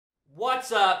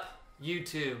What's up,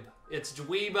 YouTube? It's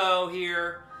Dweebo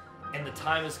here, and the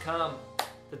time has come.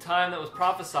 The time that was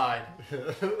prophesied.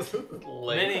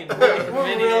 Many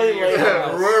really years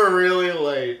ago. We're really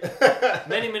late.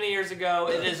 many years ago.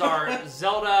 It is our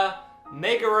Zelda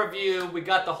mega review. We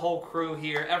got the whole crew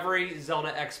here. Every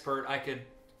Zelda expert I could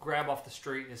grab off the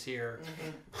street is here.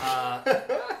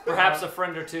 Perhaps a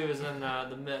friend or two is in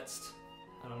the midst.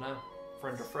 I don't know.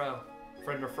 Friend or fro.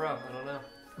 I don't know.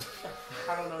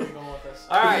 I don't know where you're going with this.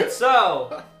 Alright,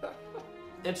 so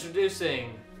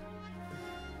introducing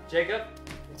Jacob,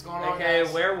 What's going on, aka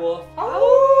guys? Werewolf. Oh!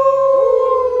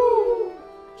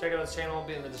 Check out his channel, will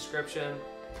be in the description.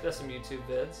 Got some YouTube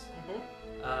vids.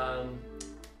 We'll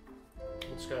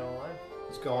just go online.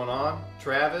 What's going on?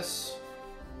 Travis,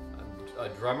 a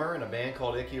drummer in a band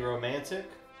called Icky Romantic.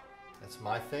 That's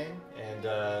my thing. And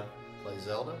play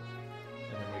Zelda.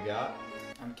 And then we got...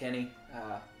 I'm Kenny.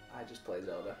 I just play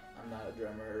Zelda. I'm not a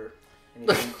drummer or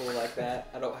anything cool like that.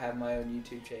 I don't have my own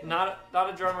YouTube channel. Not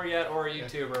a drummer yet or a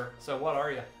YouTuber. So what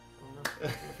are you? I don't know.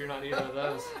 If you're not either of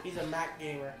those. He's a Mac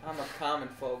gamer. I'm a common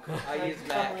folk. I use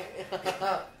Mac.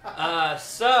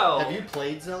 So Have you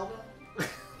played Zelda?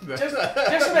 just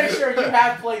to make sure you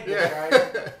have played this,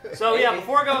 right? So yeah,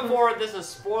 before going forward, this is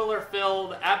spoiler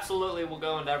filled. Absolutely, we'll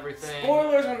go into everything.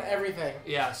 Spoilers on everything.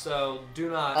 Yeah, so do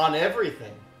not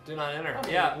enter.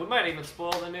 Okay. Yeah, we might even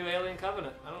spoil the new Alien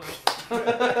Covenant. I don't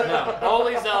know. No,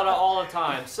 only Zelda all the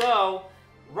time. So,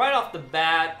 right off the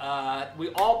bat,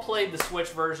 we all played the Switch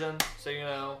version, so you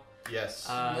know. Yes.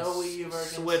 No Wii U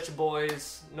versions. Switch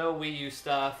boys, no Wii U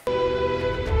stuff.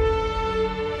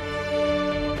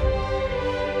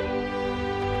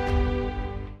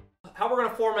 How we're going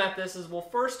to format this is we'll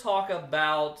first talk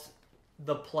about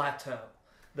the Plateau.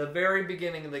 The very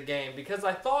beginning of the game, because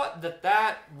I thought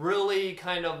that really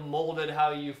kind of molded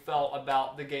how you felt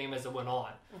about the game as it went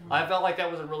on. I felt like that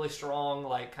was a really strong,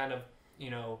 like, kind of,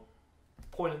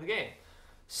 point of the game.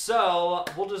 So,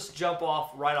 we'll just jump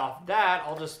right off that.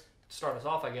 I'll just start us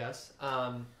off, I guess.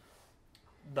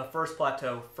 The first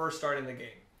Plateau, first starting the game.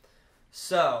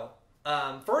 So,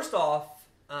 first off,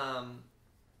 kind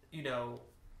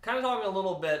of talking a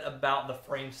little bit about the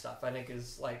frame stuff, I think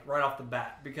is, like, right off the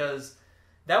bat, because...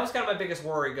 that was kind of my biggest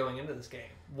worry going into this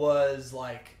game. Was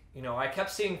like, I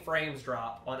kept seeing frames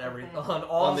drop on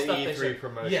all the stuff E3 they showed.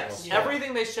 promotional Yes, stuff.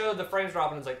 everything they showed, the frames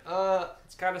dropping. It's like,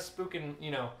 it's kind of spooking.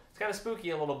 It's kind of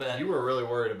spooky a little bit. You were really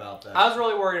worried about that. I was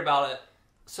really worried about it.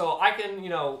 So I can,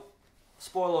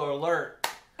 spoiler alert.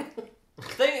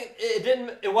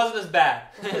 It wasn't as bad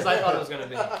as I thought it was going to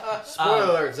be. Spoiler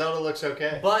alert: Zelda looks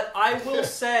okay. But I will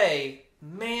say,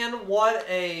 man, what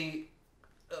a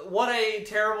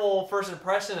terrible first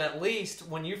impression, at least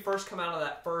when you first come out of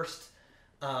that first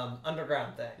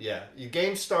underground thing. Yeah, your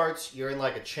game starts. You're in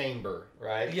like a chamber,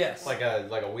 right? Yes. Like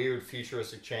a weird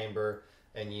futuristic chamber,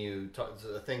 and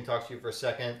the thing talks to you for a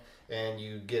second, and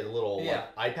you get a little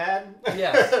iPad.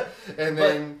 Yes. And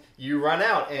then you run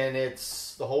out, and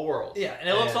it's the whole world. Yeah, and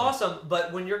it looks awesome.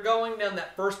 But when you're going down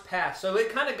that first path, so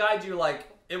it kind of guides you, like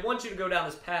it wants you to go down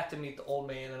this path to meet the old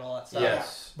man and all that stuff.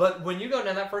 Yes. But when you go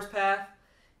down that first path,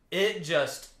 it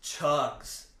just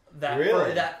chugs.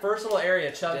 That first little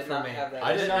area chugged Did for not me. have that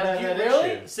I did not have that really?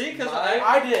 issue. See, because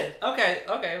I did. Okay,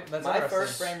 that's My interesting.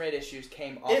 first frame rate issues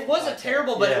came off. It wasn't Plateau.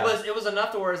 terrible, but Yeah. it was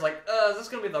enough to where it's like, is this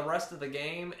going to be the rest of the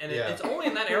game? And it's only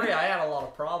in that area I had a lot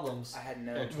of problems. I had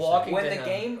no. Interesting. Walking When to the him.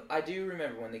 game, I do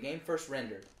remember when the game first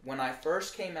rendered. When I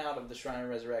first came out of the Shrine of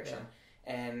Resurrection,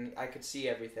 and I could see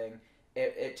everything.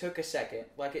 It took a second.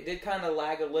 Like it did kind of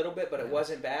lag a little bit, but it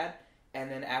wasn't bad. And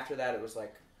then after that, it was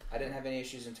like. I didn't have any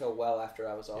issues until well after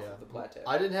I was off of the Plateau.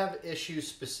 I didn't have issues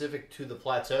specific to the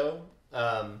Plateau.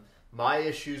 My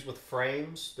issues with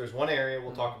frames, there's one area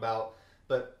we'll talk about,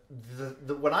 but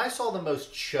when I saw the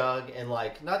most chug and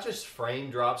like not just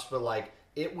frame drops, but like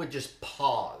it would just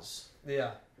pause.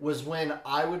 Yeah. Was when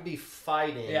I would be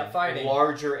fighting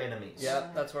larger enemies. Yeah,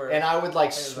 that's where. And I would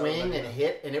like swing and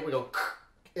hit, and it would go,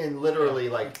 and literally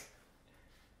like.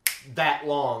 That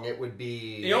long it would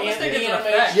be. You almost think it's an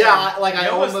effect. Yeah, I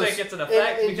almost think it's an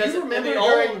effect and because you remember in the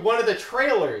during one of the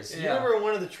trailers. Yeah. You remember in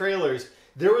one of the trailers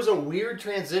there was a weird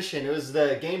transition. It was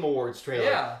the Game Awards trailer,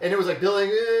 Yeah. and it was like building,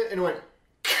 and it went,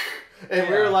 and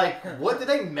we were like, "What did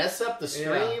they mess up the stream?"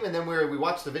 Yeah. And then we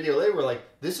watched the video later. We're like,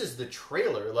 "This is the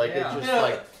trailer." Like it just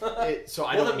like so.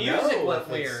 I Well, don't the music know went if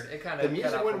it's- weird. It kind of the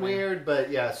music went weird,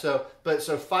 but yeah. So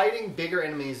fighting bigger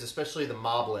enemies, especially the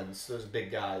moblins, those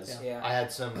big guys. Yeah. I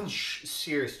had some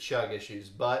serious chug issues,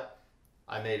 but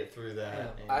I made it through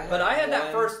that. Yeah. And- But I had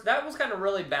that first. That was kind of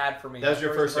really bad for me. That was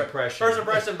your first impression. First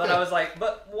impression, but I was like,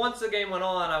 but once the game went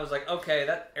on, I was like, okay,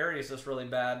 that area is just really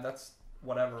bad. That's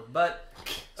whatever. But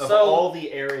Of all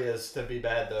the areas to be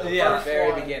bad, though. Yeah.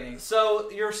 Very beginning. So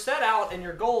you're set out, and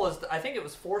your goal is, I think it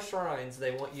was 4 shrines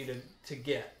they want you to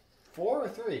get. 4 or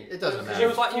 3? It doesn't It matter.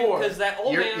 was 4. Because that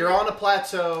old man... You're on a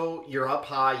plateau, you're up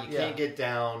high, you can't get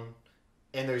down,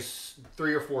 and there's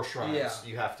 3 or 4 shrines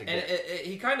you have to get. And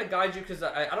he kind of guides you, because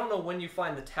I don't know when you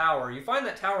find the tower. You find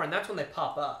that tower, and that's when they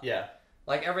pop up. Yeah.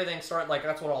 Like, everything starts, like,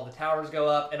 that's when all the towers go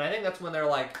up, and I think that's when they're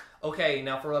like, okay,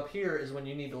 now from up here is when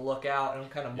you need to look out and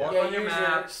kind of mark on your use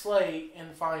map. your slate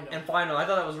and find them. I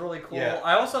thought that was really cool. Yeah.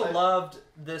 I also loved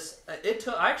this.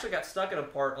 I actually got stuck at a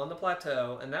part on the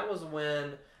plateau, and that was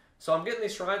when... So I'm getting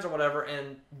these shrines or whatever,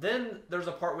 and then there's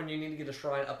a part when you need to get a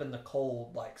shrine up in the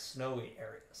cold, like, snowy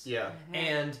areas. Yeah. Mm-hmm.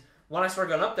 And when I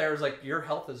started going up there, it was like, your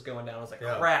health is going down. I was like,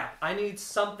 crap, I need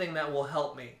something that will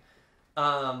help me.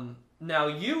 Now,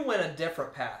 you went a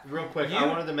different path. Real quick, I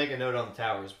wanted to make a note on the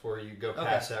towers before you go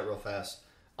past that real fast.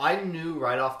 I knew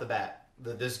right off the bat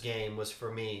that this game was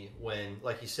for me when,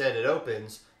 like you said, it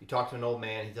opens, you talk to an old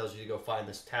man, he tells you to go find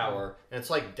this tower, and it's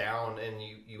like down, and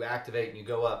you activate and you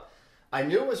go up. I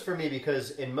knew it was for me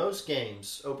because in most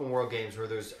games, open world games where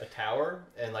there's a tower,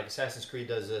 and like Assassin's Creed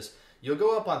does this, you'll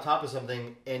go up on top of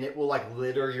something and it will like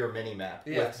litter your mini-map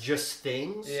with just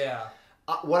things. Yeah.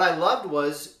 What I loved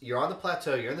was you're on the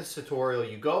plateau, you're in this tutorial,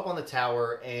 you go up on the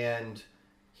tower, and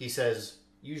he says,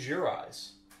 use your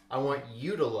eyes. I want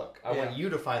you to look. I want you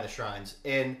to find the shrines.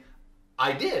 And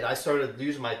I did. I started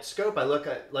using my scope. I look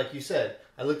at, like you said,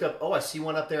 I looked up, I see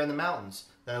one up there in the mountains.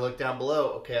 Then I look down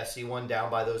below, okay, I see one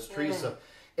down by those trees.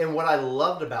 And what I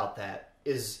loved about that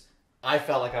is I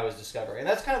felt like I was discovering. And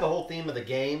that's kind of the whole theme of the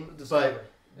game. But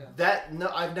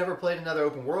I've never played another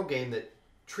open world game that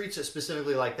treats it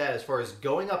specifically like that, as far as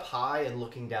going up high and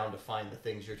looking down to find the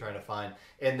things you're trying to find.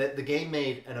 And that the game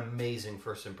made an amazing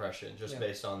first impression just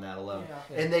based on that alone.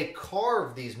 And they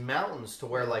carved these mountains to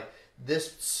where like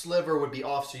this sliver would be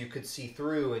off so you could see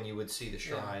through and you would see the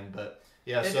shrine. But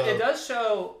it does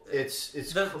show it's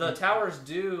the towers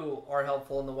are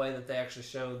helpful in the way that they actually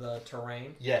show the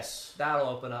terrain. Yes, that'll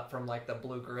open up from like the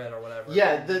blue grid or whatever.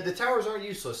 Yeah, the towers aren't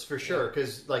useless for sure,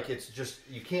 because like it's just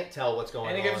you can't tell what's going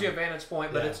on. And it gives you a vantage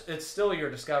point, but it's still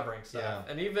you're discovering stuff.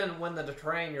 Yeah. And even when the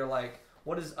terrain, you're like,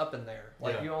 what is up in there?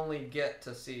 Like you only get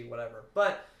to see whatever.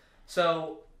 But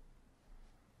so.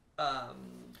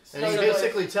 And he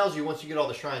basically tells you once you get all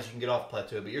the shrines, you can get off the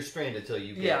plateau, but you're stranded until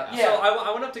you get out. So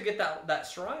I went up to get that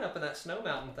shrine up in that snow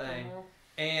mountain thing,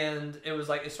 and it was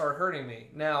like, it started hurting me.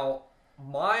 Now,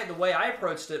 the way I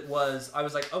approached it was, I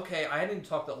was like, okay, I need to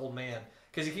talk to the old man,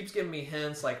 because he keeps giving me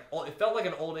hints, like, it felt like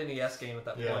an old NES game at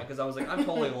that point, because I was like, I'm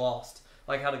totally lost,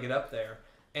 like, how to get up there.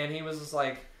 And he was just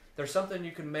like, there's something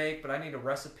you can make, but I need a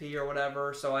recipe or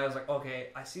whatever. So I was like, okay,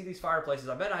 I see these fireplaces,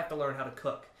 I bet I have to learn how to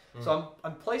cook. So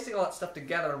I'm placing all that stuff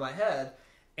together in my head,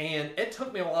 and it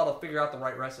took me a while to figure out the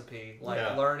right recipe,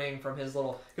 like learning from his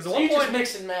little. Because at one point, just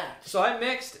mix and match. So I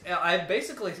mixed. I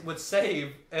basically would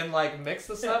save and like mix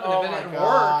the stuff, and if it didn't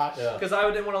work, because I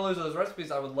didn't want to lose those recipes,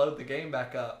 I would load the game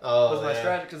back up. Was my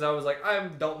strategy, because I was like, I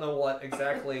don't know what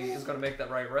exactly is going to make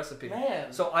that right recipe.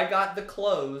 Man. So I got the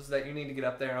clothes that you need to get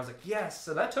up there, and I was like, yes.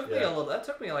 So that took me a little. That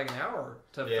took me like an hour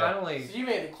to finally. So you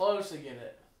made the clothes to get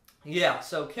it. Yeah.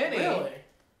 So Kenny. Really?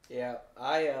 Yeah,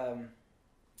 I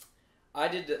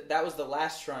did. That was the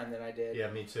last shrine that I did. Yeah,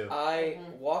 me too. I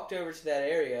walked over to that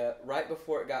area right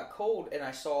before it got cold, and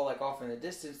I saw like off in the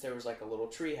distance there was like a little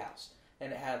tree house,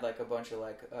 and it had like a bunch of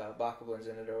like bokoblins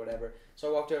in it or whatever. So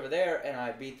I walked over there and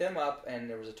I beat them up, and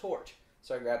there was a torch.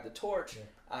 So I grabbed the torch,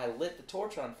 I lit the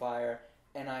torch on fire,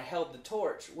 and I held the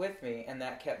torch with me, and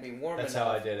that kept me warm That's enough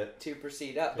how I did it. to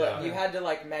proceed up. But you had to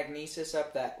like magnesis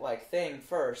up that like thing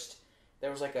first. There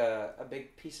was like a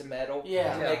big piece of metal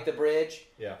to make the bridge.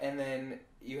 Yeah. And then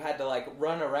you had to like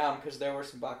run around because there were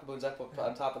some bokoblins up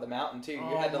on top of the mountain too.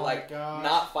 You had to like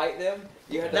not fight them.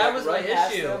 You had to that was run my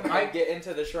past issue. them and get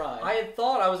into the shrine. I had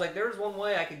thought, I was like, there's one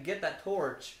way I could get that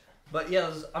torch, but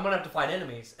I'm gonna have to fight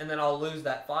enemies, and then I'll lose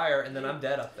that fire, and then I'm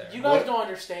dead up there. You guys don't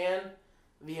understand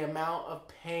the amount of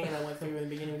pain I went through in the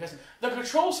beginning, because the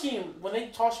control scheme, when they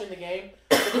tossed you in the game,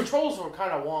 the controls were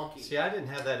kind of wonky. See, I didn't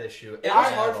have that issue. It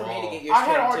was hard for me to get used to. I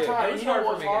had a hard time. It was hard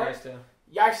for me to get used to.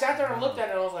 Yeah, I sat there and looked at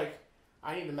it, and I was like,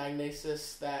 I need to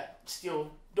magnesis that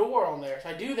steel door on there. So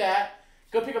I do that,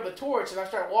 go pick up the torch, and I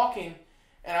start walking,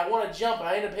 and I want to jump, and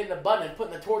I end up hitting the button and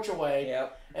putting the torch away.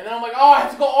 Yep. And then I'm like, I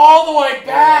have to go all the way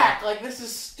back. Like, this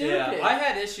is stupid. Yeah, I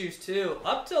had issues too.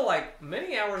 Up to like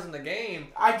many hours in the game,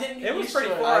 I didn't get it was used pretty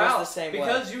to it. far I was out the same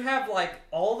because way. you have like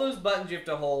all those buttons you have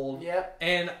to hold. Yep.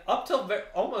 And up till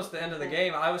almost the end of the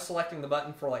game, I was selecting the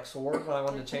button for like sword when I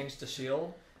wanted to change to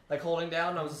shield, like holding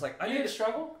down. I was just like, You didn't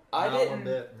struggle? I Not didn't. one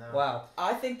bit. No. Wow.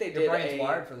 I think they Your did brain's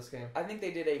wired for this game. I think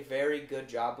they did a very good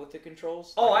job with the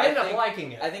controls. Oh, Like, I ended up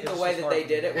liking it. I think It's the way just that hard they for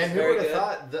did me. it was And who very would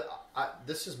have good. thought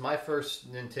this is my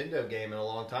first Nintendo game in a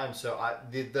long time, so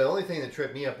the only thing that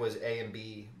tripped me up was A and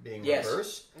B being Yes.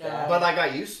 reversed. Yeah. But I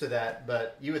got used to that.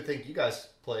 But you would think you guys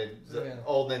played the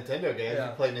old Nintendo games.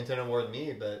 Yeah. You played Nintendo more than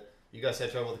me, but you guys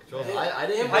had trouble with the controls. Yeah. I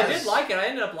didn't. I did like it. I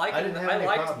ended up liking I didn't it. have I any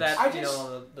liked problems. that, I you just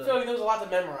know, I feel like there was a lot to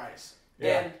memorize.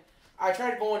 Yeah. And I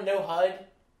tried going no HUD.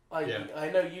 Like, Yeah. I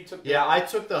know you took. Yeah, I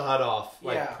took the HUD off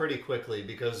Yeah. pretty quickly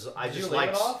because I Did you just leave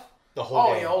liked it off? the whole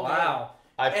Oh, game. yeah, whole game. Wow.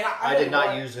 And I did not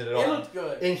really use it at It all. looked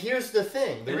good. And here's the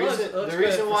thing: the It reason looks the good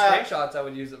reason for why screenshots I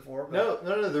would use it for. But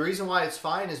no, the reason why it's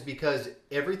fine is because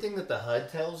everything that the HUD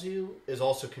tells you is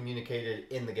also communicated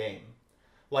in the game.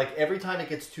 Like every time it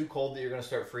gets too cold that you're going to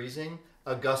start freezing,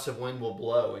 a gust of wind will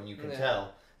blow, and you can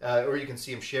tell, or you can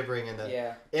see him shivering.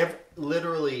 And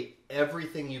literally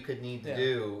everything you could need to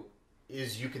do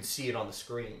is you can see it on the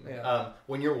screen. Yeah.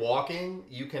 When you're walking,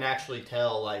 you can actually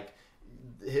tell like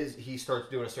he starts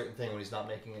doing a certain thing when he's not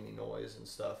making any noise and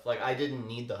stuff. Like I didn't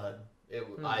need the HUD.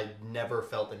 I never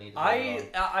felt the need to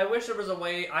I wish there was a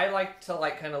way. I like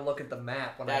to kind of look at the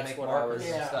map when I make markers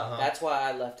and stuff. That's why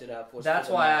I left it up. That's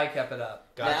why I kept it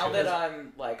up. Gotcha. Now that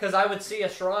I'm because I would see a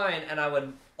shrine and I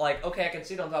would okay, I can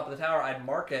see it on top of the tower. I'd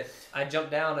mark it. I'd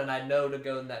jump down and I'd know to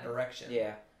go in that direction.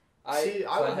 Yeah. I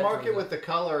would mark it with the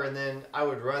color, and then I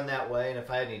would run that way. And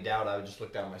if I had any doubt, I would just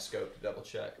look down my scope to double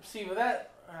check. See, with that.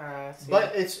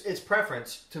 But it's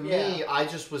preference. To me, I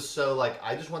just was so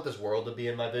I just want this world to be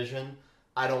in my vision.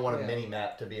 I don't want a mini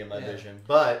map to be in my vision.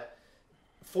 But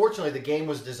fortunately, the game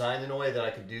was designed in a way that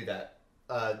I could do that.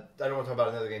 I don't want to talk about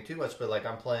another game too much, but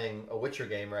I'm playing a Witcher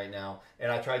game right now,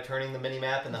 and I tried turning the mini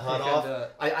map and the HUD off.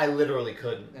 I literally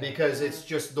couldn't because it's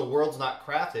just the world's not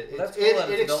crafted.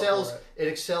 It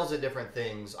excels at different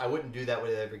things. I wouldn't do that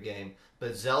with every game,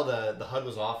 but Zelda, the HUD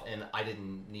was off, and I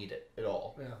didn't need it at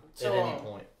all at any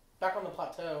point. Back on the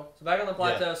plateau. So back on the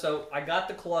plateau. So I got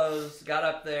the clothes, got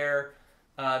up there,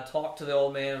 talked to the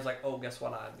old man. I was like, "Oh, guess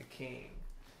what? I'm the king."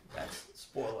 That's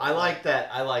spoiler. I like that.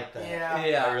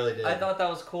 Yeah. I really did. I thought that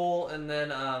was cool, and then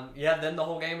then the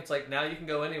whole game, it's like now you can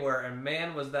go anywhere, and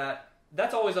man,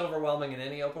 that's always overwhelming in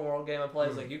any open world game I play.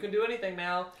 It's like you can do anything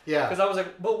now. Yeah. Because I was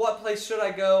like, but what place should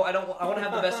I go? I want to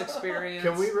have the best experience.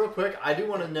 Can we real quick? I do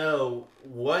want to know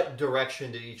what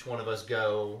direction did each one of us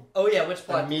go? Oh yeah, which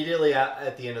plateau? Immediately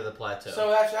at the end of the plateau.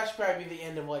 So that should probably be the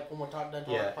end of when we're done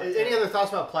talking about plateau. Any other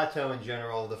thoughts about plateau in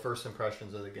general? The first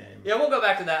impressions of the game. Yeah, we'll go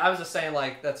back to that. I was just saying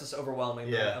that's just overwhelming.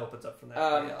 Yeah. That it opens up from that.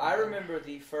 I remember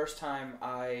the first time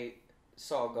I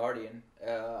saw a Guardian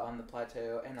on the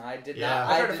plateau, and I did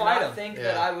not think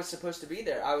that I was supposed to be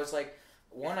there. I was like,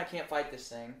 one, I can't fight this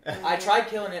thing. I tried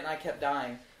killing it, and I kept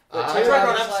dying. But I tried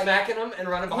running up, smacking him, and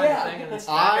running behind the thing, and then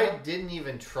smacking him. I didn't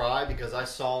even try because I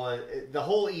saw it. The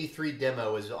whole E3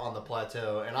 demo is on the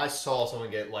plateau, and I saw someone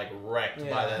get wrecked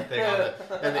by that thing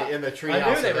in the treehouse.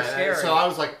 I knew they were scary. So I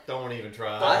was like, don't even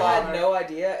try. I had no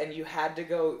idea, and you had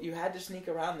to sneak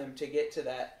around them to get to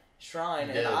that shrine,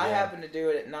 and I happened to do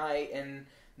it at night, and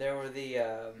there were the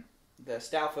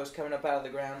Stalfos coming up out of the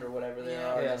ground or whatever they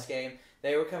are in this game.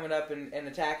 They were coming up and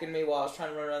attacking me while I was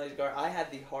trying to run around these guards. I had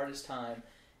the hardest time.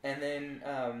 And then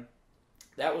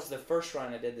that was the first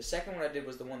shrine I did. The second one I did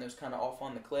was the one that was kind of off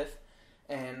on the cliff.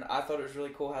 And I thought it was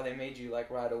really cool how they made you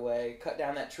right away cut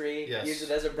down that tree, use it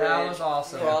as a bridge. That was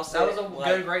awesome. That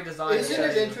was a great design. Isn't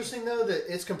it interesting though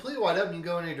that it's completely wide open, you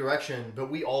can go in any direction, but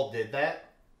we all did that?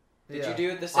 Did you do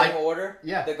it the same order?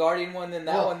 Yeah. The Guardian one, then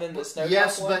that one, then the Snow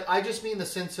Yes, one? but I just mean the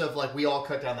sense of we all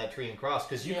cut down that tree and crossed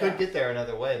because you could get there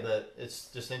another way, but it's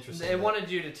just interesting. They wanted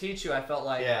you to teach you. I felt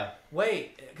like,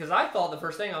 wait, because I thought the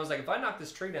first thing I was like, if I knock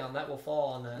this tree down, that will fall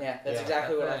on that. Yeah, that's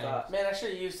exactly what I thought. Man, I should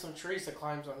have used some trees to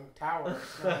climb on towers.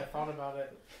 Now I thought about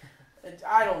it.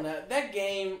 I don't know. That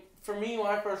game, for me, when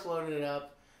I first loaded it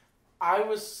up, I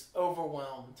was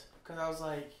overwhelmed because I was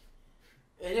like,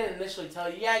 it didn't initially tell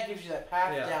you. Yeah, it gives you that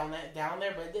path down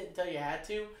there, but it didn't tell you how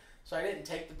to. So I didn't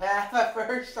take the path at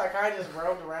first. I kind of just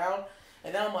roamed around,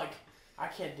 and now I'm like, I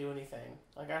can't do anything.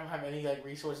 I don't have any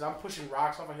resources. I'm pushing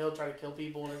rocks off a hill trying to kill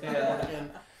people, and it's not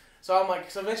working. So I'm like,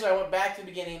 so eventually I went back to the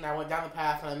beginning, and I went down the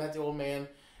path, and I met the old man,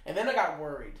 and then I got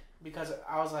worried because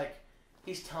I was like,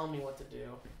 he's telling me what to do.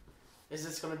 Is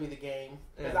this going to be the game?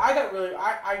 Because I got really,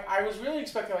 I was really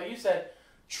expecting, like you said,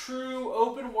 true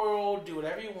open world, do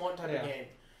whatever you want type of game.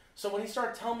 So when he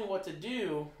started telling me what to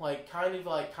do, kind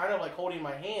of holding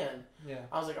my hand,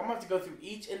 I was like, I'm gonna have to go through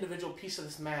each individual piece of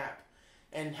this map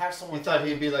and have someone. You thought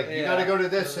he'd be like, you got to go to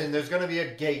this, and there's going to be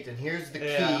a gate, and here's the key.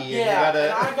 And you gotta...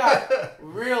 and I got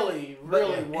really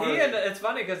worried. It's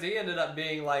funny because he ended up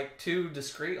being like too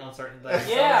discreet on certain things.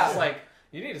 Yeah, so it's like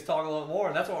you need to talk a little more,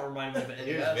 and that's what reminded me of the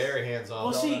NES. He was very hands-on.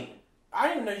 Well, see, I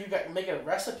didn't know you got make a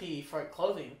recipe for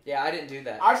clothing. Yeah, I didn't do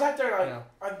that. I was out there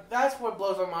that's what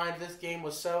blows my mind. This game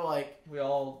was so we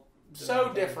all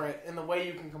so different in the way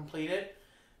you can complete it,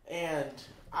 and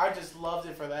I just loved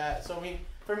it for that. So I mean,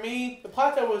 for me, the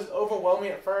Plateau was overwhelming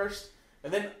at first,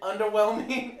 and then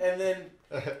underwhelming, and then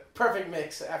perfect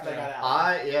mix after I got out.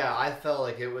 I felt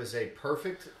like it was a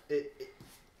perfect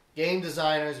game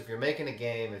designers. If you're making a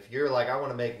game, if you're like, I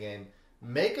want to make a game,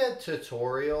 make a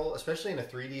tutorial, especially in a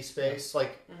 3D space.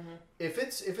 Like if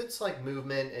it's like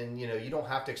movement, and you don't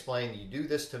have to explain. You do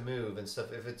this to move and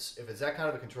stuff. If it's that kind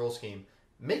of a control scheme.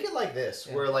 Make it like this,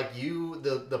 where like you,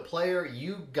 the player,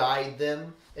 you guide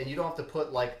them, and you don't have to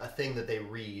put like a thing that they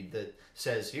read that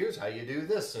says, "Here's how you do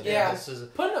this." And this is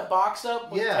putting a box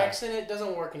up with text in it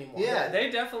doesn't work anymore. Yeah,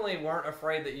 they definitely weren't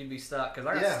afraid that you'd be stuck because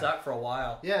I got stuck for a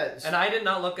while. Yeah, and I did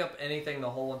not look up anything the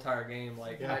whole entire game.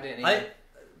 Like I didn't either.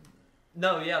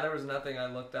 There was nothing I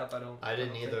looked up. I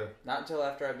didn't either. Not until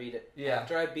after I beat it. Yeah,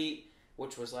 after I beat.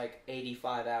 Which was like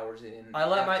 85 hours in. I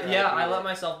let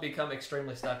myself become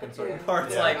extremely stuck in certain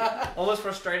parts, like almost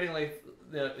frustratingly,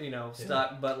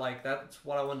 stuck. But like that's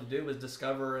what I wanted to do was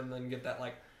discover and then get that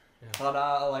like,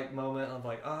 ta-da moment of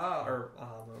like moment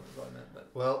is what I meant.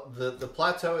 But well, the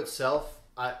plateau itself,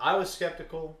 I was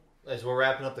skeptical as we're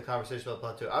wrapping up the conversation about the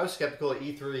plateau. I was skeptical at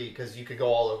E3 because you could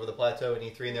go all over the plateau in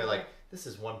E3, and they're like, this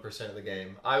is 1% of the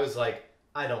game. I was like.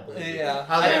 I don't believe you.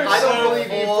 I don't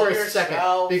believe you for a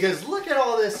second because look at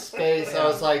all this space. I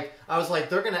was like,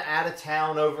 they're gonna add a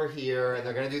town over here and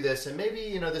they're gonna do this, and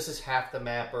maybe this is half the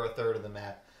map or a third of the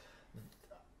map.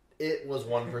 It was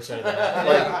 1% of the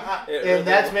map, and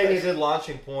that's maybe a good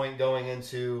launching point going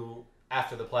into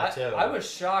after the plateau. I was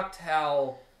shocked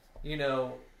how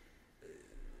I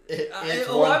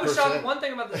was shocked. One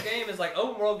thing about this game is like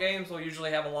open world games will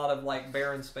usually have a lot of like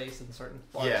barren space in certain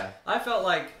parts. Yeah, I felt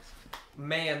like.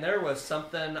 Man, there was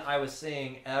something I was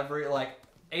seeing every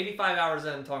 85 hours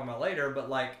in. Talking about later, but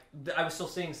like I was still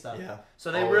seeing stuff. Yeah.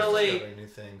 So they really discovering new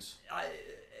things.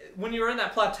 When you're in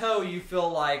that plateau, you feel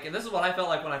like, and this is what I felt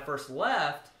like when I first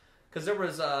left, because there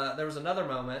was another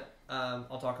moment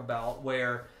I'll talk about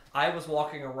where I was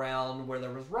walking around where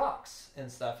there was rocks and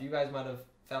stuff. You guys might have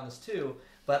found this too,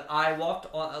 but I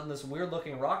walked on this weird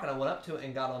looking rock and I went up to it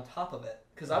and got on top of it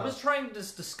because I was trying to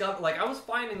just discover. Like I was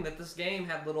finding that this game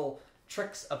had little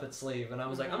tricks up its sleeve, and I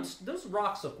was like, those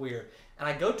rocks look weird, and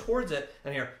I go towards it,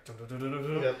 and here,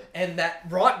 and that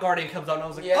rock guardian comes up, and I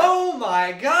was like, oh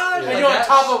my god, and you're on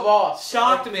top of a boss.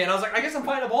 Shocked me, and I was like, I guess I'm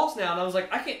fighting a boss now, and I was like,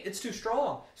 I can't, it's too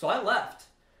strong, so I left,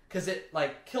 because it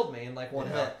like killed me in like one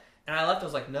hit, and I left. I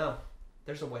was like, no,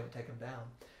 there's a way to take him down.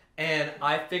 And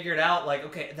I figured out, like,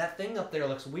 okay, that thing up there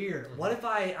looks weird. What if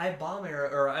I bomb arrow,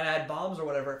 or I add bombs or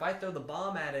whatever, if I throw the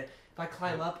bomb at it, if I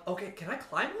climb up, okay, can I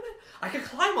climb on it? I can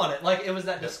climb on it. Like, it was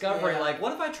that discovery. Like,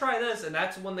 what if I try this? And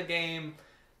that's when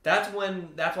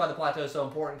that's why the plateau is so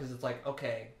important, because it's like,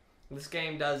 okay, this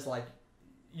game does, like,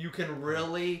 you can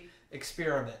really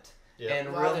experiment. Yeah.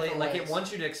 And really, like, it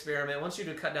wants you to experiment, it wants you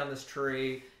to cut down this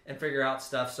tree and figure out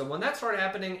stuff. So when that started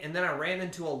happening, and then I ran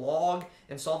into a log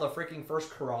and saw the freaking first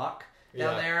Karok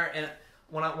down there, and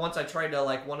once I tried to,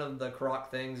 like, one of the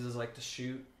Karok things is, like, to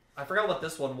shoot. I forgot what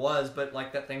this one was, but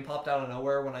like that thing popped out of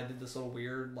nowhere when I did this little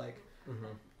weird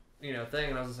thing,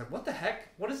 and I was just like, what the heck?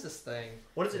 What is this thing?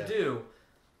 What does it do?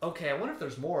 Okay, I wonder if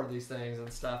there's more of these things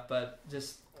and stuff, but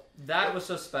just that was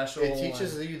so special. It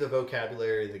teaches you the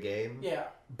vocabulary of the game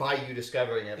by you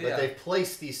discovering it, but they've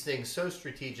placed these things so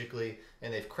strategically,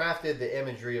 and they've crafted the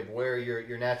imagery of where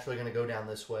you're naturally going to go down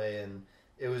this way, and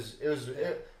it was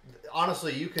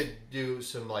honestly, you could do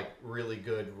some like really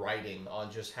good writing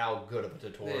on just how good of a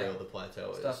tutorial the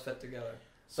plateau is. Stuff fit together.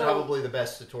 So, probably the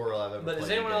best tutorial I've ever played. But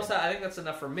does anyone else? I think that's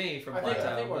enough for me from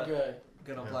Plateau. I think we're good.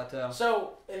 Good on Plateau.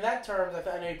 So in that terms,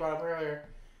 I know you brought up earlier.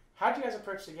 How did you guys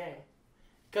approach the game?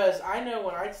 Because I know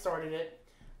when I started it,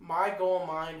 my goal in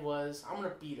mind was I'm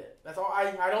gonna beat it. That's all.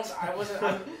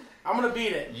 I'm gonna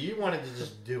beat it. You wanted to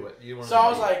just do it. So I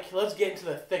was like, let's get into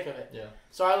the thick of it. Yeah.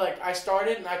 So I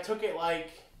started and I took it like,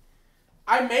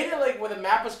 I made it like where the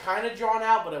map was kind of drawn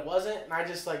out, but it wasn't, and I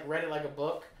just like read it like a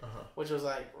book, which was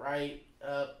like right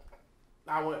up.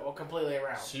 I went completely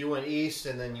around. So you went east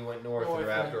and then you went north and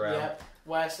wrapped around. Yep,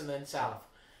 west and then south.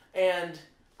 And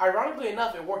ironically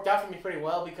enough, it worked out for me pretty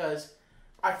well because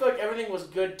I feel like everything was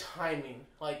good timing.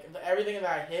 Like everything that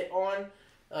I hit on,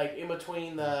 like in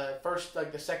between the first,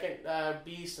 like the second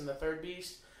beast and the third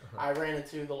beast, I ran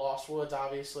into the Lost Woods,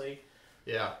 obviously.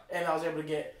 Yeah. And I was able to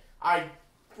get... I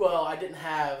didn't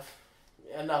have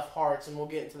enough hearts, and we'll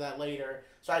get into that later.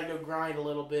 So I had to go grind a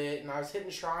little bit, and I was hitting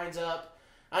shrines up.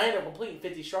 I ended up completing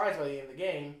 50 shrines by the end of the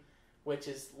game, which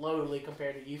is lowly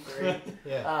compared to you three.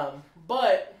 Yeah.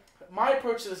 But my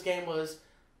approach to this game was,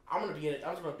 I'm gonna beat it.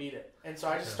 I'm just gonna beat it. And so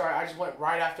I just started. I just went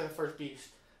right after the first beast.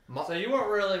 So you weren't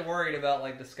really worried about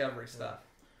like discovery stuff.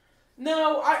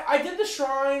 No, I did the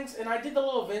shrines and I did the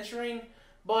little venturing,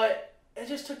 but it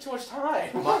just took too much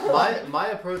time. my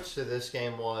approach to this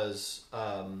game was,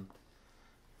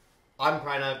 I'm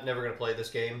probably never going to play this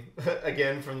game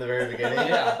again from the very beginning.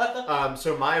 Yeah.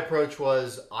 So my approach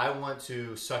was, I want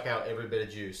to suck out every bit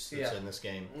of juice that's in this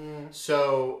game.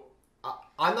 So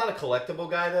I'm not a collectible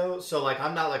guy though. So like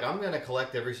I'm not like I'm going to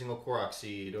collect every single Korok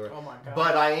seed or. Oh my god.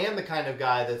 But I am the kind of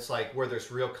guy that's like where there's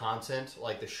real content,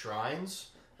 like the shrines,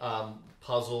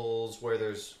 puzzles, where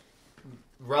there's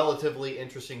relatively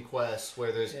interesting quests,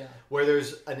 where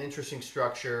there's an interesting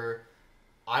structure.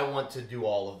 I want to do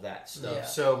all of that stuff. Yeah.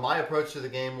 So my approach to the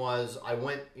game was, I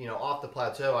went, off the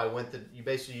plateau.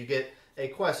 You get a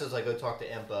quest as I go talk to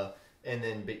Impa, and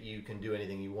then you can do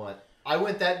anything you want. I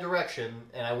went that direction,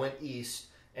 and I went east,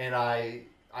 and I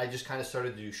just kind of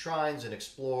started to do shrines and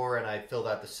explore, and I filled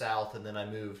out the south, and then I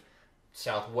moved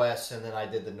southwest, and then I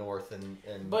did the north and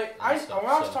But and stuff,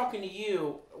 when I was talking to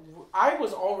you, I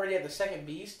was already at the second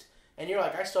beast, and you're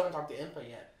like, I still haven't talked to Impa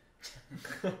yet.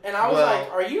 And I was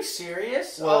like, are you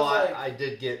serious? Well, I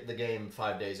did get the game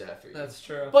 5 days after you. That's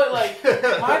true. But like,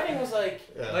 my thing was like,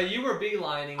 But you were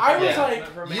beelining. I was like,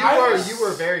 for me. You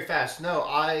were very fast. No,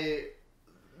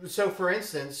 so for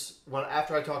instance,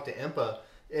 after I talked to Impa,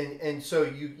 and so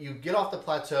you get off the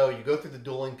plateau, you go through the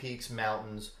Dueling Peaks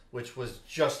mountains, which was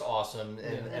just awesome,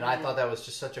 and I thought that was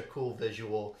just such a cool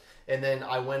visual. And then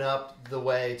I went up the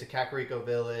way to Kakariko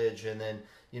Village, and then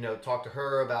talked to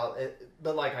her about it.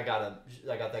 But like I got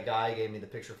that guy, gave me the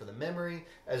picture for the memory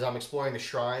as I'm exploring the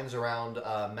shrines around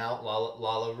Mount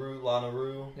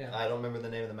Lanaru. Yeah. I don't remember the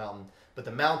name of the mountain, but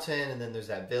the mountain, and then there's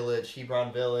that village,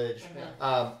 Hebron Village.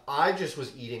 I just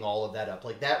was eating all of that up.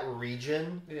 Like that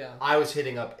region, I was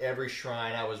hitting up every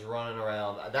shrine. I was running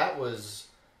around.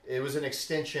 It was an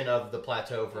extension of the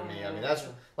plateau for me. I mean, that's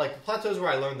like the plateau is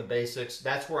where I learned the basics.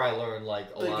 That's where I learned like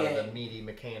a lot of the meaty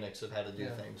mechanics of how to do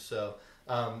things. So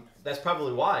that's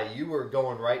probably why you were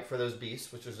going right for those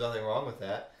beasts, which there's nothing wrong with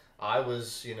that. I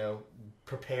was,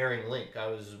 preparing Link. I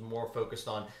was more focused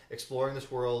on exploring this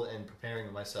world and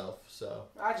preparing myself. So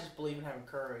I just believe in having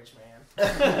courage, man.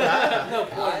 No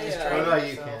point in just what training about you,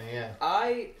 yourself. Kenny? Yeah.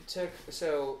 I took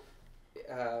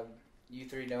you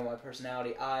three know my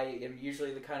personality. I am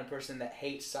usually the kind of person that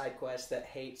hates side quests, that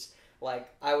hates, like,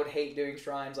 I would hate doing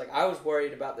shrines. Like, I was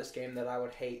worried about this game that I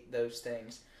would hate those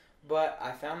things. But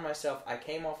I found myself, I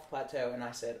came off the plateau and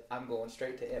I said, I'm going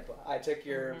straight to Impa. I took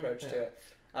your approach to it.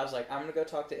 I was like, I'm going to go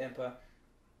talk to Impa.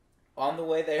 On the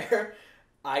way there,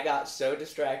 I got so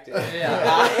distracted.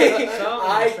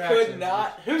 I could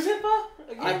not. Who's Impa?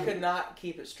 I could not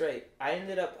keep it straight. I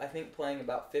ended up, I think, playing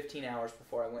about 15 hours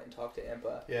before I went and talked to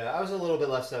Impa. Yeah, I was a little bit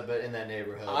less up, but in that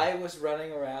neighborhood. I was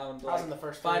running around, I was in the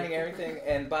first finding everything,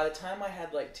 and by the time I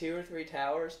had like 2 or 3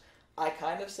 towers, I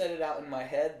kind of set it out in my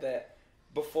head that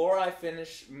before I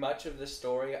finish much of the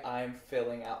story, I'm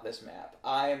filling out this map.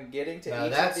 I am getting to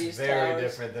each of these towers. That's very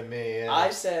different than me. Yeah.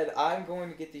 I said, I'm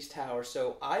going to get these towers,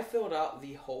 so I filled out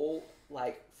the whole,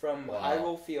 like, from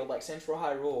Hyrule Field, like Central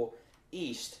Hyrule,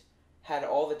 east, had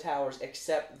all the towers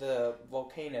except the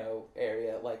volcano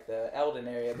area, like the Elden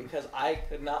area, because I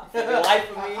could not, for the life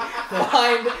of me,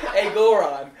 find a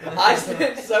Goron. I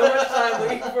spent so much time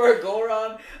looking for a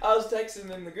Goron. I was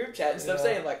texting in the group chat and stuff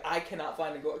saying, like, I cannot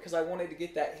find a Goron, because I wanted to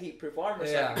get that heat-proof armor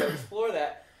so I could go explore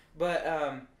that. But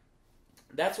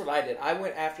that's what I did. I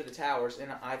went after the towers,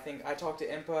 and I think I talked to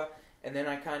Impa, and then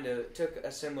I kind of took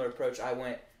a similar approach. I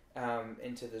went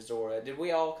into the Zora. Did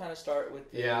we all kind of start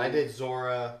with the... Yeah, I did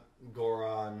Zora,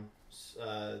 Goron,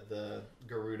 the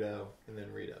Gerudo, and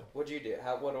then Rito. What'd you do?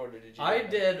 What order did you do? I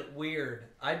did weird.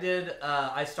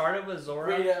 I started with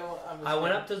Zora. Rito, I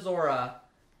went up to Zora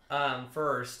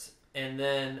first, and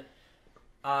then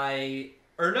I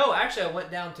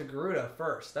went down to Gerudo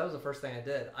first. That was the first thing I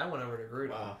did. I went over to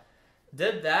Gerudo. Wow.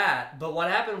 Did that, but what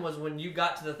happened was when you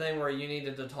got to the thing where you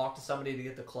needed to talk to somebody to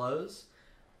get the clothes,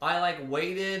 I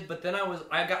waited, but then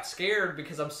I got scared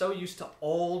because I'm so used to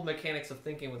old mechanics of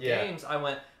thinking with games. I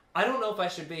went, I don't know if I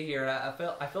should be here. I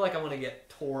feel like I'm going to get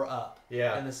tore up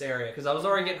in this area because I was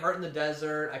already getting hurt in the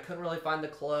desert. I couldn't really find the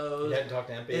clothes. You hadn't talked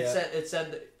to Impa yet? It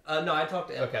said no, I talked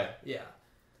to Impa. Okay. Yeah.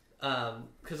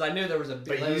 because I knew there was a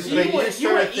big. But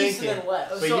You went east and then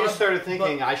west. But you started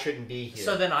thinking I shouldn't be here.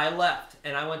 So then I left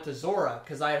and I went to Zora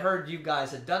because I heard you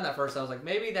guys had done that first. I was like,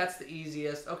 maybe that's the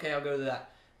easiest. Okay, I'll go to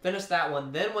that. Finished that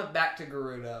one, then went back to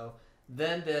Gerudo,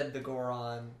 then did the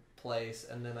Goron place,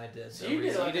 and then I did. So you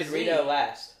did Rito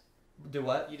last. Do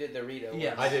what? You did the Rito.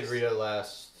 Yeah, I did Rito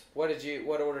last. What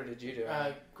order did you do?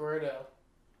 Gerudo.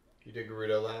 You did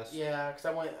Gerudo last. Yeah, because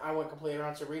I went completely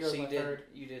around. So Rito's my third.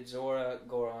 You did Zora,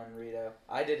 Goron, Rito.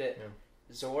 I did it.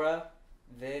 Zora,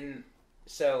 then.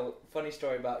 So funny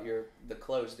story about the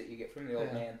clothes that you get from the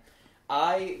old man.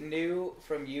 I knew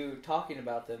from you talking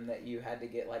about them that you had to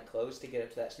get like clothes to get up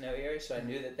to that snow area, so I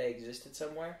knew that they existed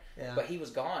somewhere. Yeah. But he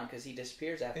was gone because he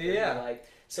disappears after. Yeah.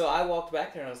 So I walked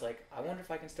back there and I was like, I wonder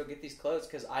if I can still get these clothes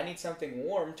because I need something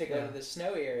warm to go to this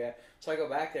snow area. So I go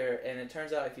back there, and it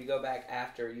turns out if you go back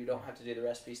after, you don't have to do the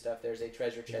recipe stuff. There's a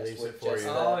treasure chest with just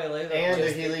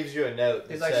he leaves you a note.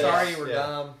 He's like, sorry, you were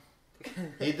dumb.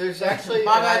 There's actually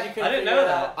I didn't know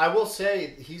that. I will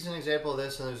say he's an example of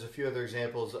this, and there's a few other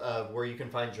examples of where you can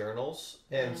find journals.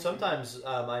 And sometimes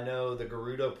I know the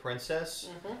Gerudo Princess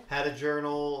had a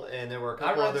journal, and there were a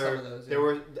couple other. Some of those, There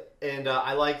were, and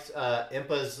I liked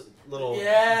Impa's little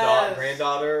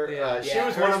granddaughter. She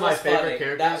was one of my favorite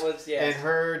characters. That was and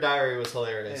her diary was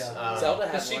hilarious. Zelda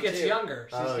has one gets younger.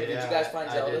 Did you guys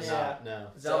find Zelda's? No.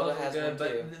 Zelda has good,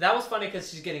 but that was funny because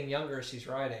she's getting younger as she's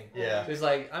writing. Yeah, she's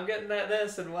like, I'm getting at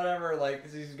this and whatever. Like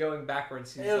she's going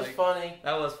backwards. It was funny.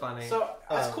 That was funny. So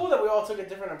it's cool that we all took a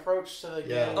different approach to the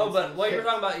game. Oh, but what you're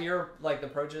talking about your the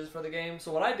approaches for the game.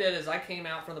 So what I did is I came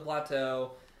out from the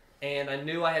Plateau, and I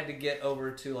knew I had to get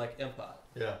over to like Impa.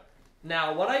 Yeah.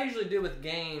 Now, what I usually do with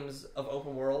games of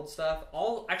open world stuff,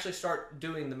 I'll actually start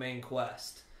doing the main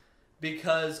quest.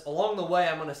 Because along the way,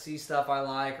 I'm going to see stuff I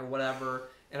like or whatever.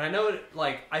 And I know,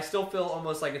 I still feel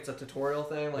almost like it's a tutorial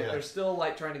thing. They're still,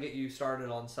 trying to get you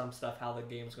started on some stuff, how the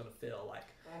game's going to feel like.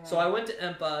 So I went to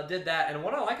Impa, did that. And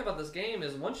what I like about this game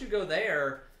is once you go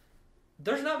there,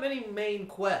 there's not many main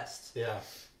quests. Yeah.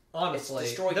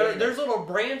 Honestly, there's little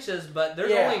branches, but there's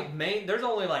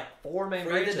only like 4 main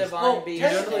branches. The divine beast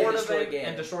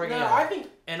and destroy Ganon.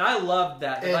 And I loved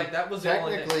that. That was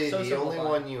technically the only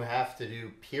one you have to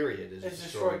do. Period is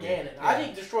destroy Ganon. Yeah. I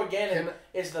think destroy Ganon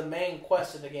is the main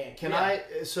quest of the game.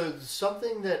 So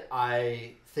something that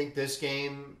I think this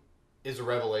game is a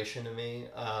revelation to me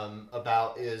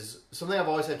about is something I've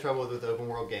always had trouble with open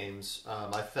world games.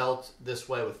 I felt this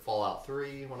way with Fallout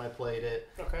 3 when I played it.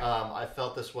 Okay. I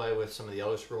felt this way with some of the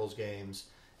Elder Scrolls games,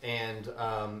 and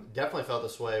definitely felt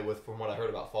this way from what I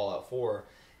heard about Fallout 4.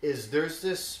 Is there's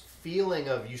this feeling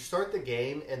of you start the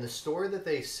game and the story that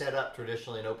they set up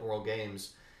traditionally in open world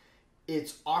games,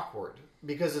 it's awkward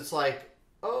because it's like,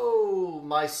 oh,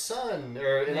 my son,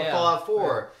 or in a Fallout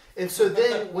 4. And so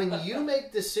then when you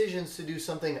make decisions to do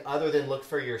something other than look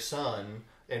for your son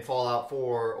in Fallout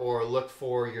 4 or look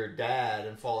for your dad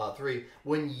in Fallout 3,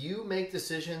 when you make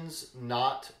decisions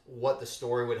not what the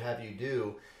story would have you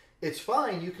do, it's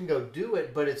fine, you can go do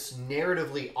it, but it's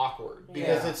narratively awkward.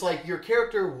 Because it's like your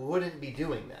character wouldn't be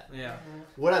doing that. Yeah.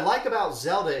 What I like about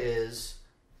Zelda is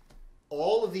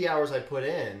all of the hours I put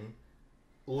in,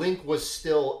 Link was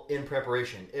still in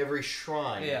preparation. Every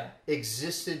shrine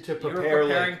existed to prepare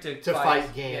Link to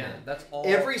fight Ganon. Yeah, that's all.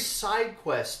 Every side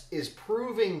quest is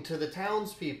proving to the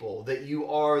townspeople that you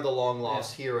are the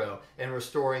long-lost hero and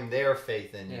restoring their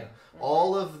faith in you.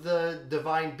 All of the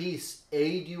divine beasts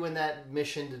aid you in that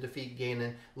mission to defeat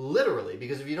Ganon, literally,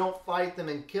 because if you don't fight them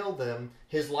and kill them,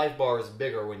 his life bar is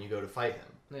bigger when you go to fight him.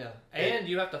 Yeah, and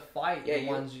you have to fight the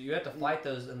ones. You have to fight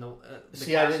those in the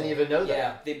see, castle. I didn't even know that.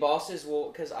 Yeah, the bosses will,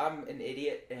 because I'm an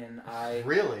idiot and I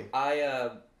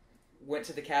went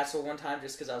to the castle one time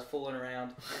just because I was fooling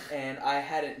around and I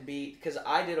hadn't beat, because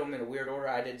I did them in a weird order.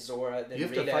 I did Zora, then you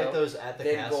have Rito, to fight those at the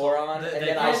then castle. Goron, and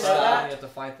then I stopped. You have to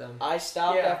fight them. I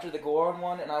stopped after the Goron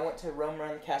one and I went to roam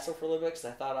around the castle for a little bit because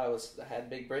I thought I had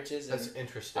big britches. And that's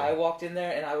interesting. I walked in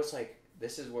there and I was like,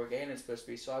 this is where Ganon's supposed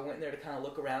to be. So I went in there to kind of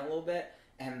look around a little bit.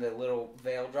 And the little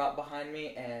veil dropped behind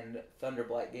me, and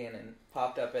Thunderblight Ganon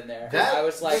popped up in there. I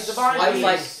was like,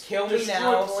 kill me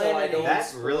now, so I don't.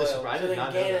 That's really surprising. So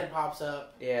then Ganon pops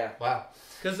up. Yeah. Wow.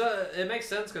 Because it makes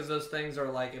sense because those things are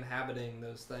inhabiting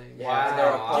those things. Wow.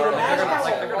 They're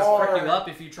gonna frick you up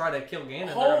if you try to kill Ganon.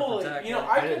 Holy,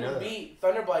 I couldn't beat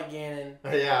Thunderblight Ganon.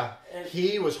 Yeah,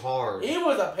 he was hard. He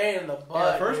was a pain in the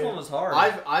butt. The first one was hard.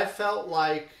 I felt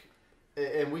like,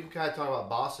 and we can kind of talk about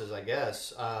bosses, I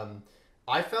guess.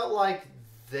 I felt like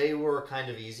they were kind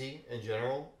of easy in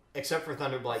general, except for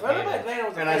Thunderblight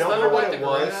Ganon. And I don't know what it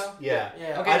was. Yeah.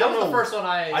 Okay, I don't know the first one.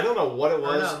 I don't know what it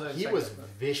was. He was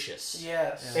vicious.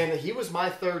 Yes. And he was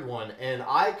my third one, and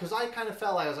because I kind of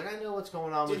felt like I was like, I know what's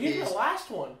going on with Dude, these. he's the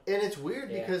last one. And it's weird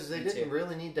because they didn't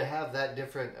really need to have that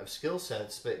different of skill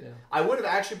sets, but I would have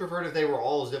actually preferred if they were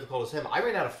all as difficult as him. I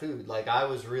ran out of food. Like, I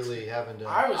was really having to...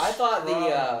 I thought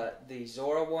the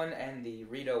Zora one and the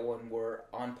Rito one were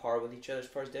on par with each other as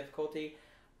far as difficulty.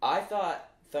 I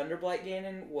thought Thunderblight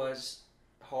Ganon was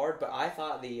hard, but I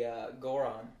thought the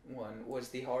Goron one was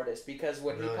the hardest because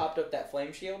when he popped up that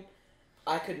flame shield,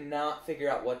 I could not figure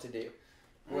out what to do.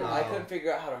 I couldn't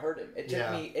figure out how to hurt him.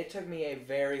 It took me a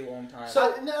very long time.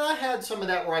 So I had some of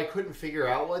that where I couldn't figure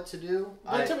out what to do.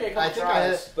 It took me a couple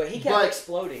tries. But he kept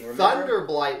exploding, remember?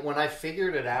 Thunderblight, when I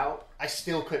figured it out, I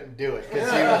still couldn't do it.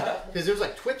 Because it was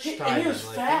like Twitch time. And he was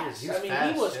fast. He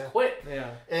was quick.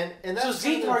 Yeah. And that's so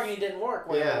Z-targeting didn't work.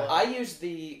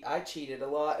 I cheated a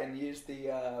lot and used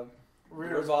the...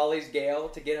 Rivali's Gale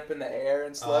to get up in the air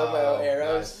and slow-mo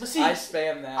arrows. Nice. But see, I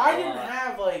spammed that. I didn't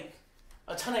have like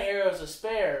a ton of arrows to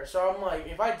spare, so I'm like,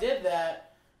 if I did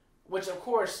that, which of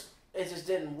course it just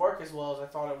didn't work as well as I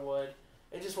thought it would,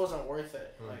 it just wasn't worth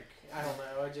it. Like, I don't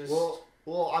know. I just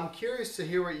well, I'm curious to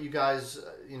hear what you guys,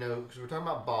 because we're talking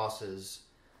about bosses.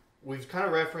 We've kind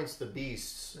of referenced the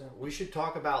beasts. Yeah. We should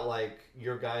talk about like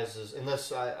your guys's,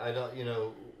 unless I don't,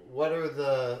 what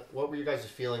were your guys'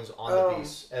 feelings on the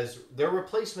beasts as their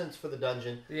replacements for the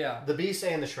dungeon? Yeah, the beasts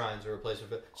and the shrines are replacement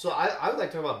for. So I would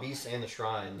like to talk about beasts and the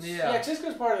shrines. Yeah, just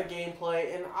because part of the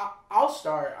gameplay, and I'll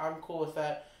start. I'm cool with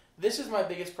that. This is my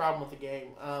biggest problem with the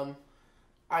game.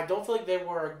 I don't feel like they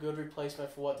were a good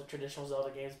replacement for what the traditional Zelda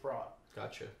games brought.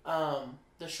 Gotcha.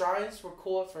 The shrines were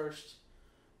cool at first,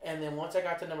 and then once I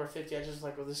got to number 50, I just was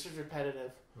like, well, this is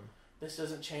repetitive. This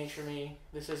doesn't change for me.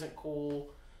 This isn't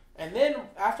cool. And then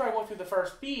after I went through the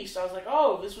first beast, I was like,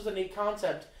 oh, this was a neat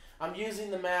concept. I'm using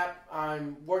the map.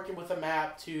 I'm working with a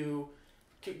map to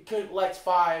collect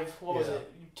 5. What was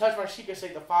it? You touch my Sheikah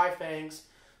State, the 5 things,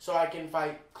 so I can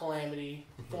fight Calamity,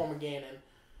 form a Ganon.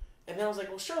 And then I was like,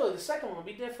 well, surely the second one would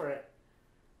be different.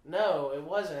 No, it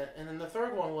wasn't. And then the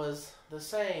third one was the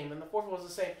same, and the fourth one was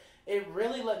the same. It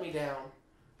really let me down.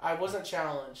 I wasn't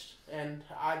challenged, and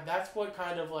that's what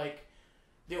kind of like...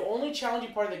 The only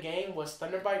challenging part of the game was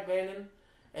Thunderblight Ganon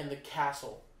and the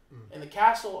castle. And the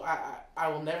castle, I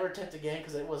will never attempt again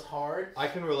because it was hard. I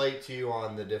can relate to you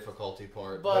on the difficulty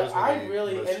part. But I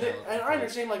really... And I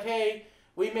understand, like, hey,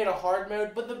 we made a hard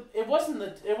mode, but it wasn't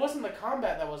the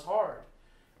combat that was hard.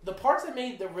 The parts that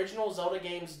made the original Zelda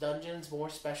games dungeons more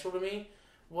special to me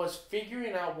was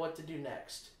figuring out what to do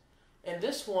next. And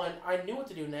this one, I knew what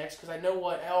to do next because I know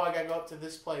I gotta go up to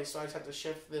this place, so I just have to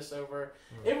shift this over.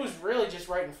 It was really just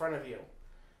right in front of you.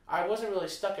 I wasn't really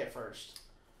stuck at first.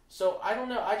 So, I don't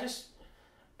know,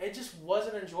 it just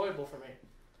wasn't enjoyable for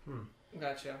me.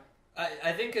 Gotcha.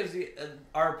 I think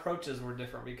our approaches were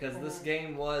different because this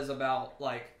game was about,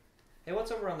 like, hey,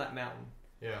 what's over on that mountain?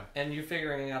 Yeah. And you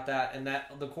figuring out that, and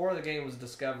that the core of the game was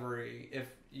discovery.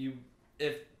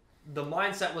 If the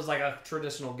mindset was like a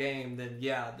traditional game, then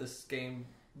this game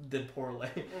did poorly.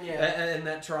 Yeah. and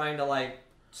that trying to like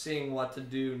seeing what to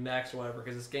do next, or whatever,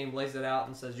 because this game lays it out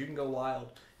and says you can go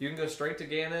wild, you can go straight to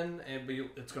Ganon, and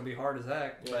it's going to be hard as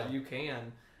heck, but you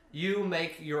can. You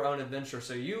make your own adventure,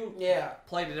 so you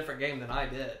played a different game than I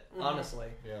did, honestly.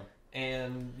 Yeah.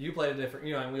 And you played a different,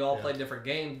 and we all played different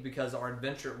games because our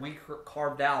adventure, we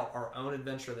carved out our own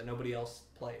adventure that nobody else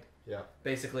played. Yeah.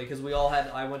 Basically, because we all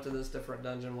I went to this different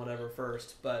dungeon, whatever,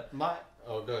 first, but...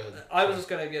 go ahead. I was just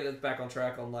going to get it back on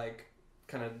track on, like,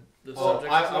 kind of the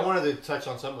subject. I wanted to touch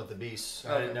on something with the beasts.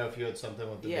 I didn't know if you had something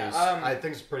with the beasts. I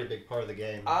think it's a pretty big part of the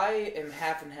game. I am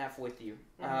half and half with you.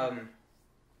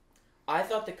 I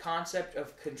thought the concept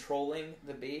of controlling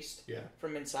the beast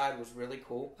from inside was really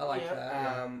cool. I like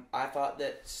that. I thought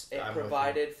that it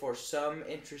provided for some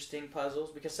interesting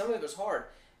puzzles because some of it was hard.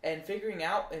 And figuring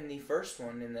out in the first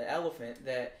one, in the elephant,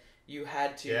 that you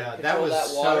had to control that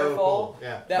waterfall. So cool.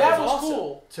 Yeah. That was awesome.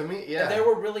 Cool. To me, And there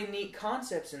were really neat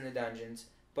concepts in the dungeons,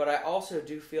 but I also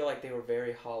do feel like they were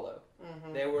very hollow.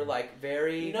 They were like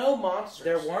very... No monsters.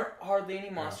 There weren't hardly any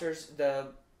monsters. The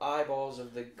eyeballs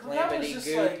of the Calamity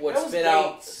goop would spit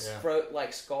out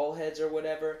like skull heads or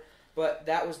whatever, but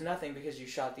that was nothing because you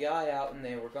shot the eye out and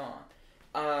they were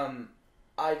gone.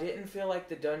 I didn't feel like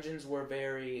the dungeons were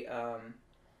very...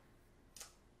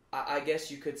 I guess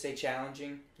you could say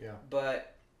challenging. Yeah.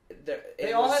 But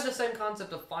they all had the same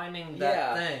concept of finding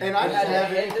that thing. And I didn't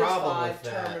have any problem with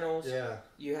that. Terminals. Yeah.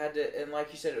 You had to, and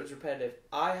like you said, it was repetitive.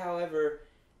 However,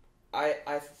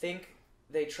 I think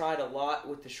they tried a lot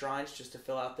with the shrines just to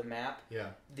fill out the map.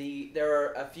 Yeah. There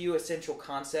are a few essential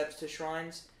concepts to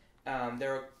shrines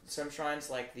there are some shrines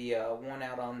like the one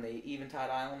out on the Eventide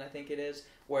Island, I think it is,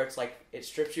 where it's like it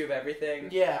strips you of everything.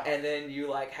 Yeah. And then you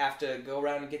like have to go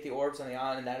around and get the orbs on the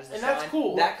island, and that is the And shrine. that's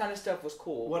cool. That kind of stuff was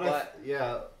cool.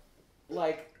 Yeah.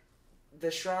 Like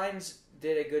the shrines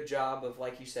did a good job of,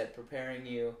 like you said, preparing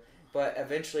you. But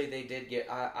eventually they did get...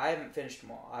 I haven't finished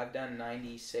them all. I've done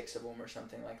 96 of them or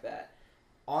something like that.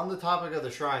 On the topic of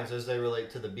the shrines as they relate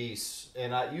to the beasts,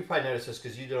 and you probably noticed this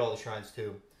because you did all the shrines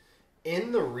too.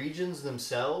 In the regions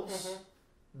themselves,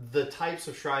 the types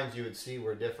of shrines you would see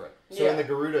were different. So in the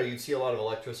Gerudo, you'd see a lot of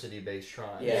electricity-based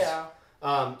shrines. Yeah.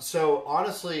 So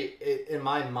honestly, in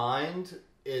my mind,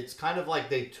 it's kind of like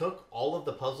they took all of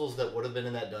the puzzles that would have been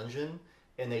in that dungeon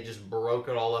and they just broke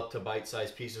it all up to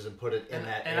bite-sized pieces and put it in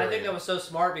that area. I think that was so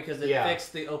smart because it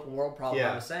fixed the open world problem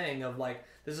I was saying of like,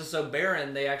 this is so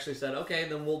barren, they actually said, okay,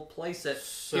 then we'll place it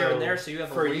here and there so you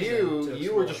have a reason to explore. For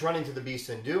you were just running to the beast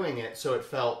and doing it, so it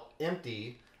felt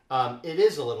empty. It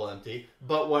is a little empty,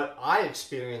 but what I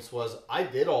experienced was I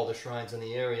did all the shrines in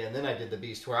the area and then I did the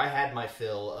beast where I had my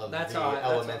fill of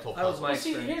elemental puzzles. That was my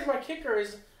experience. See, here's my kicker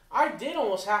is I did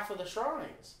almost half of the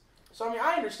shrines. So, I mean,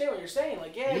 I understand what you're saying.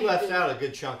 Like, yeah, you left out a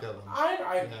good chunk of them.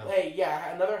 Hey,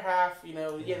 yeah, another half,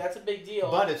 that's a big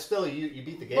deal. But it's still, you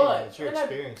beat the game. It's your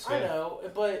experience. I know,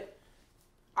 but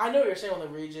I know what you're saying on the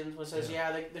regions, which says,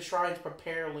 the shrines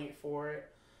prepare Link for it.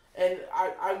 And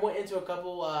I went into a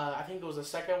couple, I think it was the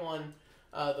second one,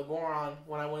 the Goron,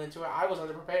 when I went into it, I was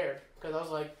underprepared. Because I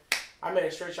was like, I made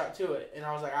a straight shot to it. And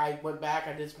I was like, I went back,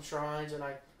 I did some shrines, and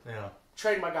I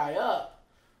trained my guy up.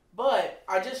 But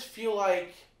I just feel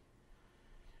like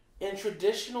in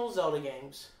traditional Zelda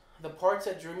games, the parts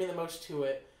that drew me the most to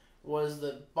it was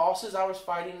the bosses I was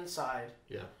fighting inside.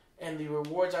 Yeah. And the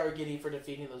rewards I were getting for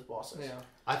defeating those bosses. Yeah.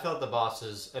 I felt the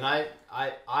bosses, and I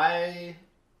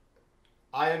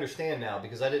understand now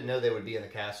because I didn't know they would be in the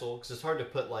castle. Because it's hard to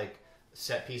put like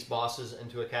set piece bosses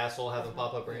into a castle, have them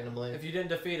pop up randomly. If you didn't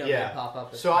defeat them, they pop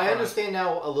up. So I understand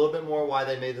now a little bit more why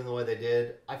they made them the way they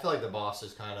did. I feel like the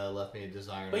bosses kind of left me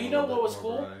desiring. But you know what was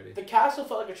cool? Variety. The castle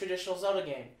felt like a traditional Zelda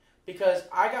game because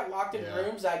I got locked in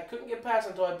rooms that I couldn't get past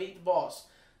until I beat the boss,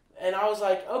 and I was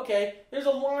like, okay, there's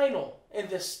a Lionel in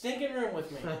this stinking room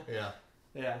with me.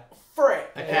 Yeah.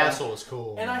 Frick. The castle was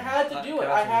cool. And I had to do it.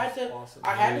 I had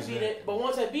to beat it. But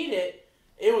once I beat it,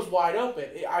 it was wide open.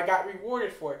 I got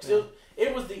rewarded for it. Cause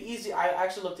it was the easy. I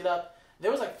actually looked it up.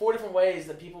 There was like 4 different ways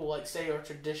that people like say are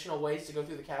traditional ways to go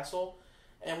through the castle.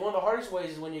 And one of the hardest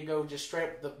ways is when you go just straight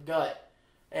up the gut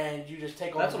and you just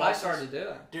take all That's the what bosses. I started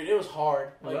doing. Dude, it was hard.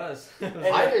 It was.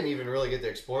 I didn't even really get to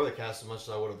explore the castle as much as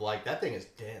I would have liked. That thing is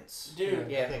dense. Dude.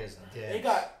 That thing is dense. It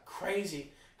got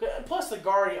crazy. Plus the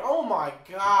Guardian. Oh my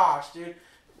gosh, dude.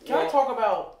 Can I talk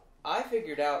about... I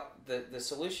figured out the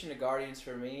solution to Guardians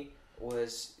for me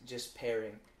was just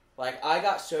pairing. Like, I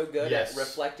got so good at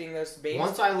reflecting those beams.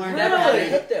 Once I learned never had to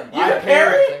hit them.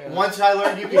 Once I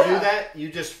learned you could do that, you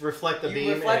just reflect the beam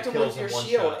reflect and it kills them with your in one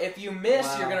shield. shot. If you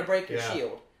miss, you're going to break your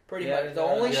shield. Pretty much. The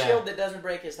only shield that doesn't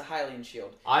break is the Hylian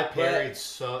shield. I parried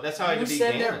that's how I beat Ganon. You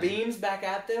send their beams back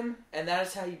at them, and that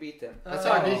is how you beat them. That's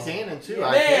how I beat Ganon, too.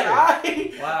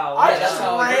 I just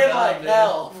ran like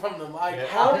hell from them.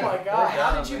 Oh my god.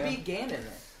 How did you beat Ganon then?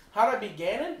 How did I beat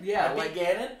Ganon? Yeah. I beat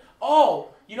Ganon? Oh,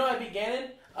 you know how I beat Ganon?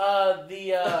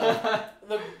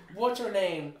 The what's her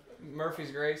name?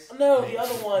 Murphy's Grace? No, the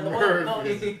other one.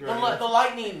 The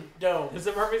lightning dome. Is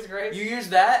it Murphy's Grace? You used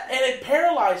that? And it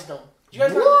paralyzed them. You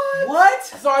guys what?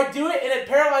 So I do it and it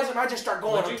paralyzed them. I just start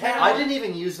going to town. I didn't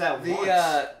even use that once.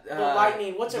 The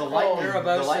lightning. What's it called?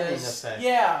 The lightning effect.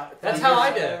 Yeah. That's how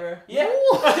I did it. Yeah.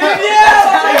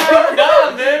 Dude,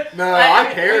 no, dude. No,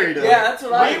 I parried him. Yeah, that's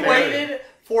what I waited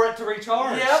for it to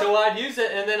recharge. Yep. So I'd use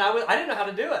it, and then I didn't know how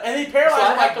to do it. And he paralyzed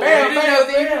so like bam, you didn't know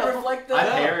that you could reflect the... I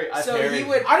parried. So he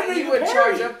would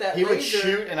charge up that laser. He would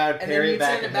shoot, and I would parry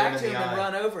back and hit him in the eye. And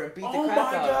run over and beat the crap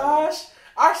out of him. Oh my gosh.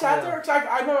 I sat there because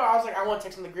I remember I was like, I want to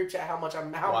text in the group chat how mad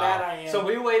I am. So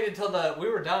we waited till we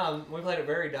were dumb. We played it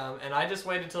very dumb, and I just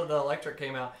waited till the electric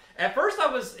came out. At first,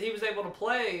 he was able to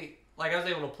play. Like, I was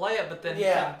able to play it, but then he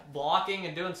kept blocking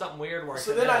and doing something weird.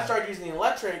 So then I started using the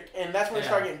electric, and that's when I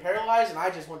started getting paralyzed, and I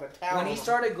just went to town. When he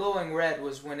started glowing red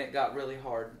was when it got really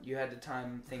hard. You had to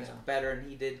time things better, and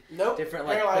he did different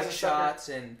like quick shots.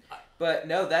 But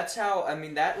no, that's how, I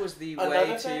mean, that was the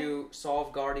way to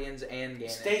solve Guardians and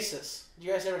Ganon. Stasis. Did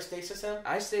you guys ever stasis him?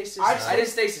 I didn't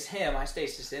stasis him, I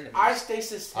stasis enemies. I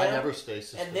stasis him. I never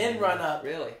stasis and then run up.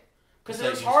 Really? Because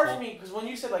it was hard for me, because when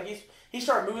you said, like, he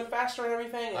started moving faster and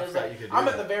everything, and it was like, I'm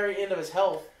at the very end of his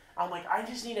health. I'm like, I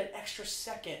just need an extra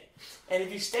second. And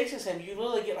if you stasis him, you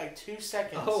literally get like 2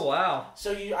 seconds. Oh, wow.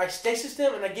 So I stasis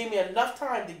him, and it gave me enough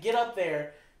time to get up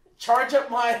there, charge up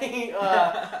my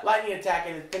lightning attack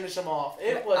and finish them off.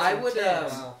 It was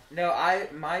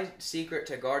intense. My secret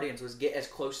to Guardians was get as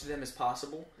close to them as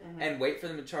possible and wait for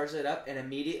them to charge it up, and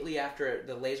immediately after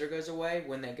the laser goes away,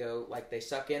 when they go, like, they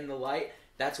suck in the light,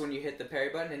 that's when you hit the parry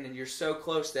button, and then you're so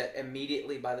close that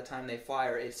immediately by the time they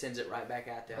fire, it sends it right back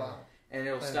at them. Wow. And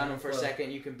it'll stun them for a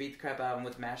second. You can beat the crap out of them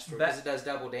with Mash Sword because it does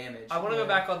double damage. I want to go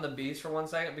back on the beast for 1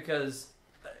 second because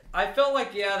I felt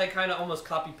like, they kind of almost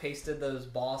copy-pasted those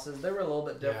bosses. They were a little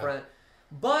bit different.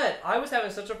 Yeah. But I was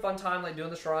having such a fun time, like, doing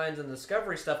the shrines and the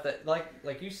discovery stuff that,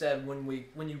 like you said,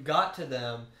 when you got to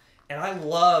them, and I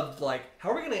loved, like, how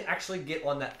are we going to actually get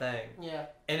on that thing? Yeah.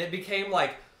 And it became,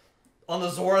 like, on the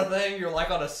Zora thing, you're,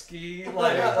 like, on a ski, ski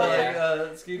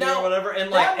now, or whatever,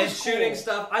 and, like, and cool. shooting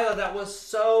stuff. I thought that was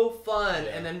so fun.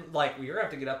 Yeah. And then, like, you're going to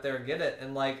have to get up there and get it.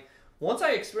 And, like, once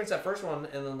I experienced that first one,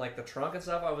 and then, like, the trunk and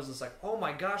stuff, I was just like, oh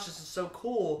my gosh, this is so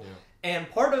cool. Yeah. And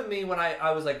part of me, when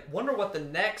I was like, wonder what the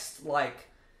next, like,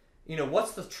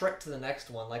 what's the trick to the next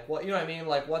one? Like, what, you know what I mean?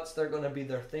 Like, what's going to be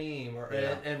their theme?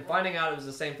 And finding out it was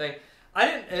the same thing. I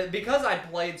didn't, because I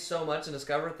played so much in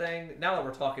Discover thing, now that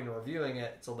we're talking and reviewing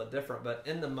it, it's a little bit different. But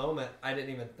in the moment, I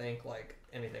didn't even think, like,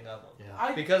 anything of them.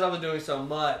 Yeah. Because I was doing so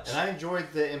much. And I enjoyed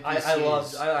the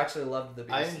NPCs. I actually loved the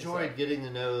beasts. I enjoyed getting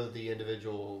to know the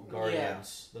individual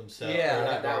guardians themselves.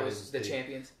 Yeah. That was the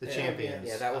champions. The champions.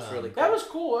 Yeah, that was really cool. That was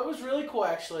cool. It was really cool,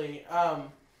 actually.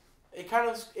 It kind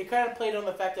of played on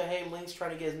the fact that, hey, Link's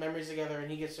trying to get his memories together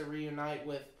and he gets to reunite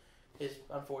with his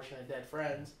unfortunate dead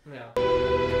friends. Yeah.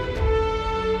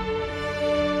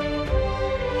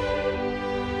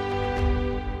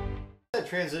 That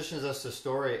transitions us to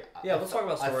story. Yeah, let's talk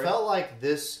about story. I felt like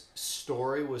this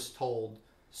story was told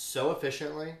so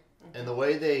efficiently, and the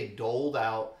way they doled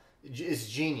out is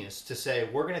genius. To say,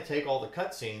 we're going to take all the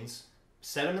cutscenes,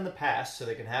 set them in the past so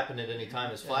they can happen at any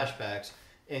time as flashbacks,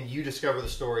 and you discover the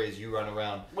story as you run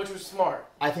around. Which was smart.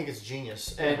 I think it's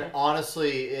genius. And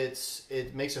honestly,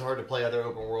 it makes it hard to play other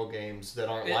open world games that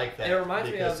aren't like that. It reminds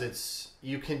me of... Because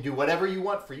you can do whatever you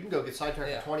want you can go get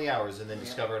sidetracked for 20 hours and then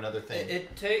discover another thing.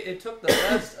 It took the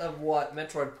best of what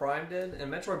Metroid Prime did.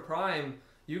 And Metroid Prime,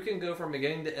 you can go from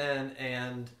beginning to end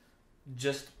and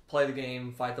just play the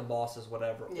game, fight the bosses,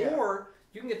 whatever. Yeah. Or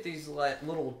you can get these like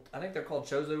little, I think they're called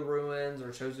Chozo ruins or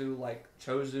Chozo,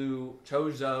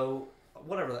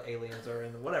 whatever the aliens are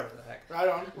in, whatever the heck. Right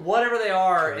on. Whatever they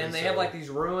are, and they have like these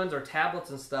ruins or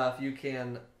tablets and stuff you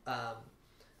can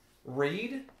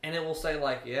read, and it will say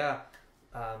like,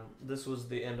 this was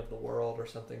the end of the world or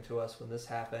something to us when this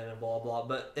happened and blah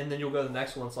blah. And then you'll go to the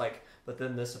next one. It's like, but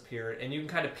then this appeared, and you can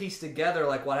kind of piece together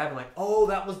like what happened. Like, oh,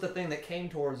 that was the thing that came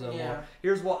towards them. Yeah. Or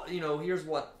here's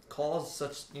what caused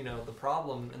such the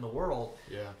problem in the world.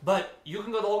 Yeah. But you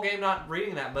can go the whole game not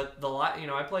reading that. But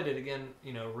I played it again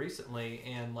recently,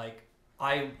 and like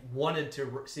I wanted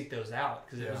to seek those out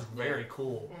because it was very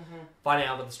cool finding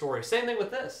out about the story. Same thing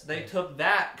with this. They took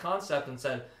that concept and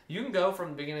said, you can go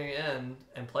from beginning to end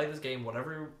and play this game,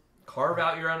 whatever, carve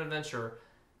out your own adventure,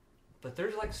 but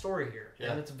there's like story here,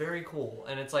 and it's very cool.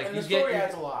 And it's like and the story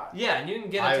adds a lot. Yeah, and you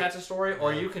can get attached to the story,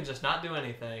 or you can just not do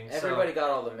anything. Everybody got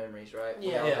all the memories, right?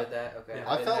 Yeah. Did that? Okay.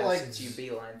 Yeah. I felt like since you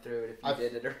beeline through it, if you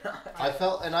did it or not. I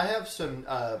felt, and I have some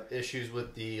issues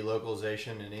with the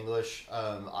localization in English.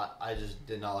 I just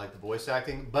did not like the voice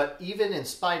acting, but even in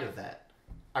spite of that,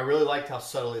 I really liked how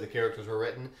subtly the characters were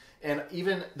written. And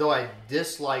even though I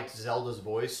disliked Zelda's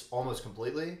voice almost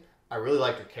completely, I really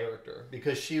liked her character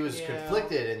because she was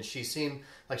conflicted and she seemed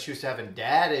like she was having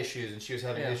dad issues and she was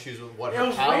having issues with what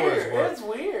her powers were. It was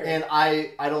weird. And I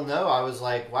don't know. I was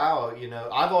like, wow,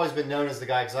 I've always been known as the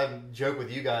guy because I joke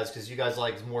with you guys because you guys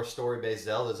like more story-based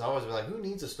Zeldas. I always be like, who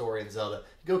needs a story in Zelda?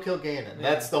 Go kill Ganon. Yeah.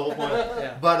 That's the whole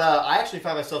point. But I actually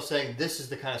find myself saying this is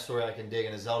the kind of story I can dig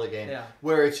in a Zelda game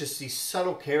where it's just these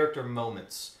subtle character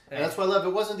moments. And that's what I love.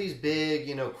 It wasn't these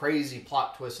big, crazy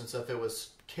plot twists and stuff. It was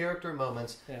character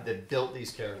moments that built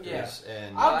these characters.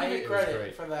 And I'll give you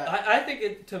credit for that. I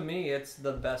think to me, it's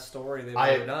the best story they've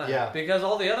ever done. Yeah. Because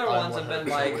all the other ones have been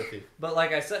like, but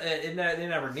like I said, they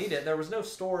never need it. There was no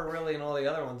story really in all the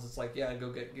other ones. It's like, go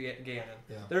get Ganon.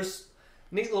 Yeah. There's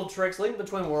neat little tricks. Link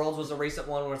Between Worlds was a recent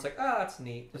one where it's like, that's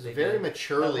neat. It's a very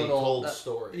maturely told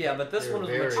story. Yeah, but this one was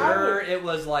mature. It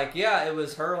was like, it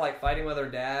was her like fighting with her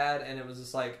dad, and it was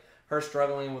just like her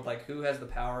struggling with like who has the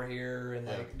power here, and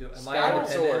like, am I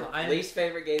independent? Least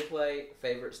favorite gameplay,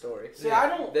 favorite story. See, I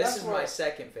don't. This is my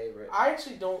second favorite. I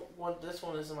actually don't want this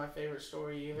one isn't my favorite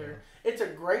story either. Yeah. It's a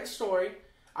great story.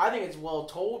 I think it's well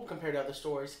told compared to other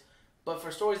stories. But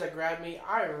for stories that grab me,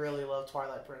 I really love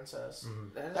Twilight Princess.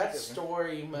 Mm-hmm. That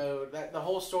story mode, the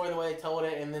whole story, the way they told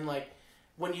it, and then like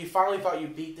when you finally thought you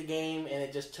beat the game and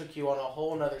it just took you on a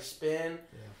whole nother spin.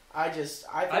 Yeah. I just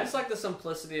like the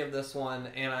simplicity of this one,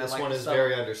 and this like one is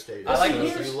very understated. I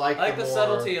like the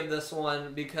subtlety of this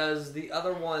one because the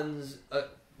other ones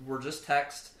were just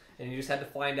text, and you just had to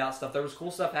find out stuff. There was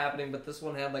cool stuff happening, but this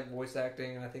one had like voice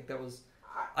acting, and I think that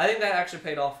actually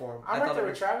paid off for him. I'm right there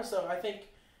with Travis though. I think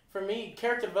for me,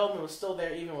 character development was still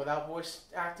there even without voice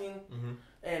acting. Mm-hmm.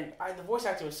 And the voice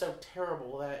acting was so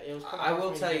terrible that it was. I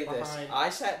will tell you this: I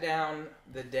sat down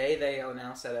the day they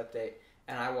announced that update,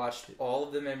 and I watched all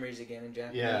of the memories again in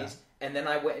Japanese, and then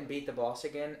I went and beat the boss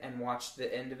again and watched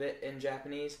the end of it in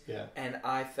Japanese, and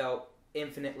I felt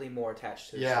infinitely more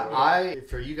attached to the story.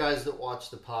 For you guys that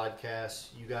watch the podcast,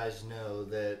 you guys know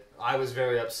that I was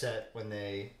very upset when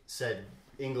they said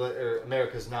England or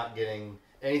America's not getting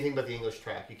anything but the English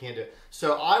track. You can't do it.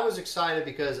 So I was excited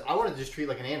because I wanted to just treat it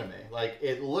like an anime. Like,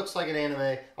 it looks like an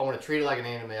anime. I want to treat it like an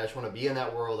anime. I just want to be in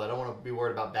that world. I don't want to be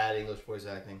worried about bad English voice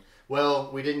acting. Well,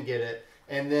 we didn't get it.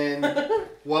 And then,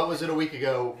 what was it a week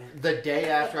ago? The day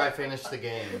after I finished the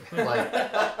game, like,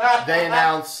 they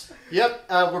announced, yep,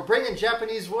 we're bringing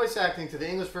Japanese voice acting to the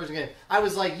English version game. I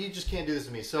was like, you just can't do this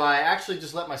to me. So I actually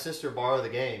just let my sister borrow the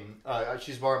game.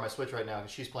 She's borrowing my Switch right now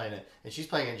because she's playing it. And she's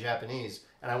playing it in Japanese.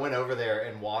 And I went over there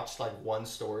and watched, like, one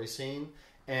story scene.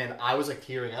 And I was, like,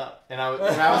 tearing up. And I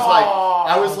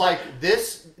was like,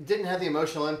 this didn't have the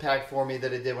emotional impact for me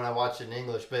that it did when I watched it in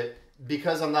English. But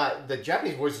because I'm not, the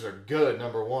Japanese voices are good,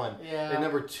 number one. Yeah. And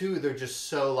number two, they're just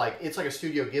so, like, it's like a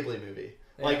Studio Ghibli movie.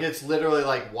 Yeah. Like, it's literally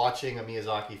like watching a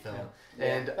Miyazaki film. Yeah.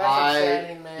 And that's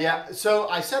exciting, man. Yeah, so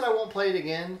I said I won't play it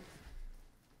again.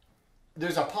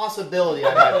 There's a possibility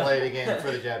I might play it again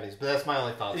for the Japanese, but that's my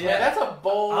only thought. Yeah, that's a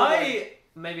bold...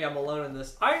 Maybe I'm alone in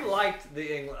this. I liked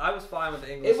the English. I was fine with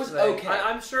the English. It was thing. okay.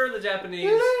 I'm sure the Japanese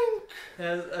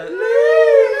has. The blood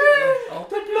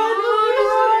rises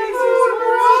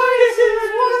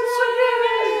once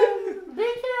again. Be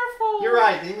careful. You're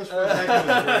right. The English voice acting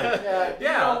was great.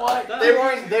 Yeah. You know what?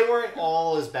 They weren't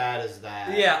all as bad as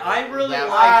that. Yeah, I really.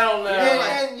 I don't know.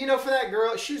 And you know, for that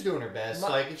girl, she was doing her best.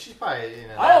 Like, she's probably, you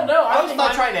know. I don't know. I was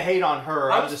not trying to hate on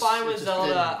her. I was fine with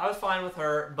Zelda. I was fine with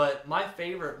her, but my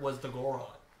favorite was the Goron.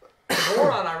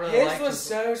 Goron, I really liked. His was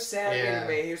so sad to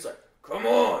me. He was like, "Come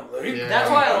on, Link." Yeah. That's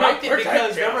why I liked it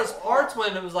because there was parts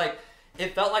when it was like.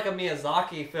 It felt like a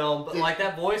Miyazaki film, but like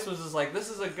that voice was just like, this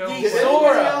is a Goron. Did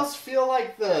anyone else feel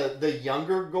like the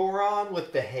younger Goron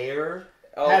with the hair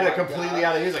had a completely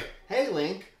out of... He was like, hey,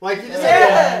 Link. Like, he just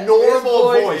had a normal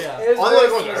voice.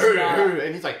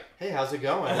 And he's like, hey, how's it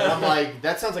going? And I'm like,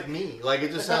 that sounds like me. Like,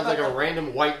 it just sounds like a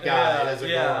random white guy as a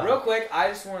Goron. Real quick, I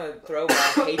just want to throw my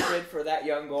hatred for that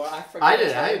young Goron. I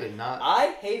did not.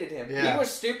 I hated him. Yeah. He was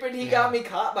stupid. He got me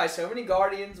caught by so many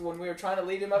guardians when we were trying to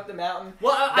lead him up the mountain.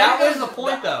 Well, that was the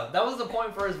point, though. That was the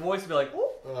point for his voice to be like,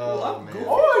 I'm Goofy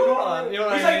Goron. You know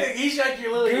what I mean? He's like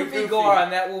your little Goofy Goron.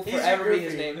 That will forever be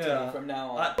his name to me from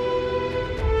now on.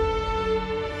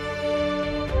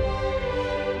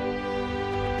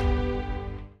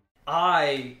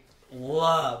 I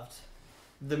loved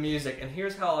the music, and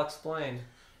here's how I'll explain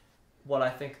what I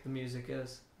think the music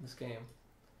is in this game.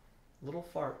 Little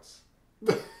farts.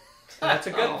 That's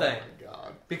a good thing. My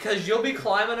God. Because you'll be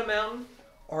climbing a mountain,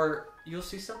 or you'll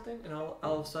see something, and all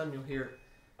of a sudden you'll hear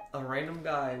a random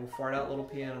guy will fart out little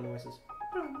piano noises.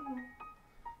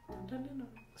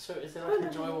 So is it like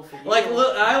enjoyable for you? Like,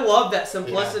 I love that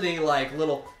simplicity, like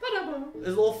little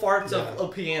farts of a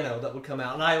piano that would come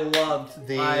out, and I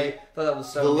thought that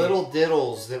was so. The little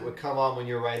diddles that would come on when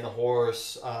you're riding the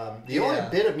horse. The only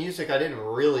bit of music I didn't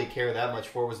really care that much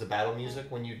for was the battle music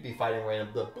when you'd be fighting random.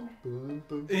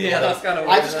 That's kind of.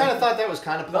 I just kind of thought that was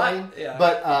kind of plain,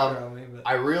 but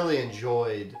I really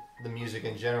enjoyed the music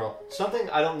in general. Something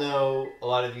I don't know, a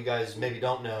lot of you guys maybe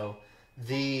don't know.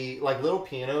 The little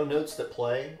piano notes that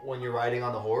play when you're riding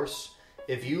on the horse,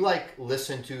 if you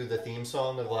listen to the theme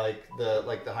song of the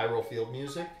Hyrule Field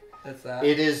music, that's that.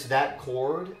 It is that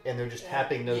chord, and they're just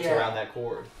tapping notes around that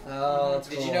chord. Oh, that's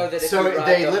cool. Did you know that if you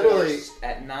ride the horse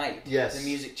at night, the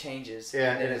music changes?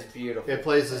 Yeah, and it is beautiful. It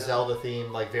plays the Zelda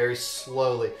theme very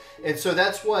slowly, and so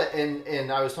that's what.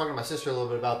 And I was talking to my sister a little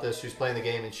bit about this, who's playing the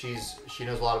game, and she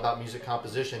knows a lot about music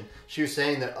composition. She was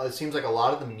saying that it seems like a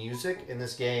lot of the music in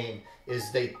this game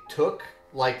is they took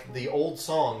the old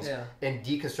songs and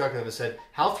deconstructed them and said,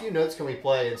 how few notes can we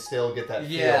play and still get that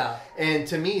feel? And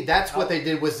to me, that's what they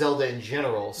did with Zelda in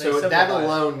general. So that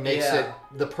alone makes it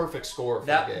the perfect score for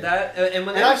the game.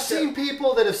 And I've seen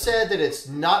people that have said that it's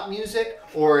not music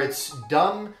or it's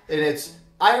dumb, and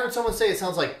I heard someone say it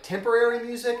sounds like temporary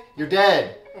music. You're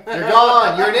dead. You're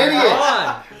gone. You're an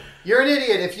idiot. You're an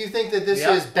idiot if you think that this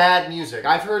is bad music.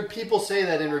 I've heard people say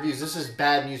that in reviews. This is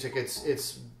bad music.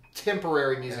 It's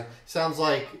temporary music. Sounds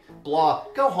like blah.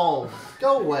 Go home.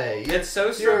 Go away. It's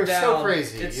so stripped down. So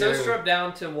crazy. It's so stripped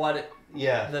down to what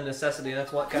the necessity.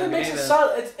 That's what kind of makes game it is.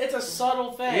 subtle. It's a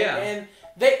subtle thing. Yeah. And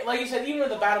they, like you said, even though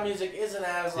the battle music isn't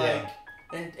as like,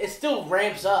 and it still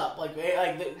ramps up. Like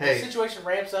the situation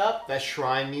ramps up. That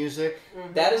shrine music.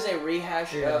 Mm-hmm. That is a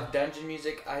rehash of dungeon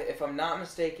music. If I'm not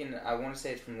mistaken, I want to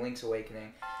say it's from Link's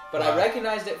Awakening. But I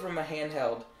recognized it from a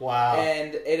handheld. Wow.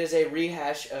 And it is a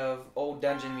rehash of old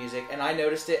dungeon music. And I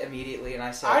noticed it immediately, and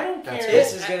I said, I don't care.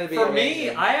 This is going to be For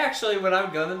amazing. me, I actually, when I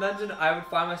would go to the dungeon, I would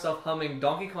find myself humming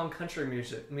Donkey Kong Country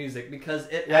music because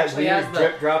it actually has the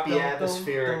drip droppy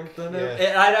atmospheric.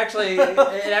 It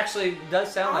actually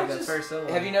does sound like that's very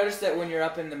similar. Have you noticed that when you're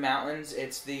up in the mountains,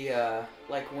 it's the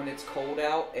like when it's cold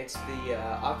out, it's the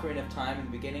Ocarina of Time in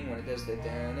the beginning when it does the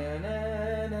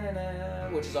da-na-na-na-na-na,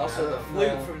 which is also the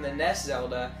flute from the NES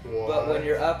Zelda. What? But when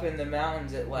you're up in the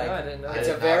mountains, it like it's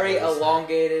a did very not notice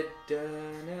elongated.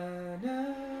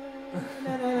 Da-na-na-na-na.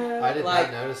 I did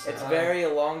like, not notice that. It's very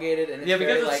elongated and it's because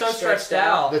very, it's like, so stretched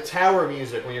out. The tower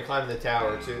music when you're climbing the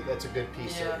tower too. That's a good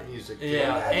piece of music.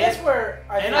 Yeah. And that's where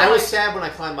I was sad when I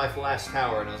climbed my last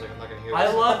tower and I was like, I'm not gonna hear this.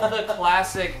 I love the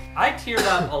classic. I teared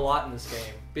up a lot in this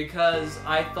game because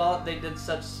I thought they did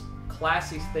such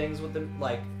classy things with them,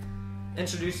 like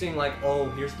introducing like, oh,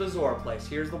 here's the Zora place,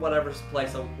 here's the whatever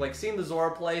place. So, like seeing the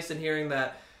Zora place and hearing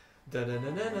that that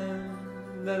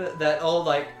old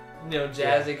like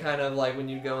jazzy kind of like when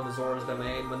you go in the Zora's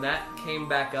domain. When that came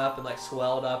back up and like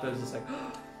swelled up, it was just like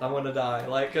I want to die,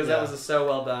 like because that was just so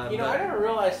well done. I never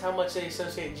realized how much they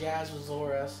associate jazz with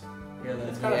Zoras.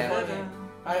 It's kind of funny.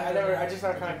 I just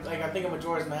kind of like I think of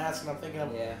Majora's Mask and I'm thinking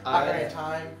of Ocarina of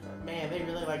Time. Man, they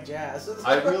really like jazz.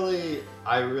 I really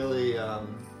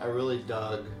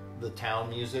dug the town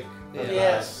music.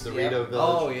 Yes. The Rito Village.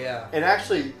 Oh yeah. And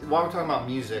actually, while we're talking about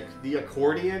music, the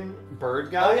accordion bird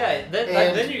guy. Oh yeah.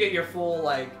 Then you get your full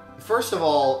like. First of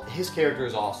all, his character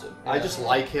is awesome. I just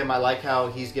like him. I like how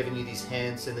he's giving you these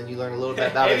hints, and then you learn a little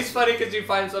bit about And his... it's funny because you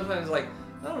find sometimes like,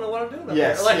 I don't know what I'm doing up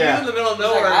Yes, here. Like he's in the middle of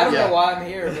nowhere. Like, I don't know why I'm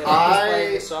here. But I'm just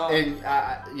playing the song. And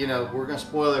we're gonna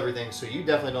spoil everything, so you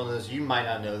definitely don't know this. You might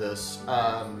not know this.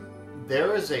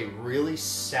 There is a really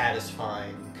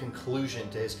satisfying conclusion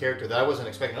to his character that I wasn't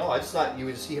expecting. I just thought you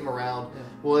would see him around. Yeah.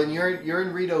 Well, and you're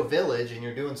in Rito Village, and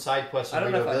you're doing side quests in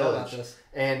Rito Village.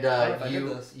 And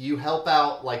you help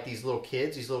out like these little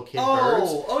kid birds.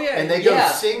 Oh yeah. And they go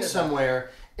sing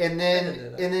somewhere. And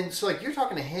then so like you're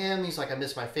talking to him, he's like, I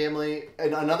miss my family,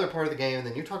 and another part of the game, and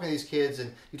then you're talking to these kids,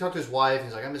 and you talk to his wife, and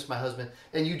he's like, I miss my husband,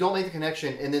 and you don't make the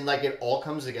connection, and then like it all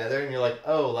comes together, and you're like,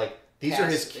 oh, like these are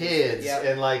his kids,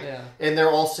 and like, and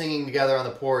they're all singing together on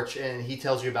the porch, and he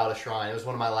tells you about a shrine. It was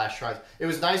one of my last shrines. It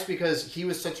was nice because he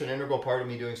was such an integral part of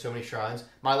me doing so many shrines.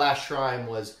 My last shrine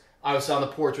was I was on the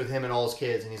porch with him and all his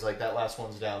kids, and he's like, that last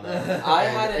one's down there.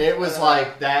 It was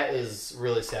like, that is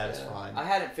really satisfying. I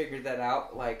hadn't figured that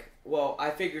out. I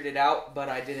figured it out, but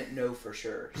I didn't know for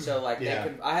sure. So,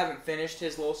 I haven't finished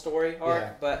his little story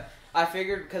arc, but I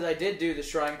figured, because I did do the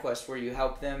shrine quest where you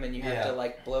help them, and you have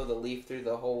to, blow the leaf through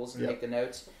the holes and make the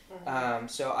notes.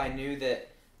 So I knew that,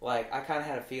 I kind of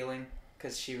had a feeling,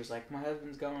 because she was like, my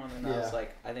husband's gone, and I was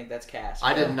like, I think that's Cass.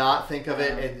 I did not think of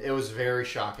it, and it was very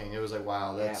shocking. It was like,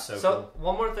 wow, that's so cool.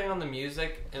 One more thing on the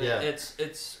music, and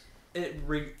it's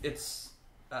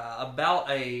about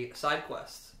a side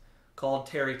quest called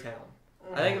Terrytown.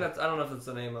 I don't know if that's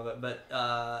the name of it,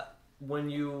 but when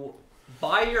you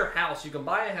buy your house, you can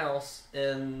buy a house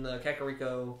in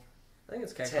Kakariko. I think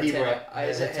it's Kakariko.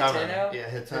 Is it Hitano?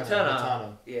 Yeah,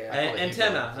 Hitano. Yeah.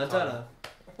 Antenna.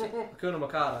 Hakuna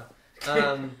Matata.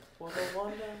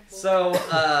 So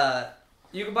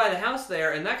you can buy the house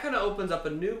there, and that kind of opens up a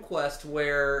new quest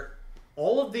where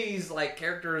all of these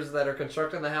characters that are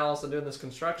constructing the house and doing this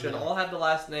construction all have the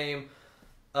last name.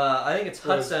 I think it's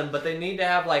Hudson, but they need to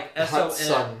have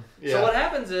S-O-N. Yeah. So what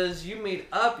happens is you meet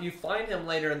up, you find him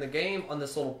later in the game on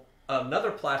this little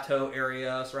another plateau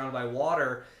area surrounded by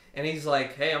water, and he's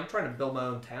like, "Hey, I'm trying to build my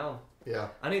own town. Yeah,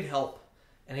 I need help."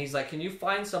 And he's like, "Can you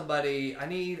find somebody? I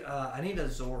need a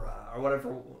Zora or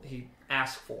whatever he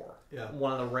asked for.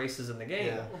 One of the races in the game."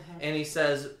 Yeah. And he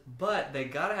says, "But they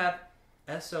gotta have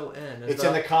S-O-N. It's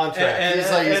in the contract.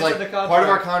 He's like part of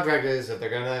our contract is if they're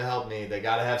going to help me, they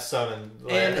got to have summon.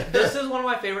 And this is one of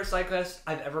my favorite side quests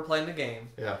I've ever played in the game.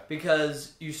 Yeah.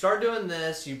 Because you start doing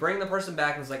this, you bring the person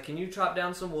back, and it's like, can you chop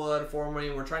down some wood for me?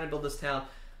 We're trying to build this town.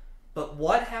 But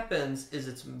what happens is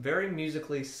it's very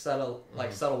musically subtle,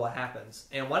 subtle what happens.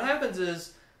 And what happens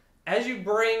is, as you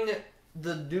bring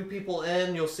the new people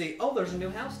in, you'll see, oh, there's a new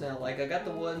house now. Like, I got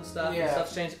the wood and stuff, and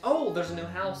stuff's changed. Oh, there's a new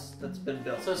house that's been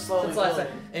built. So slowly building.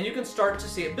 And you can start to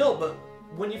see it build, but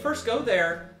when you first go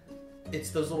there,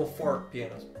 it's those little fart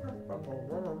pianos.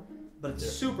 But it's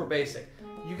super basic.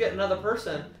 You get another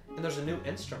person, and there's a new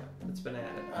instrument that's been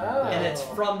added. Oh. And it's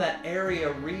from that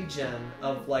area region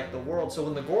of, like, the world. So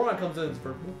when the Goron comes in, it's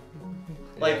for...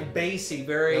 like bassy,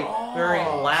 very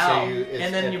loud,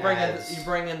 and then you bring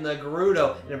in the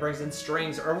Gerudo, and it brings in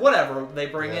strings or whatever they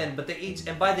bring in. But they each,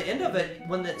 and by the end of it,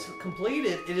 when it's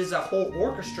completed, it is a whole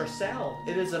orchestra sound.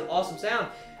 It is an awesome sound,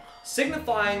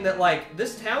 signifying that like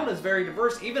this town is very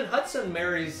diverse. Even Hudson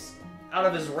marries out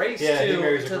of his race he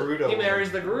marries a Gerudo. He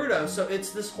marries the Gerudo, so it's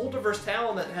this whole diverse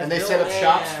town that has. And they set up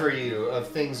shops for you of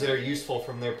things that are useful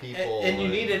from their people. And you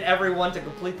needed everyone to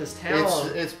complete this town.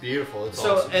 It's beautiful. It's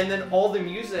so awesome. and then all the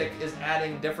music is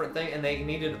adding different things, and they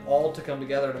needed all to come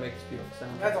together to make this beautiful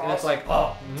sound. That's and awesome. It's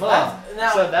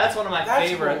like so that's one of my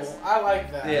favorites. Cool. I like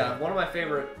that. Yeah, one of my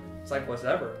favorite side quests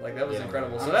ever. Like that was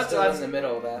incredible. So I'm that's still in the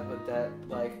middle of that, but that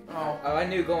like I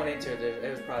knew going into it,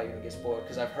 it was probably gonna get spoiled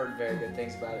because I've heard very good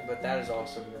things about it. But that is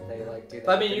awesome that they like do that.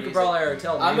 I mean, you could probably already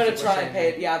tell. I'm gonna try and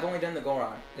pay. Yeah, I've only done the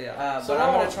Goron. Yeah. But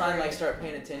I'm gonna try and like start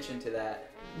paying attention to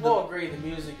that. We'll agree. The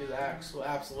music is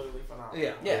absolutely phenomenal.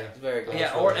 Yeah. Yeah, it's very good.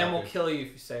 Yeah, and we'll kill you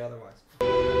if you say otherwise.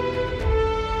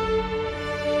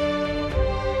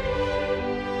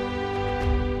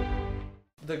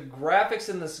 The graphics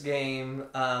in this game,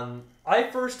 I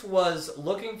first was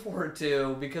looking forward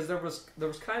to because there was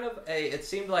kind of it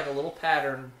seemed like a little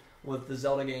pattern with the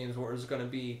Zelda games where it was going to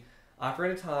be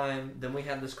Ocarina of Time, then we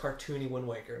had this cartoony Wind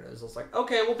Waker, and it was just like,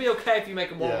 okay, we'll be okay if you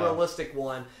make a more realistic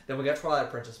one. Then we got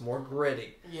Twilight Princess, more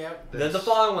gritty. Yep. Then the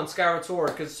following one, Skyward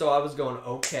Sword, so I was going,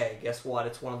 okay, guess what?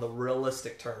 It's one of the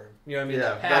realistic turns. You know what I mean?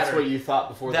 Yeah, that's what you thought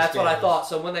before. That's what I thought.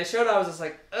 So when they showed it, I was just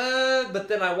like, but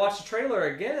then I watched the trailer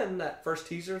again, that first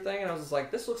teaser thing, and I was just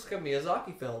like, this looks like a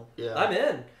Miyazaki film. Yeah. I'm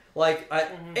in. Like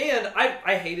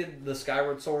I hated the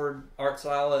Skyward Sword art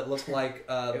style. It looked like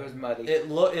it was muddy. It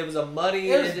was a muddy.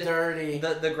 It was dirty.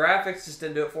 The graphics just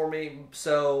didn't do it for me.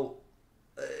 So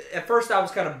at first I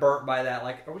was kind of burnt by that.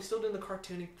 Like, are we still doing the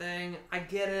cartoony thing? I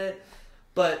get it,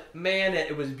 but man,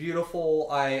 it was beautiful.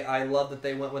 I love that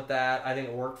they went with that. I think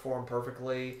it worked for them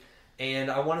perfectly.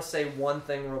 And I want to say one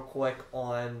thing real quick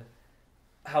on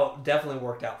how it definitely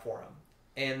worked out for them,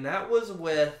 and that was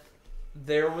with.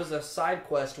 There was a side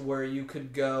quest where you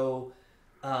could go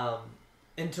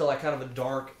into like kind of a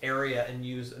dark area and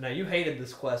use. Now you hated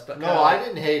this quest, but no, I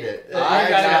didn't hate it.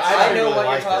 I know what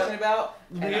you're talking about.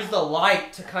 Use the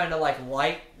light to kind of like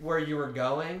light where you were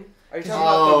going. Are you talking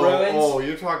about the ruins? Oh,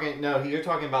 you're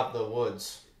talking about the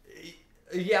woods.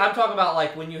 Yeah, I'm talking about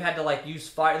like when you had to like use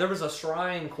fire. There was a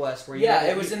shrine quest where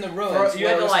it was in the ruins. You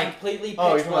had to like completely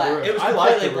pitch black. It was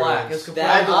completely black. It was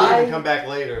completely I had to leave and come back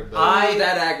later. But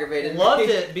that aggravated. Loved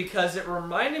it because it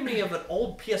reminded me of an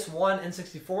old PS1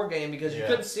 N64 game because you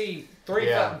couldn't see 3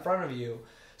 feet in front of you,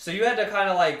 so you had to kind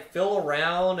of like fill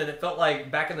around, and it felt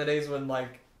like back in the days when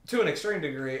like to an extreme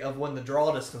degree of when the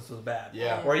draw distance was bad.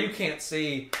 Yeah, where you can't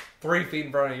see 3 feet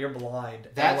in front of you, you're blind.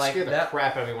 That scared the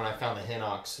crap out of me when I found the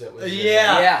Hinox. That was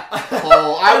yeah.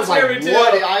 Oh, I was like,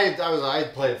 what?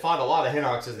 I fought a lot of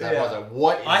Hinoxes. That I was like,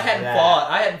 what is I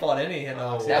hadn't fought any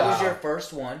Hinox. That was your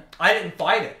first one. I didn't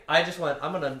fight it. I just went,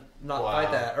 I'm gonna not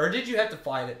fight that. Or did you have to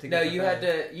fight it to get? No, you had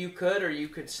to. You could, or you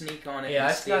could sneak on it. Yeah, and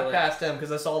I snuck past him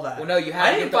because I saw that. Well, no, you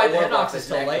had. I didn't fight the Hinox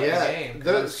until late in the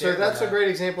game. So that's a great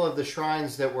example of the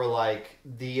shrines that were like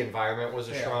the environment was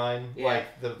a shrine,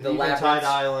 like the Eventide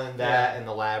Island, and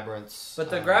the labyrinths. But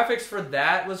the graphics for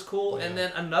that was cool, and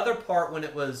then another part when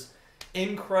it was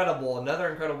incredible, another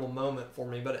incredible moment for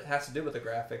me, but it has to do with the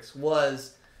graphics,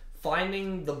 was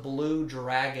finding the blue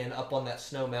dragon up on that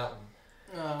snow mountain.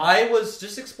 I was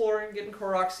just exploring, getting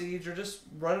Korok seeds, or just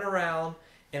running around,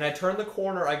 and I turn the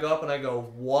corner, I go up and I go,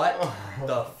 what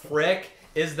the frick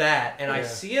is that? And I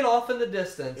see it off in the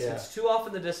distance. It's too off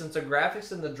in the distance. The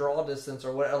graphics in the draw distance,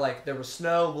 or what, like there was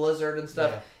snow, blizzard, and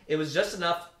stuff. It was just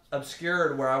enough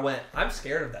obscured where I went, I'm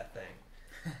scared of that thing.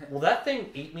 Will that thing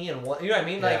eat me and what? You know what I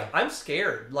mean? Like I'm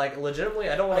scared. Like legitimately,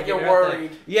 I don't want to get worried.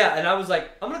 Yeah, and I was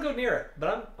like, I'm gonna go near it,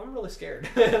 but I'm really scared.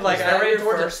 Like I ran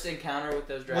towards first encounter with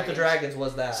those dragons. With the dragons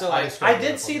was that. So like, I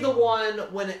did see the one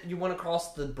when you went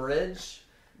across the bridge.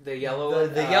 The yellow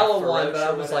the yellow one, but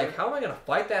I was like, how am I going to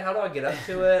fight that? How do I get up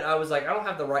to it? I was like, I don't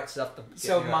have the right stuff to get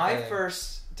So my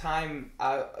first time,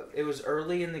 it was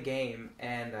early in the game,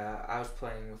 and I was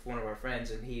playing with one of our friends,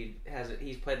 and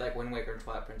he's played like Wind Waker and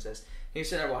Twilight Princess. He was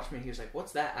sitting there watching me, he was like,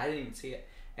 what's that? I didn't even see it.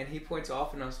 And he points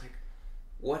off, and I was like,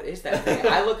 what is that thing?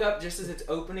 I look up just as it's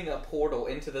opening a portal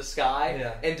into the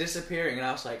sky and disappearing, and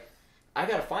I was like, I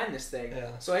gotta find this thing.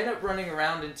 Yeah. So I end up running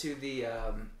around into the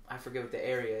I forget what the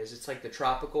area is. It's like the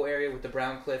tropical area with the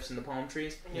brown cliffs and the palm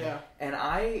trees. Yeah. And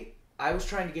I was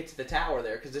trying to get to the tower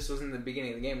there because this was in the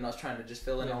beginning of the game, and I was trying to just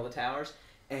fill in all the towers.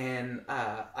 And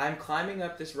I'm climbing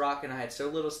up this rock, and I had so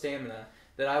little stamina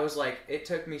that I was like, it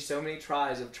took me so many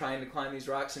tries of trying to climb these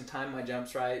rocks and time my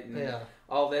jumps right and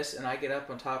all this, and I get up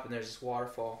on top, and there's this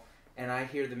waterfall, and I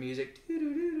hear the music,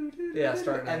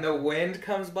 starting, and the wind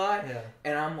comes by, yeah.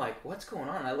 and I'm like, what's going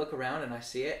on? I look around, and I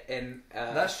see it, and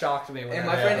that shocked me. And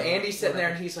my friend Andy's sitting there,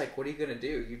 and he's like, what are you going to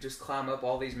do? You just climb up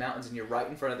all these mountains, and you're right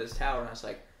in front of this tower, and I was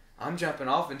like, I'm jumping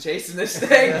off and chasing this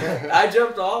thing. I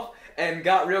jumped off and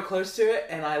got real close to it,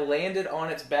 and I landed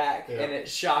on its back, and it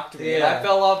shocked me. And I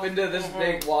fell off into this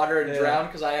big water and drowned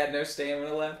because I had no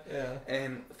stamina left. Yeah.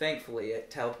 And thankfully, it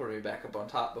teleported me back up on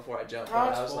top before I jumped.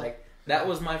 I was like, that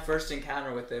was my first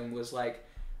encounter with him. Was like,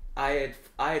 I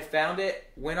had found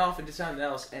it, went off into something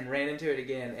else, and ran into it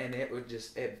again, and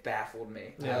it baffled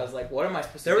me. Yeah. I was like, what am I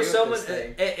supposed to do with this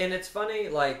thing? And it's funny,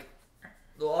 like.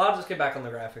 Well, I'll just get back on the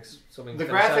graphics. So we can the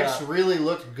graphics really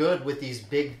looked good with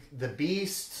the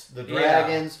beasts, the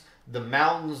dragons, the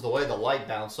mountains, the way the light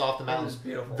bounced off the mountains.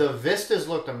 Beautiful. The vistas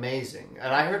looked amazing,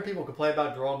 and I heard people complain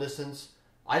about draw distance.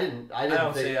 I didn't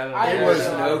think it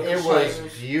was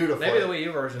beautiful. Maybe the Wii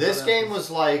U version. This game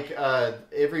was like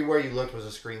everywhere you looked was a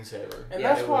screensaver, and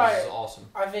that's why it was awesome.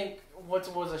 I think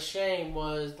what was a shame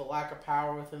was the lack of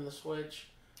power within the Switch.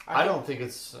 I don't think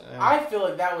it's... I feel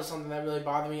like that was something that really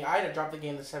bothered me. I had to drop the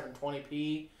game to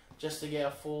 720p just to get a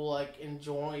full,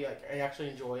 actually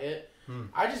enjoy it.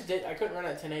 I couldn't run it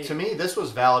at 1080. To me, this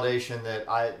was validation that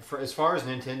as far as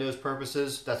Nintendo's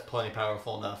purposes, that's plenty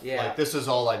powerful enough. Yeah. Like, this is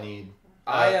all I need.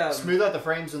 Smooth out the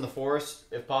frames in the forest,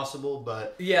 if possible,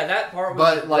 but... Yeah, that part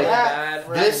was bad.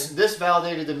 This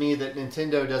validated to me that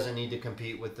Nintendo doesn't need to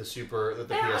compete with the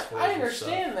PS4. I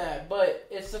understand that, but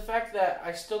it's the fact that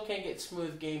I still can't get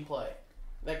smooth gameplay.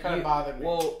 That kind of bothered me.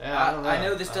 Well, I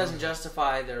know this doesn't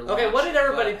justify their launch. Okay, what did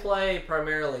everybody play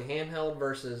primarily? Handheld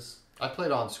versus... I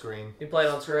played on screen. You played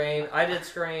on screen. I did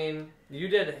screen. You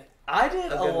did... I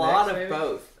did a lot of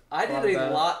both. I did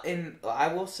a lot, and I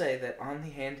will say that on the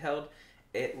handheld...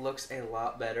 It looks a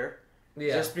lot better.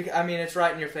 Yeah. Just because, I mean, it's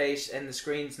right in your face, and the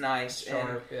screen's nice.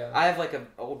 Sharp, and I have like an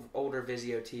older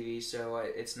Vizio TV, so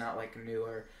it's not like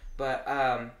newer. But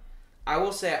I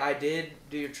will say I did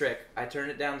do your trick. I turned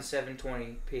it down to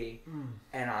 720p,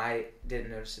 and I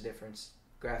didn't notice a difference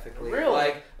graphically.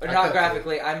 Really? Not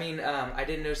graphically. I mean, I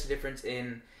didn't notice a difference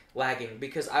in lagging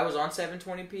because I was on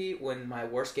 720p when my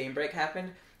worst game break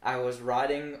happened. I was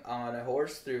riding on a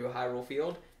horse through Hyrule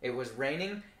Field. It was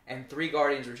raining. And 3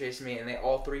 Guardians were chasing me, and they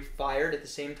all 3 fired at the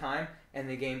same time, and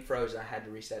the game froze, and I had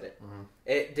to reset it.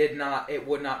 It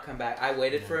would not come back. I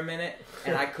waited for a minute,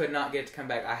 and I could not get it to come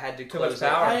back. I had to close it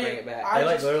and bring it back. I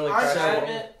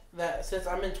admit that since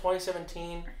I'm in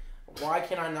 2017, why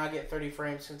can I not get 30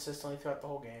 frames consistently throughout the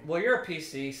whole game? Well, you're a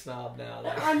PC snob now.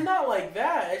 I'm not like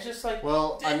that. It's just like,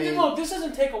 look, this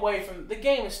doesn't take away from, the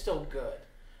game is still good.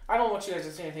 I don't want you guys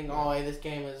to say anything, this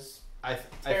game is... I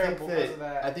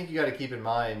think you got to keep in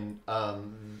mind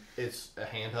it's a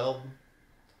handheld,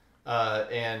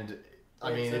 and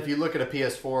I mean if you look at a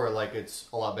PS4, like it's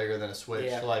a lot bigger than a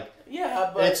Switch. But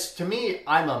it's to me,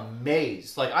 I'm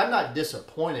amazed. Like I'm not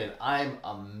disappointed. I'm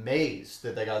amazed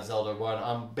that they got Zelda One.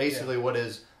 I'm basically what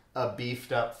is a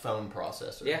beefed up phone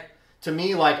processor. Yeah. To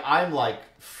me, like I'm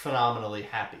phenomenally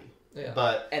happy.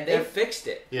 Yeah. And they fixed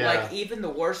it. Yeah. Like even the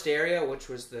worst area, which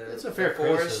was the fair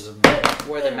forest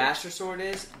where the Master Sword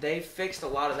is, they fixed a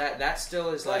lot of that. That still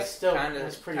is kind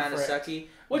of sucky.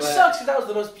 Which sucks because that was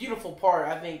the most beautiful part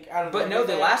I think.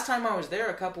 The last time I was there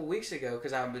a couple weeks ago,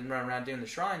 because I've been running around doing the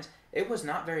shrines, it was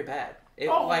not very bad.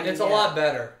 It's a lot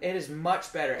better. It is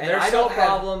much better. And there's no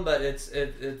problem, but it's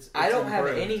I don't have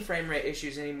any frame rate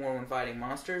issues anymore when fighting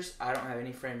monsters. I don't have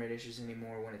any frame rate issues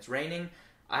anymore when it's raining.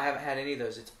 I haven't had any of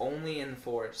those. It's only in the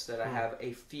forest that I have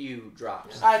a few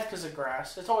drops. It's because of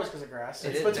grass. It's always because of grass.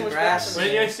 It is the grass.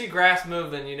 When you see grass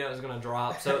moving, you know it's going to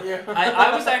drop. So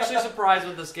I was actually surprised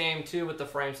with this game too, with the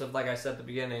frames of, like I said at the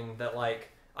beginning, that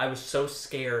I was so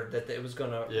scared that it was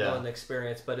going to ruin the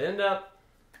experience, but it ended up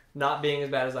not being as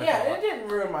bad as I thought. Yeah, it didn't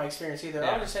ruin my experience either.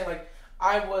 I'm just saying,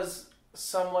 I was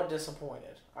somewhat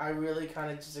disappointed. I really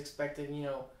kind of just expected,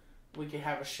 we could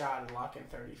have a shot and lock in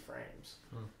 30 frames.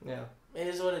 Yeah. It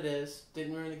is what it is.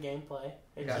 Didn't ruin the gameplay.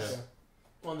 It's just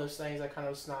one of those things I kind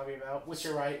of was snobby about, which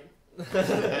you're right.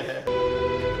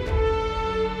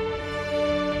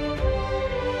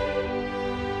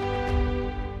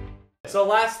 So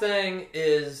last thing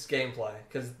is gameplay,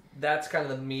 because that's kind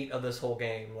of the meat of this whole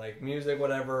game. Like music,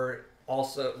 whatever,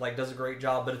 also does a great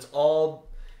job, but it's all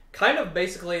kind of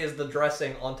basically is the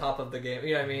dressing on top of the game.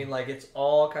 You know what I mean? Like it's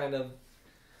all kind of,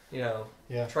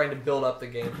 trying to build up the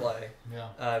gameplay.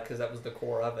 Because that was the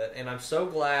core of it. And I'm so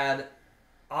glad.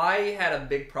 I had a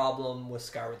big problem with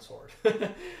Skyward Sword.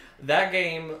 That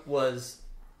game was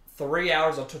 3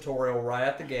 hours of tutorial right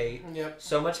at the gate. Yep.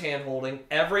 So much hand holding.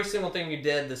 Every single thing you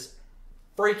did, this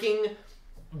freaking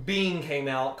being came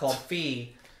out called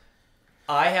Fee.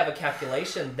 I have a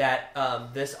calculation that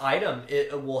this item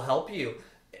it will help you.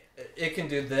 It can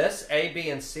do this, A, B,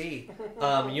 and C.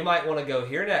 You might want to go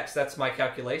here next. That's my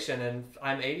calculation, and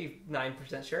I'm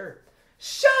 89% sure.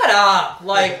 Shut up!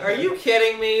 Like, are you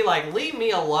kidding me? Like, leave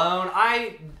me alone.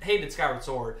 I hated Skyward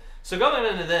Sword. So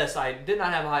going into this, I did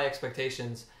not have high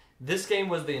expectations. This game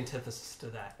was the antithesis to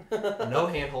that. No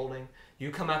hand-holding. You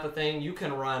come out the thing, you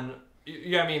can run.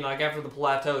 You know what I mean? Like, after the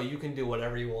plateau, you can do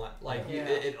whatever you want. Like,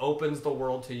 it opens the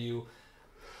world to you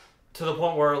to the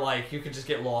point where, like, you could just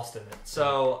get lost in it.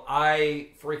 So I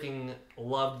freaking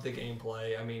loved the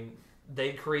gameplay. I mean,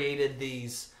 they created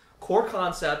these core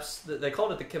concepts. They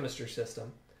called it the chemistry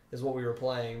system, is what we were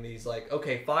playing. These, like,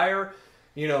 okay, fire,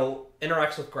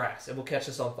 interacts with grass. It will catch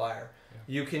us on fire. Yeah.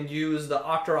 You can use the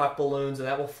Octorok balloons, and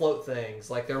that will float things.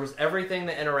 Like, there was everything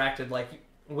that interacted. Like,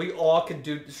 we all could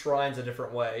do shrines a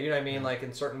different way. You know what I mean? Like,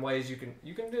 in certain ways, you can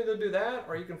either do that,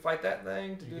 or you can fight that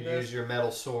thing to do this. You use your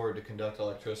metal sword to conduct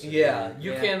electricity. Yeah,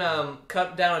 you can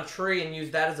cut down a tree and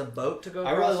use that as a boat to go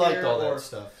across. I really liked all that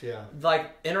stuff, yeah.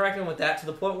 Like, interacting with that to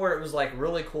the point where it was, like,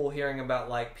 really cool hearing about,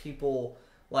 like, people,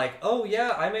 like, oh,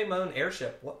 yeah, I made my own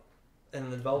airship. What?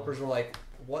 And the developers were like,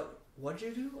 what'd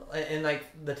you do? And, like,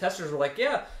 the testers were like,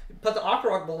 yeah, put the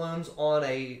Octorok balloons on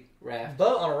a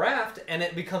raft, and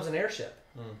it becomes an airship.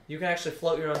 You can actually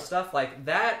float your own stuff. Like,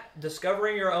 that,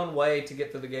 discovering your own way to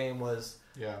get through the game was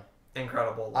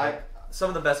incredible. Like, some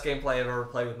of the best gameplay I've ever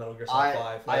played with Metal Gear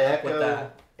Solid 5. I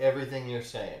echo everything you're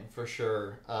saying, for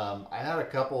sure. I had a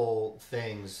couple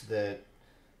things that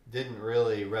didn't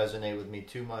really resonate with me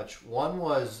too much. One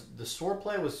was the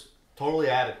swordplay was totally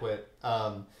adequate,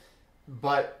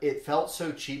 but it felt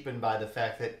so cheapened by the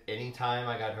fact that anytime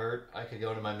I got hurt, I could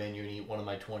go to my menu and eat one of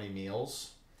my 20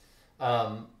 meals.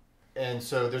 And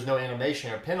so there's no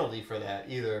animation or penalty for that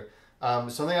either.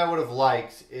 Something I would have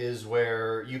liked is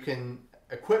where you can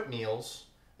equip meals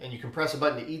and you can press a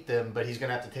button to eat them, but he's going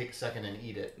to have to take a second and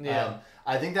eat it. Yeah.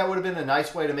 I think that would have been a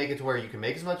nice way to make it to where you can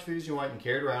make as much food as you want and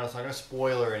carry it around. It's not going to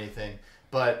spoil or anything.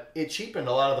 But it cheapened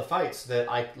a lot of the fights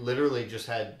that I literally just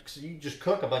had. Because you just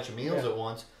cook a bunch of meals at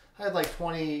once. I had like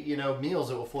 20 meals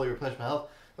that will fully replenish my health.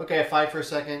 Okay, I fight for a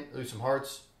second, lose some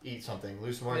hearts, eat something.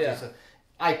 Lose some hearts, eat something.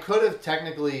 I could have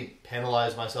technically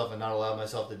penalized myself and not allowed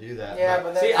myself to do that. Yeah,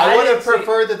 but I would have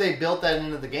preferred that they built that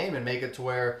into the game and make it to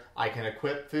where I can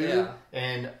equip food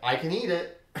and I can eat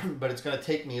it, but it's going to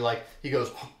take me like he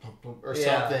goes or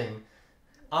something.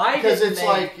 Because it's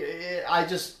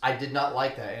I did not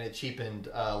like that, and it cheapened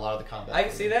a lot of the combat. I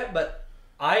can see that, but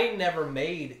I never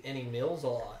made any meals a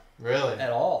lot. Really? At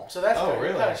all. So that's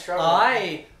really? Kind of struggling.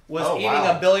 I was eating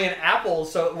a billion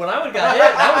apples, so when I would get hit,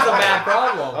 that was a bad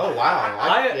problem. Oh, wow.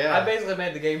 I basically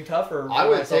made the game tougher for I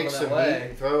would myself take in some that way. meat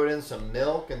and throw it in some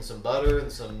milk and some butter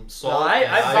and some salt. No,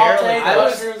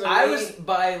 I was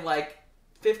by like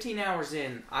 15 hours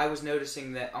in, I was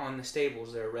noticing that on the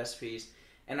stables there are recipes,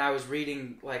 and I was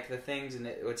reading like the things, and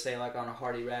it would say like on a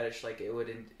hearty radish, like it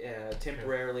would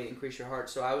temporarily increase your heart.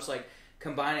 So I was like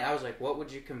combining. I was like, what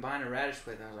would you combine a radish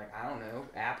with? And I was like, I don't know,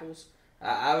 apples.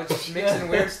 I was just mixing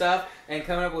weird stuff and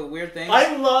coming up with weird things.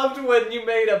 I loved when you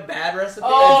made a bad recipe.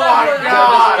 Oh my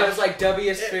god! It was like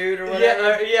W's food or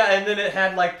whatever. And then it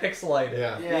had like pixelated.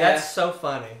 Yeah. That's so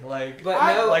funny. Like,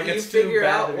 but you figure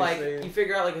out like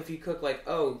if you cook like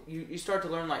you start to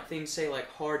learn like things say like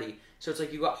hearty. So it's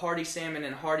like you got hearty salmon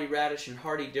and hearty radish and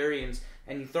hearty durians,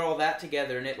 and you throw all that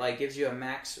together, and it like gives you a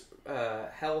max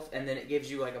health, and then it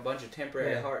gives you like a bunch of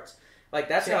temporary hearts. Like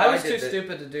that's how I was too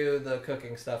stupid to do the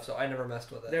cooking stuff, so I never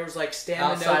messed with it. There was like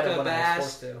staminoka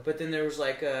bass, but then there was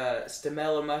like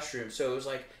stamella mushroom. So it was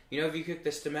like, if you cook the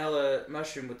stamella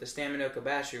mushroom with the staminoka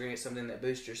bass, you're gonna get something that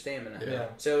boosts your stamina. Yeah.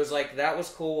 So it was like that was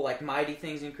cool. Like mighty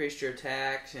things increased your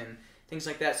attacks and things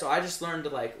like that. So I just learned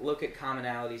to like look at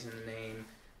commonalities in the name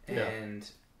and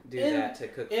do that to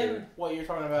cook food. What you're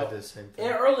talking about, I did the same thing.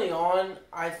 And early on,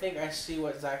 I think I see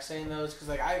what Zach's saying though, because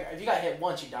like if you got hit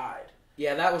once, you died.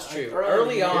 Yeah, that was true. Like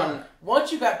early on,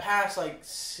 once you got past like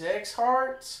 6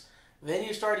 hearts, then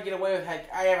you started to get away with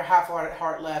like I have a half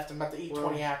heart left. I'm about to eat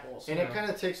 20 apples. And it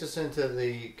kind of takes us into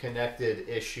the connected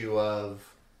issue of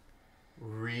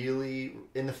really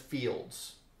in the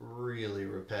fields. really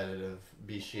repetitive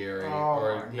bestiary Oh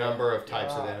or my number of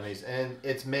types of gosh. enemies, and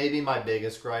it's maybe my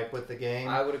biggest gripe with the game.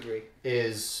 I would agree.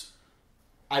 Is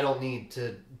I don't need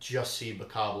to just see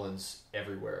bokoblins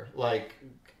everywhere. Like,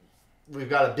 we've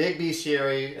got a big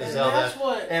bestiary, And Zelda, that's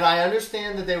what. and I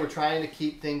understand that they were trying to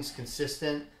keep things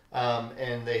consistent,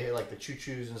 and they had, like, the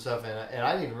choo-choos and stuff, and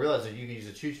I didn't even realize that you could use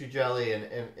a choo-choo jelly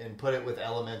and put it with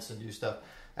elements and do stuff.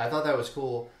 I thought that was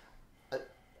cool.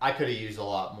 I could have used a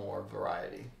lot more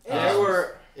variety. There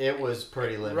were It was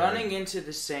pretty limited. running into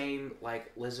the same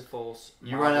like Lizafulls,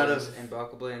 You run out of- and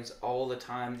Bokoblins all the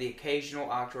time. The occasional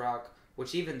Octorok,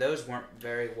 which even those weren't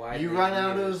very widely You run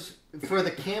out used. of for the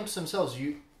camps themselves.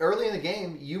 Early in the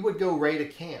game, you would go raid a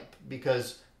camp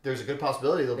because there's a good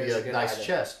possibility there'll There's a be a good nice item.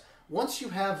 chest. Once you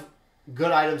have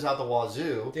good items out the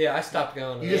wazoo, Yeah, I stopped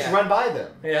going. you To just that. run by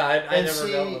them. Yeah, I And never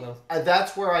see, dealt with them.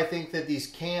 that's where I think that these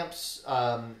camps,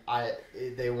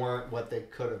 they weren't what they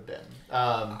could have been.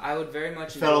 I would very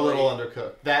much Felt a little enjoy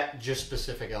undercooked. That just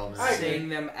specific element. I agree. seeing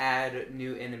them add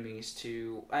new enemies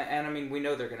to, and I mean we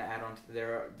know they're going to add on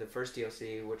to the first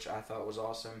DLC, which I thought was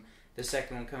awesome. The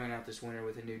second one coming out this winter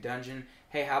with a new dungeon.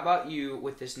 Hey, how about you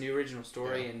with this new original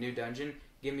story and new dungeon?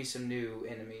 Give me some new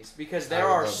enemies because there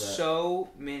would are love that. so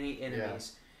many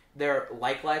enemies. They're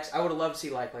like-likes. I would have loved to see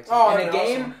like-likes Oh, in a that'd be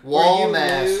game awesome. where Wall you lose.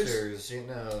 masters, you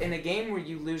know. In a game where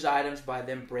you lose items by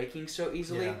them breaking so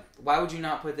easily, Yeah. why would you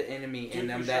not put the enemy in Juku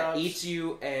them that shrubs. eats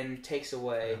you and takes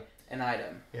away an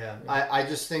item? Yeah, I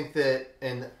just think that,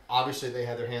 and obviously they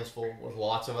had their hands full with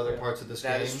lots of other Yeah. parts of this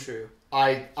That game. is true.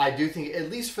 I do think,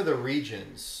 at least for the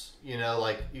regions, you know,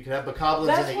 like, you could have bokoblins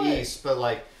That's in the what- east, but,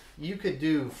 like, you could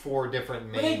do 4 different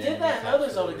main But they did enemy that in types other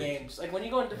for Zelda the region. games. Like when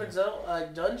you go in different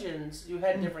dungeons, you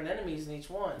had different enemies in each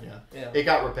one. Yeah. Yeah. It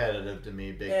got repetitive to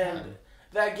me, big And time.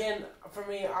 that again, for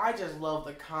me, I just love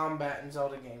the combat in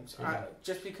Zelda games. Yeah.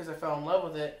 Just because I fell in love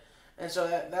with it, and so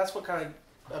that's what kind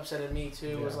of upsetted me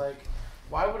too. Was Yeah. like,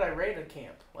 why would I raid a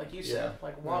camp? Like you said,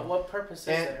 like what purpose is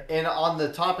there? And on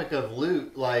the topic of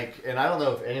loot, like, and I don't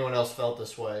know if anyone else felt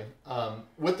this way,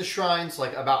 with the shrines,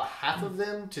 like, about half of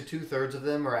them to 2/3 of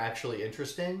them are actually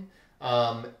interesting,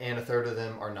 and a third of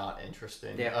them are not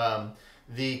interesting. Yeah.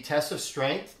 The test of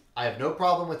strength, I have no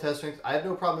problem with test of strength. I have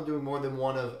no problem doing more than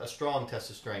one of a strong test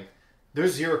of strength.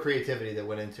 There's zero creativity that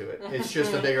went into it. It's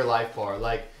just a bigger life bar.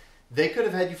 Like, they could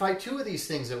have had you fight 2 of these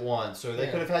things at once, or they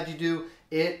Yeah. could have had you do.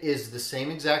 It is the same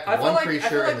exact I feel one like, creature I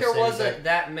feel like and the there same wasn't exact.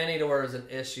 that many to where it was an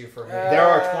issue for me. There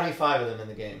are 25 of them in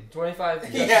the game.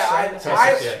 25? Yeah, Test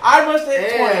of strength. I must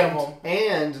hit 20 of them.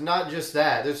 And not just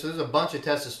that, there's a bunch of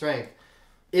tests of strength.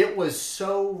 It was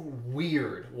so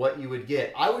weird what you would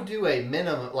get. I would do a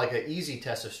minimum, like an easy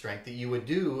test of strength that you would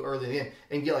do early in the game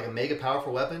and get like a mega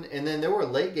powerful weapon. And then there were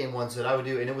late game ones that I would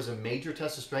do, and it was a major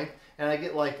test of strength, and I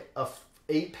get like a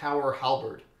 8 power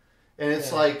halberd. And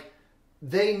it's Yeah. like,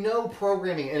 they know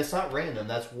programming, and it's not random.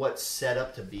 That's what's set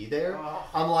up to be there. Oh.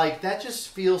 I'm like, that just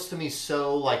feels to me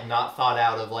so, like, not thought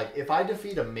out of, like, if I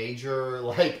defeat a major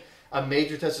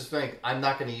test of strength, I'm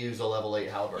not going to use a level 8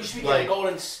 halberd. You should be like, getting a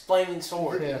golden flaming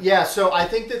sword. Yeah. yeah, so I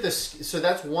think that so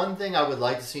that's one thing I would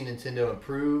like to see Nintendo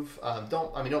improve.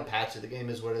 Don't patch it. The game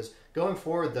is what it is. Going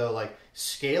forward, though, like,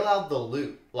 scale out the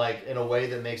loot, like, in a way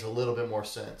that makes a little bit more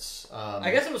sense.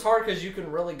 I guess it was hard because you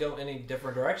can really go any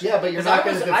different direction. Yeah, but you're 'Cause not I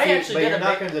going was- to I defeat. actually But did you're a not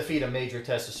big- going to defeat a major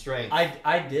test of strength.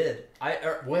 I did.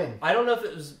 When? I don't know if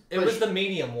it was. It But was the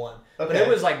medium one, but Okay. it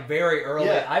was like very early.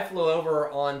 Yeah. I flew over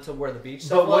onto where the beach But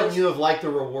stuff wouldn't was, you have liked the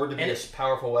reward to be And a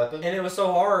powerful weapon? and it was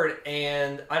so hard.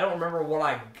 And I don't remember what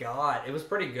I got. It was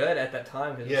pretty good at that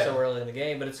time because it was Yeah. so early in the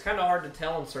game. But it's kind of hard to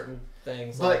tell in certain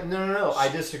things. But like, no, I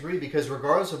disagree because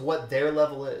regardless of what their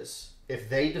level is, if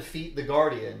they defeat the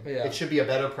Guardian, Yeah. it should be a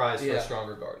better prize for Yeah. a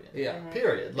stronger Guardian. yeah,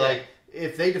 Period. Yeah. Like,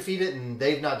 if they defeat it and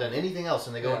they've not done anything else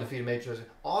and they go Yeah. and defeat a major,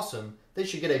 awesome. They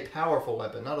should get a powerful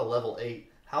weapon, not a level 8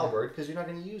 halberd, because you're not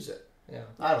going to use it. yeah.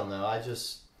 I don't know.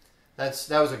 That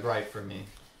was a gripe for me.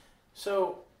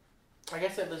 So, I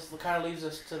guess that this kind of leads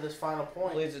us to this final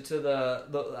point. Leads it to the.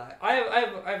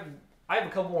 I have a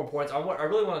couple more points. I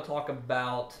really want to talk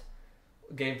about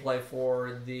gameplay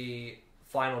for the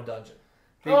final dungeon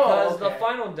because the okay.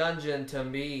 final dungeon to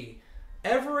me,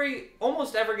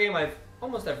 almost every game I've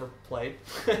almost ever played,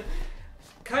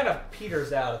 kind of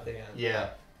peters out at the end. Yeah.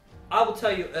 I will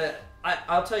tell you.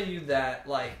 I'll tell you that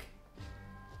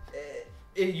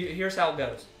here's how it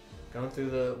goes. Going through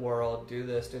the world, do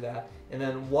this, do that, and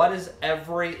then what is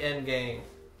every end game?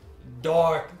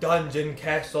 Dark dungeon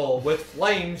castle with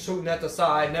flames shooting at the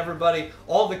side, and everybody,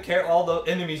 all the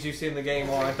enemies you see in the game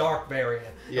are a dark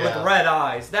variant Yeah. with red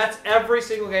eyes. That's every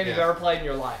single game you've Yeah. ever played in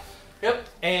your life. Yep.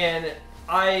 And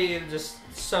I am just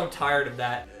so tired of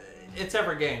that. it's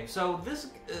every game. So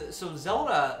so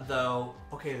Zelda though.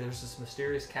 Okay, there's this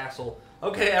mysterious castle.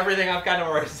 Okay, everything I've kind of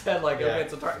already said. Like, okay,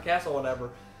 it's a castle, whatever.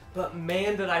 But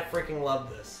man, did I freaking love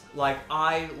this! Like,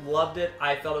 I loved it.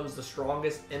 I felt it was the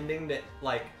strongest ending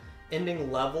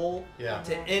level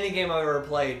to any game I've ever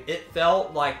played. It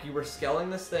felt like you were scaling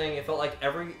this thing. It felt like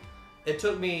It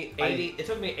took me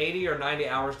 80 or 90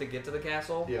 hours to get to the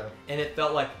castle. Yeah. And it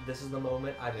felt like this is the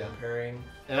moment I've been preparing.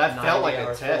 And I felt like a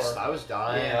hours test. for. I was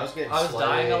dying. Yeah. I was getting I was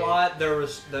dying a lot. They were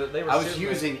I was shooting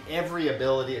using every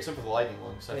ability except for the lightning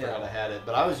one because I forgot I had it.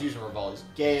 But I was using Rivali's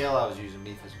Gale. I was using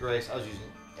Mipha's Grace. I was using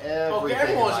everything.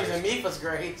 Everyone was using Mipha's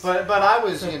Grace. But I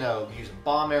was, using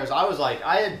bomb arrows. I was like,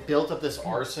 I had built up this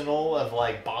arsenal of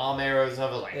like bomb arrows. And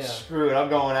I was like, screw it, I'm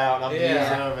going out and I'm using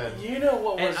them. And you know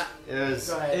what was?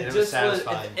 It was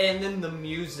satisfying. And then the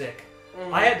music.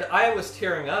 I was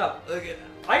tearing up.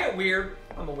 I get weird.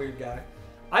 I'm a weird guy.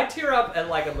 I tear up at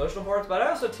like emotional parts, but I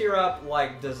also tear up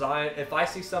like design. If I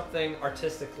see something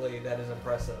artistically that is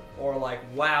impressive, or like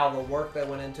wow, the work that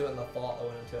went into it and the thought that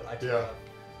went into it, I tear up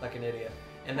like an idiot.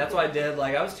 And that's what I did.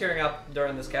 Like, I was tearing up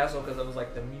during this castle because it was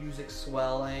like the music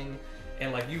swelling,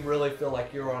 and like you really feel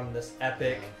like you're on this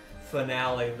epic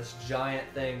finale, this giant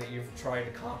thing that you've tried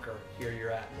to conquer. Here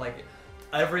you're at, like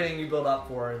everything you built up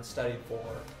for and studied for.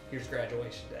 Here's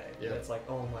graduation day. Yeah. And it's like,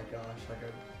 oh my gosh, like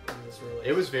this really.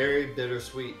 It was very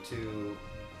bittersweet to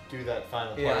do that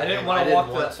final part. Yeah, I didn't want to walk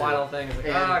through that final thing. It's like,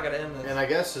 I gotta end this. And I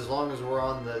guess as long as we're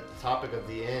on the topic of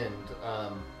the end.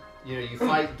 You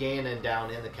fight Ganon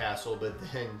down in the castle, but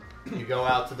then you go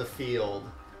out to the field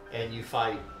and you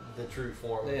fight the true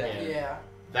form of Ganon. Yeah.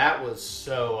 That was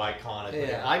so iconic.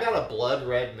 Yeah. I got a blood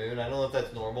red moon. I don't know if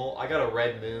that's normal. I got a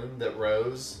red moon that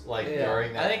rose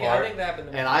during that part. I think that happened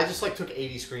to me. And I just took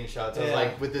 80 screenshots. I was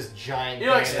like with this giant.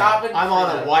 You're like stopping. I'm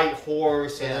on a white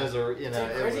horse, and there's a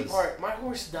the crazy part. My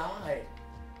horse died,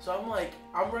 so I'm like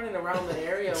I'm running around the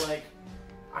area like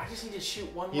I just need to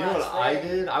shoot one. You know what I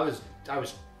did? I was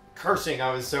cursing.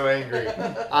 I was so angry.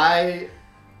 I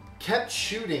kept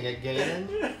shooting at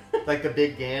Ganon, like the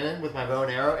big Ganon, with my bow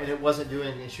and arrow, and it wasn't doing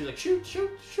anything. She was like, shoot, shoot,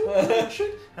 shoot,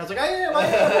 shoot. And I was like, I am.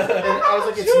 And I was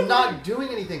like, it's not doing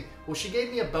anything. Well, she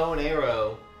gave me a bow and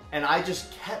arrow, and I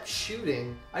just kept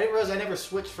shooting. I didn't realize I never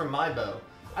switched from my bow.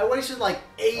 I wasted like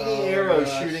 80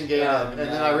 arrows shooting Ganon, and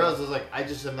then I realized I was like, I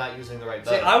just am not using the right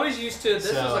bow. See, I was used to,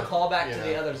 this was a callback to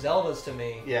the other Zeldas to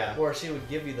me, where she would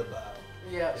give you the bow.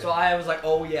 Yeah. So I was like,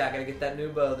 oh yeah, I gotta get that new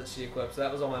bow that she equipped. So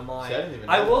that was on my mind. See, I didn't even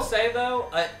know I will that. say though,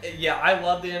 I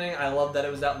love the ending. I love that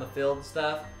it was out in the field and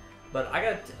stuff. But I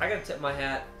gotta tip my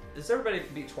hat. Does everybody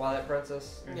beat Twilight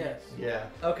Princess? Yes. Yeah.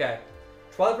 Okay.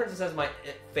 Twilight Princess has my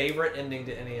favorite ending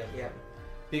to any of them. Yeah.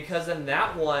 Because in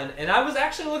that one, and I was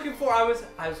actually looking for, I was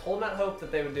holding out hope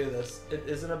that they would do this. It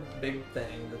isn't a big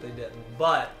thing that they didn't,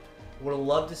 but would have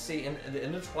loved to see in the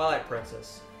end of Twilight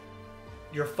Princess.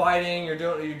 You're fighting, you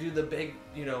do the big,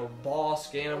 boss,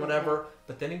 Ganon, whatever,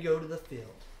 but then you go to the field,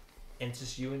 and it's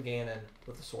just you and Ganon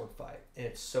with a sword fight, and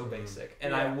it's so basic.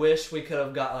 And I wish we could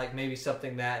have got, like, maybe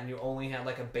something that, and you only had,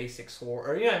 like, a basic sword,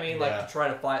 or, you know what I mean, like, to try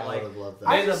to fight, like,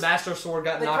 maybe the Master Sword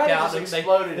got knocked out, and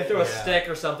they threw a stick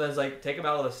or something, it's like, take him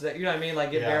out with a stick, you know what I mean,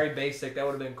 like, get very basic, that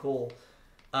would have been cool.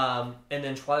 And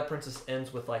then Twilight Princess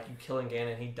ends with, like, you killing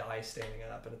Ganon, and he dies standing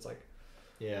up, and it's like,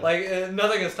 like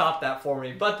nothing can stop that for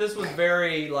me. But this was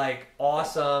very like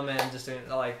awesome and just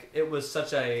like it was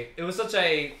such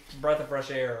a breath of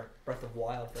fresh air, breath of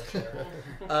wild fresh air,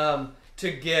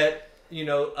 to get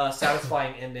a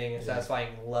satisfying ending and satisfying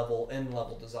level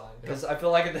design. Because I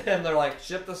feel like at the end they're like,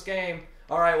 ship this game.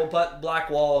 All right, we'll put black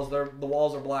walls. The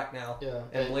walls are black now. Yeah,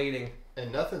 and bleeding.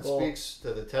 And nothing speaks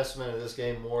to the testament of this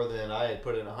game more than I had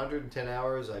put in 110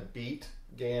 hours. I beat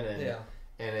Ganon. Yeah.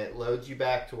 And it loads you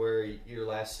back to where your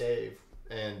last save,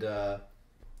 and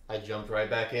I jumped right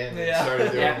back in and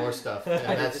started doing more stuff. And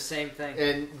I did the same thing.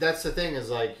 And that's the thing is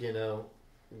like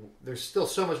there's still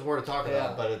so much more to talk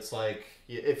about, but it's like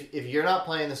if you're not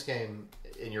playing this game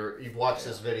and you've watched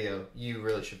this video, you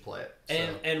really should play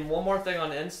it. And one more thing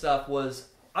on end stuff was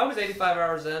I was 85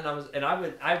 hours in.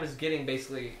 I was getting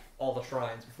basically all the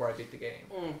shrines before I beat the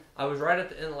game. I was right at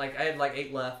the end. Like I had like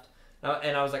 8 left.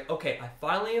 And I was like, okay, I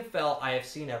finally have felt I have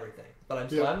seen everything. But I'm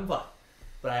still having fun.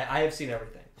 But I have seen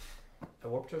everything. I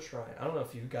warped to a shrine. I don't know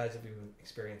if you guys have even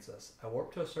experienced this. I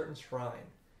warped to a certain shrine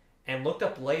and looked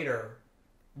up later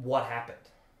what happened.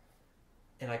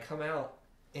 And I come out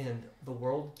and the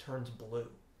world turns blue.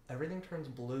 Everything turns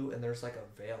blue and there's like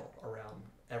a veil around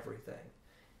everything.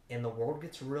 And the world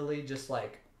gets really just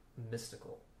like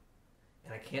mystical.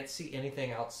 And I can't see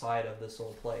anything outside of this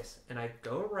little place. And I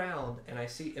go around and I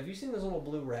see... Have you seen those little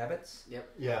blue rabbits? Yep.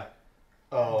 Yeah.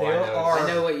 Oh, there are I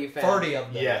know what you found. 30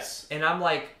 of them. Yes. And I'm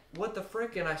like, what the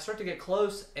frick? And I start to get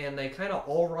close, and they kind of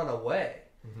all run away.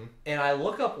 Mm-hmm. And I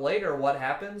look up later what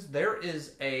happens. There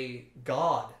is a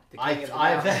god.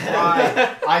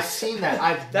 I've seen that.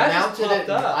 I've That mounted just it. popped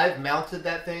up. I've mounted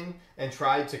that thing and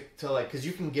tried to like, because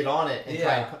you can get on it and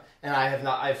try, and I have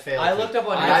not. I've failed. I looked up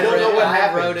on. I don't know what I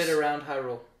happens. rode it around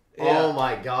Hyrule. Oh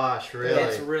my gosh, really?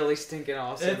 It's really stinking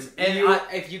awesome.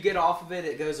 If you get off of it,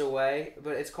 it goes away.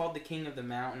 But it's called the King of the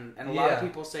Mountain, and a lot of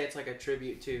people say it's like a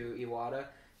tribute to Iwata,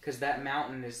 because that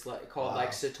mountain is called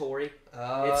like Satori.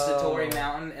 Oh. It's Satori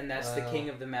Mountain, and that's the King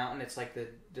of the Mountain. It's like the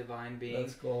divine being.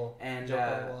 That's cool. And Jump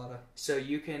on the water. so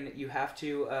you have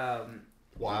to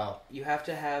Wow. you have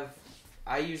to have.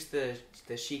 I used the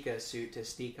Sheikah suit to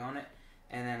steak on it.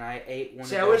 And then I ate one of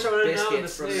those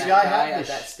biscuits from that guy at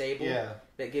that stable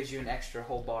that gives you an extra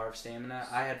whole bar of stamina.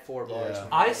 I had 4 bars. Yeah.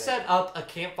 I set up a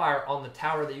campfire on the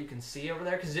tower that you can see over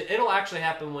there, because it'll actually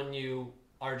happen when you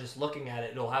are just looking at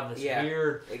it. It'll have this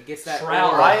weird it gets that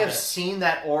shroud. I have seen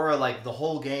that aura like the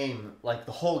whole game. I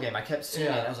kept seeing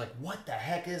it. I was like, what the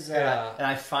heck is that? Yeah. And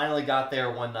I finally got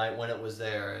there one night when it was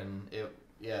there, and it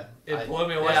blew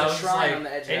me away. There's I a was shrine like, on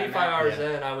the edge of that 85 mountain. hours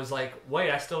in, I was like,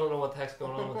 wait, I still don't know what the heck's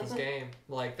going on with this game.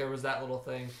 Like, there was that little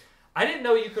thing. I didn't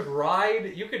know you could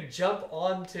jump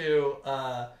onto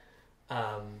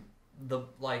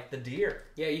the deer.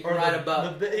 Yeah, you can ride a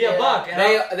buck. Buck.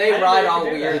 And They ride all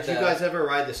weird. Did you guys ever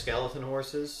ride the skeleton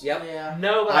horses? Yep. Yeah.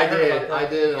 No, but I heard did. about that. I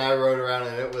did, and I rode around,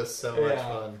 and it was so much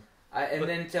fun. And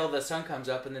then until the sun comes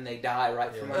up, and then they die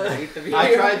right from underneath the view.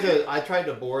 I tried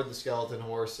to board the skeleton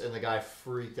horse, and the guy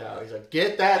freaked out. He's like,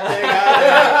 "Get that thing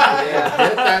out of there!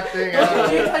 Get that thing out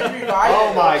of there!"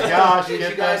 Oh my gosh! Did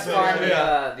get you guys that thing.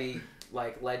 find the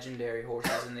like legendary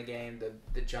horses in the game?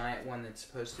 The giant one that's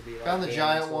supposed to be like Found the Ganon's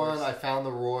giant horse. one. I found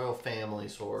the royal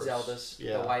family's horse. Zelda's,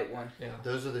 Yeah. the white one. Yeah.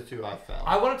 Those are the 2 I found.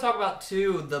 I want to talk about,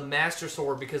 too, the Master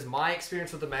Sword, because my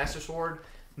experience with the Master Sword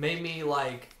made me,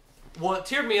 like... Well, it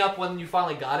teared me up when you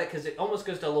finally got it, because it almost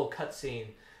goes to a little cutscene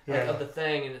of the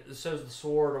thing, and it shows the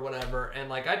sword or whatever, and,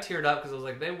 like, I teared up, because I was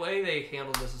like, the way they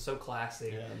handled this is so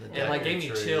classy. Yeah, and like, gave me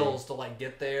chills to, like,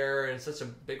 get there, and it's such a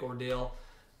big ordeal.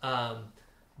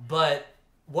 But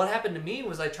what happened to me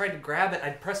was I tried to grab it,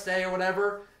 I'd press A or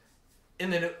whatever,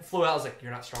 and then it flew out. I was like,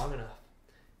 you're not strong enough.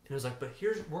 And it was like, but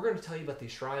we're going to tell you about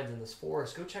these shrines in this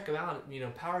forest. Go check them out.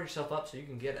 Power yourself up so you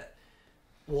can get it.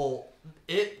 Well,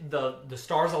 the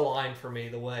stars aligned for me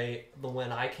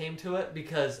when I came to it,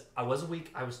 because I was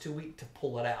too weak to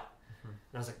pull it out. And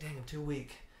I was like, dang, I'm too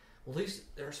weak. Well, at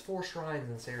least there's 4 shrines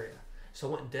in this area. So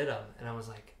I went and did them, and I was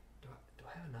like, do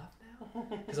I have enough now?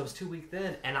 Because I was too weak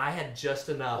then, and I had just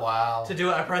enough to do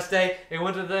it. I pressed A, and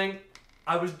went to the thing.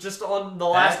 I was just on the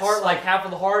last heart, like half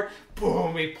of the heart.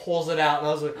 Boom, he pulls it out, and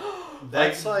I was like,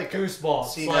 that's like goosebumps.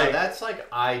 See, like, that's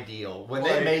like ideal. When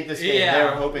like, they made this game, they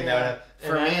were hoping that would happen.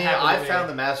 For And me, that happened I to me. found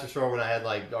the Master Sword when I had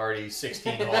like already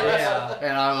 16 hearts. Yeah.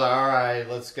 And I was like, all right,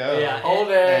 let's go. Yeah, Hold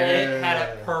it had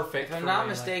it perfect. If I'm for not me,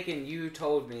 mistaken, you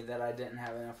told me that I didn't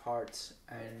have enough hearts,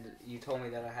 and you told me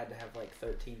that I had to have like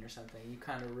 13 or something. You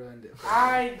kind of ruined it. For me.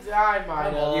 I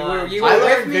might have. You were I with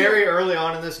learned me? very early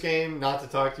on in this game not to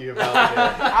talk to you about the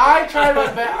game. I tried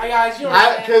my best, guys. You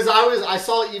know, Because I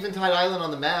saw Eventide Island on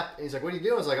the map, and he's like, "What are you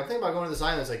doing?" I was like, "I'm thinking about going to this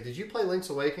island." He's like, "Did you play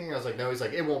Link's Awakening?" I was like, "No." He's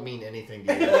like, "It won't mean anything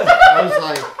to you." I was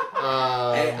like,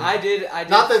 Hey, I did.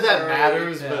 Not that thoroughly-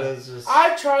 matters, but it's just.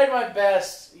 I tried my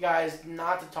best, guys,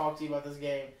 not to talk to you about this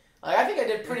game. Like, I think I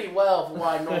did pretty well for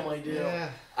what I normally do. Yeah.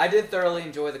 I did thoroughly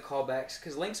enjoy the callbacks,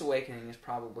 because Link's Awakening is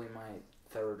probably my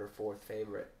 3rd or 4th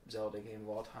favorite Zelda game of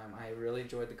all time. I really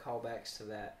enjoyed the callbacks to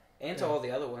that. And to all the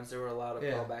other ones, there were a lot of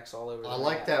callbacks all over the I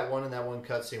like that one in that one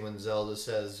cutscene when Zelda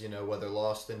says, whether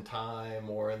lost in time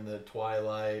or in the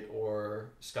twilight or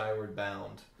skyward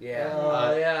bound. Yeah.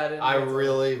 I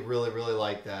really, really, really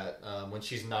like that. When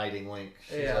she's knighting Link,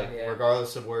 she's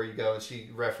regardless of where you go, and she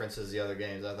references the other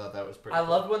games. I thought that was pretty. I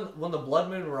loved when the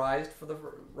blood moon rose for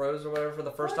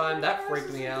the first time. That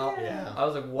freaked me out. Yeah. I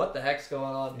was like, what the heck's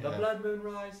going on? Yeah. The blood moon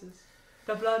rises.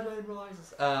 The blood moon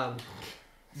rises.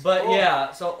 But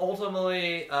yeah, so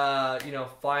ultimately,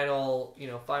 final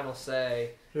say.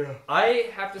 Yeah. I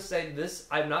have to say this.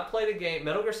 I've not played a game.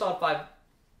 Metal Gear Solid 5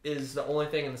 is the only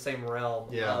thing in the same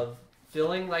realm of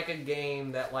feeling like a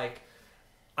game that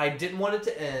I didn't want it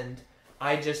to end.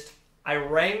 I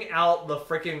rang out the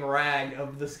freaking rag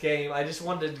of this game. I just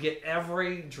wanted to get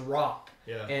every drop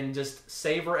and just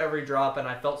savor every drop. And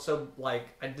I felt so I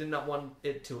did not want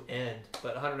it to end.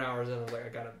 But 100 hours in, I was like, I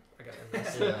gotta end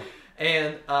this.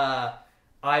 And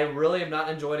I really have not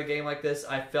enjoyed a game like this.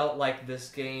 I felt like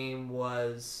this game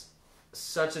was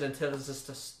such an antithesis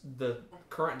to the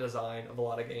current design of a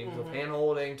lot of games with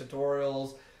hand-holding,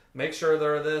 tutorials, make sure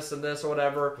they're this and this or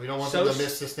whatever. We don't want them to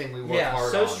miss this thing we work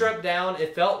hard on. So stripped down.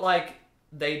 It felt like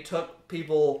they took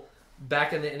people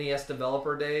back in the NES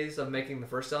developer days of making the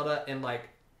first Zelda and like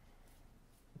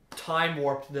time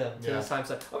warped them to this time.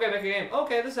 Said, okay, make a game.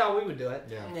 Okay, this is how we would do it.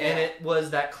 Yeah. And it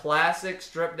was that classic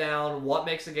stripped down, what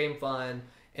makes a game fun,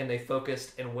 and they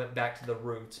focused and went back to the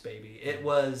roots, baby. It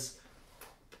was,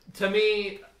 to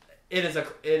me, it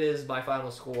is my final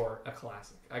score, a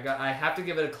classic. I have to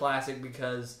give it a classic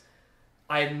because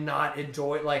I have not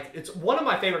enjoyed, like, it's one of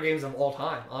my favorite games of all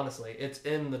time, honestly. It's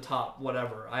in the top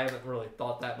whatever. I haven't really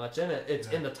thought that much in it. It's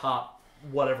in the top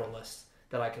whatever list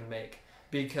that I can make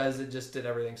because it just did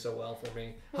everything so well for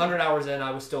me. 100 hours in,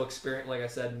 I was still experiencing, like I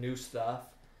said, new stuff.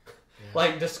 Yeah.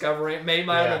 Like, discovering, made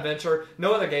my own adventure.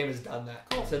 No other game has done that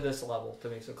to this level to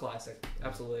me, so classic.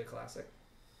 Absolutely a classic.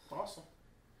 Awesome.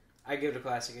 I give it a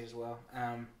classic as well.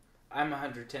 I'm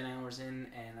 110 hours in,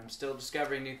 and I'm still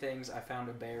discovering new things. I found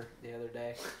a bear the other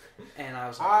day, and I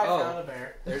was like, I found a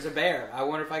bear. There's a bear. I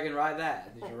wonder if I can ride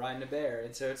that. You're riding a bear.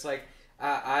 And so it's like,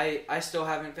 I still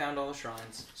haven't found all the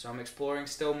shrines, so I'm exploring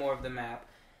still more of the map.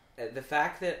 The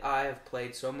fact that I have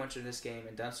played so much of this game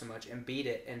and done so much and beat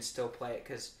it and still play it,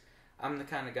 because I'm the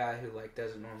kind of guy who like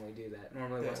doesn't normally do that.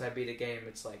 Normally once I beat a game,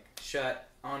 it's like, shut,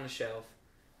 on the shelf,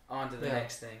 on to the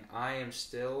next thing. I am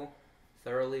still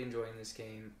thoroughly enjoying this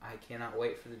game. I cannot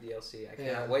wait for the DLC. I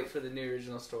cannot wait for the new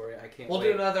original story. I can't. We'll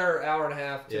do another hour and a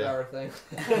half, 2 hour thing.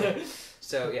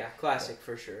 So yeah, classic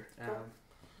for sure.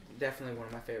 Definitely one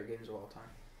of my favorite games of all time.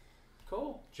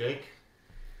 Cool. Jake?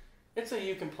 It's a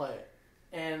you can play it.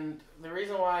 And the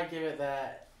reason why I give it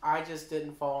that, I just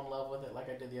didn't fall in love with it like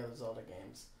I did the other Zelda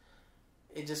games.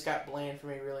 It just got bland for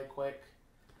me really quick.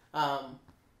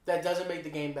 That doesn't make the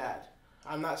game bad.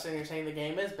 I'm not sitting here saying the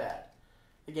game is bad.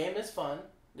 The game is fun.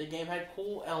 The game had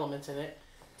cool elements in it.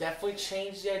 Definitely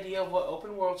changed the idea of what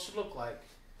open world should look like.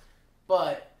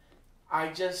 But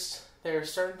there are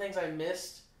certain things I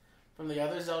missed from the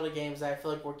other Zelda games that I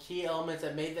feel like were key elements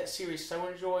that made that series so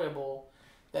enjoyable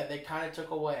that they kind of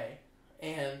took away.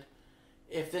 And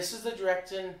if this is the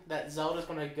direction that Zelda's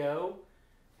going to go,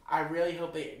 I really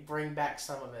hope they bring back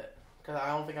some of it, because I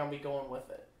don't think I'll be going with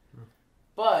it.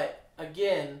 But,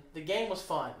 again, the game was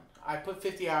fun. I put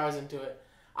 50 hours into it.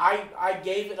 I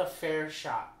gave it a fair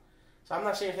shot. So I'm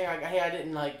not saying anything like, hey, I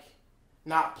didn't,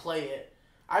 not play it.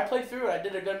 I played through it. I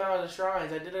did a good amount of the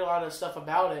shrines. I did a lot of stuff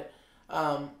about it.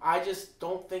 I just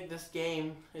don't think this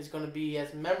game is going to be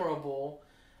as memorable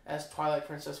as Twilight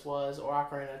Princess was or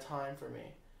Ocarina of Time for me.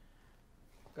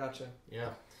 Gotcha. Yeah.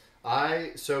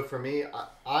 So for me,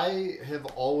 I have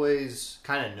always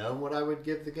kind of known what I would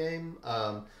give the game,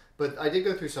 but I did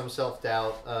go through some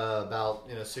self-doubt about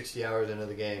 60 hours into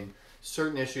the game.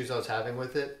 Certain issues I was having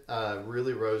with it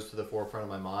really rose to the forefront of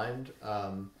my mind.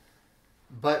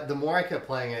 But the more I kept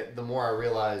playing it, the more I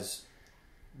realized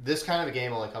this kind of a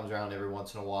game only comes around every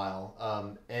once in a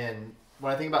while. And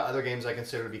when I think about other games I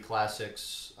consider to be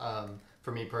classics,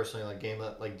 for me personally,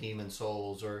 like Demon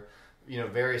Souls or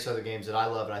various other games that I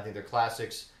love and I think they're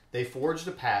classics, they forged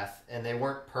a path and they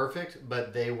weren't perfect,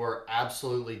 but they were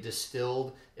absolutely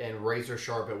distilled and razor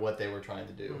sharp at what they were trying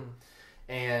to do.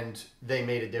 And they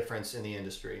made a difference in the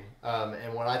industry.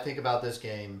 And when I think about this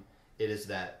game, it is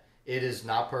that. It is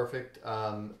not perfect.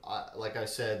 Like I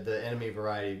said, the enemy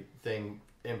variety thing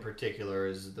in particular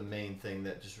is the main thing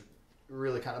that just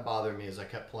really kind of bothered me as I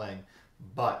kept playing.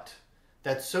 But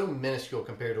that's so minuscule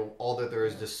compared to all that there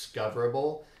is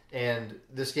discoverable. And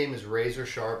this game is razor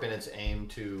sharp in its aim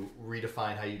to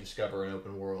redefine how you discover an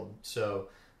open world. So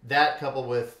that coupled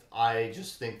with, I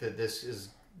just think that this is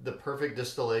the perfect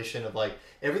distillation of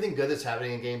everything good that's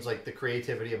happening in games, like the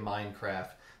creativity of Minecraft,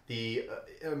 the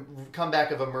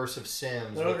comeback of immersive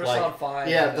Sims, Metal Gear Solid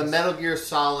 5, the Metal Gear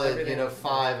Solid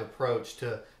 5 yeah. approach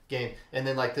to game, and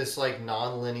then this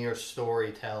non-linear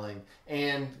storytelling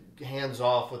and hands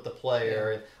off with the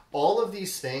player. Yeah. All of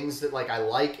these things that I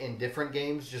like in different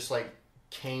games just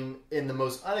came in the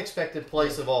most unexpected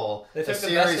place of all. They took the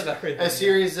best of everything. A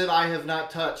series that I have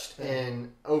not touched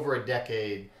in over a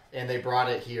decade, and they brought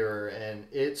it here, and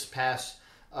it's past.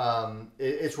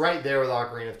 It's right there with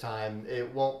Ocarina of Time.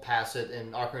 It won't pass it,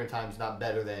 and Ocarina of Time's not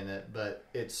better than it, but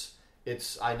it's.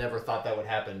 I never thought that would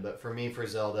happen, but for me, for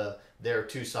Zelda, they're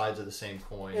two sides of the same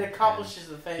coin. It accomplishes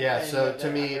the thing. Yeah, so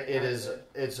to me,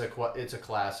 it's a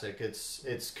classic.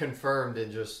 It's confirmed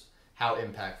in just how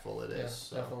impactful it is. Yeah,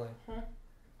 so. definitely.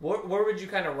 Where would you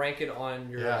kind of rank it on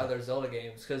your other Zelda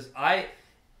games? Because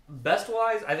best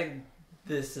wise, I think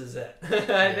this is it.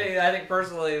 I think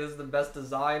personally this is the best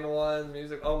designed one.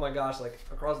 Music, oh my gosh, like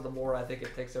across the board, I think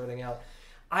it takes everything out.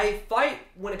 I fight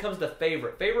when it comes to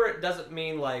favorite. Favorite doesn't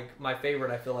mean like my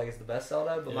favorite I feel like is the best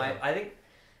Zelda, but I think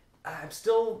I'm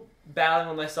still battling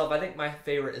with myself. I think my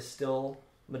favorite is still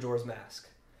Majora's Mask.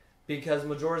 Because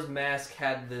Majora's Mask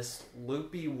had this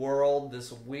loopy world,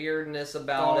 this weirdness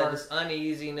about it, this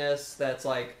uneasiness that's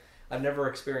like I've never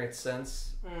experienced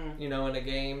since, in a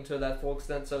game to that full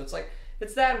extent. So it's like,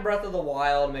 it's that and Breath of the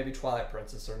Wild, maybe Twilight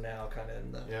Princess are now kind of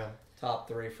in the top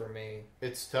 3 for me.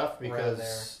 It's tough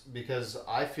because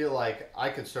I feel like I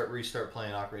could restart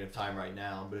playing Ocarina of Time right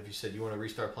now, but if you said you want to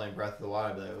restart playing Breath of the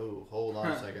Wild, I'd be like, oh, hold on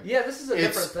a second. Yeah, this is a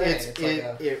different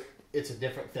thing. It's a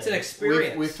different thing. It's an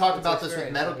experience. We've talked about this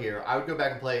with Metal Gear. I would go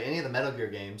back and play any of the Metal Gear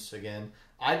games again.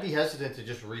 I'd be hesitant to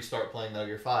just restart playing Metal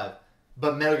Gear 5.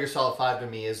 But Metal Gear Solid 5 to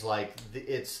me is like,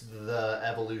 it's the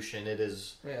evolution. It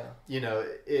is,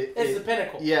 it's the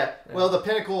pinnacle. Yeah. Well, the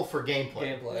pinnacle for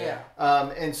gameplay.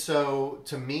 Yeah. And so,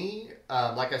 to me,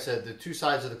 like I said, the two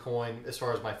sides of the coin, as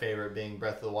far as my favorite being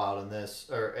Breath of the Wild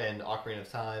and Ocarina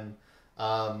of Time.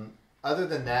 Other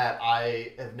than that,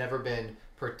 I have never been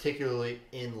particularly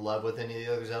in love with any of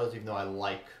the other Zeldas, even though I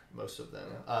like most of them.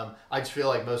 I just feel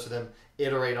like most of them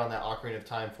iterate on that Ocarina of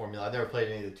Time formula. I've never played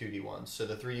any of the 2D ones, so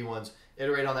the 3D ones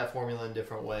iterate on that formula in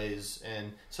different ways,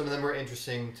 and some of them are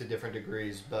interesting to different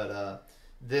degrees, but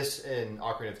this and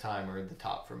Ocarina of Time are the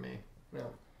top for me. Yeah.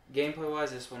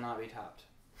 Gameplay-wise, this will not be topped.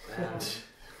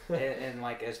 And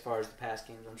like as far as the past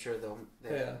games, I'm sure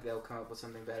they'll come up with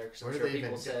something better. Because I'm sure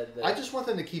people said that. I just want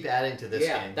them to keep adding to this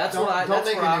game. That's where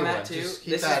I'm at too. Just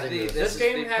keep adding to this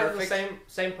game has the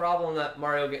same problem that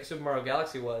Super Mario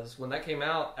Galaxy was when that came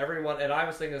out. Everyone and I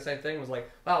was thinking the same thing. Was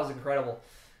like, wow, it was incredible.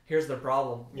 Here's their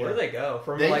problem. Where do they go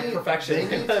from perfection?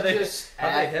 They need to just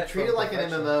treat it like an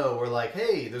MMO. Where like,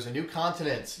 hey, there's a new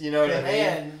continent. You know what I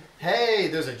mean? Hey,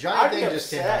 there's a giant thing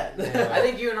just came out. I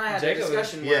think you and I had a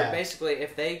discussion where basically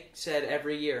if they said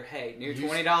every year, hey, new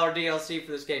 $20 DLC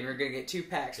for this game, you're going to get 2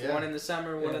 packs, one in the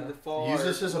summer, one in the fall. Use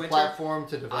this as a platform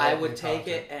to develop. I would take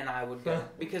it and I would go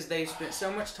because they spent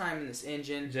so much time in this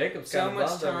engine. So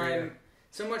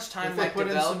much time like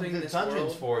developing this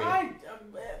dungeons for you.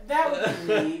 That would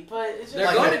be neat, but it's just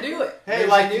they're going to do it. Hey,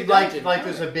 like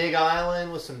there's a big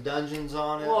island with some dungeons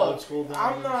on it, old school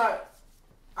dungeons.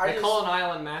 They call an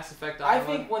island Mass Effect Island. I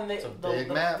think when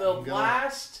the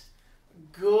last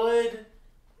good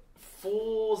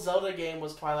full Zelda game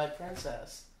was Twilight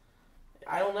Princess.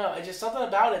 I don't know. It's just something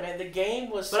about it, man. The game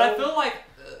was But I feel like,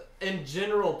 in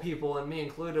general, people, and me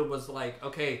included, was like,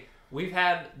 okay,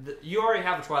 you already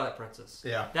have a Twilight Princess.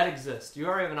 Yeah. That exists. You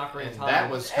already have an Ocarina of Time.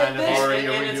 That was kind of already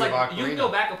a redo it's like, of Ocarina. You can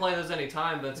go back and play those any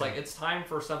time, but it's like, it's time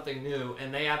for something new,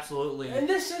 and they absolutely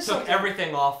took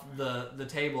everything off the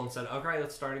table and said, okay,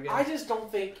 let's start again. I just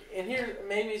don't think, and here,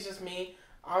 maybe it's just me,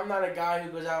 I'm not a guy who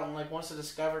goes out and like wants to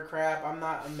discover crap. I'm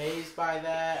not amazed by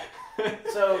that.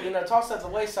 So, toss that to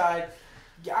the wayside.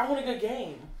 I want a good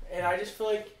game, and I just feel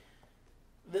like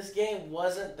this game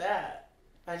wasn't that.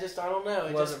 I don't know.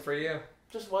 It wasn't for you.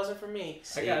 Just wasn't for me.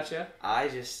 I gotcha.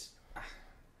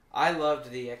 I loved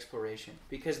the exploration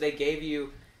because they gave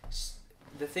you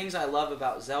the things I love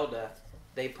about Zelda.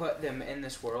 They put them in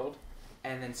this world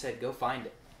and then said, go find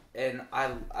it. And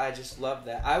I just love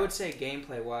that. I would say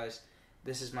gameplay-wise,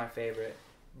 this is my favorite.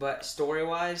 But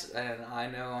story-wise, and I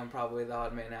know I'm probably the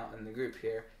odd man out in the group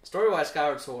here, story-wise,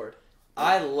 Skyward Sword.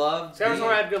 I loved Skyward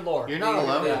Sword had good lore. You're not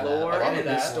alone. The lore and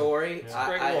the story,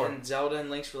 lore. And Zelda and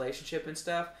Link's relationship and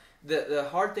stuff. The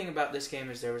hard thing about this game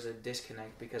is there was a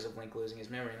disconnect because of Link losing his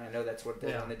memory, and I know that's what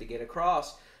they wanted to get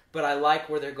across. But I like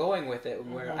where they're going with it,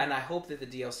 and I hope that the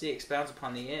DLC expounds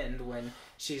upon the end when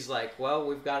she's like, "Well,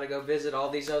 we've got to go visit all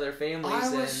these other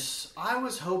families." I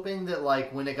was hoping that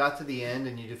like when it got to the end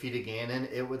and you defeated Ganon,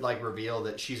 it would like reveal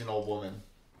that she's an old woman.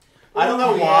 I don't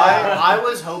know why. I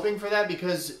was hoping for that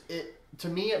because to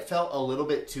me, it felt a little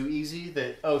bit too easy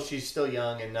that, she's still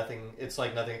young and nothing, it's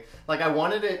like nothing. Like, I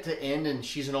wanted it to end and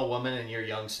she's an old woman and you're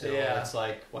young still. Yeah. It's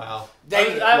like, wow.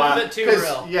 That was a bit too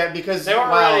real. Yeah, because they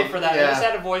weren't ready for that. They just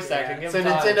had a voice acting. So,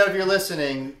 Nintendo, if you're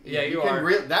listening, you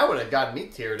are. That would have gotten me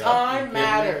teared up. Time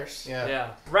matters.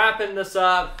 Yeah. Wrapping this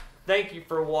up, thank you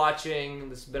for watching.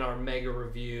 This has been our mega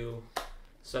review.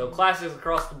 So, classics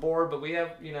across the board, but we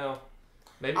have,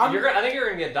 maybe I think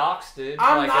you're gonna get doxxed, dude.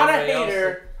 I'm not a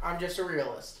hater. I'm just a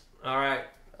realist. All right,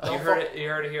 you heard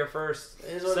it here first.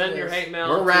 Send your hate mail.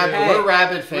 We're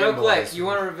rabid fanboys. Real quick, you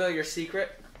want to reveal your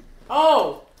secret?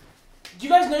 Oh, do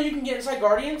you guys know you can get inside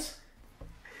Guardians?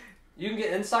 You can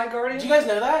get inside Guardians. Do you guys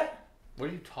know that?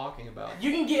 What are you talking about?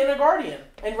 You can get in a Guardian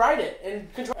and ride it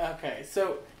and control. Okay,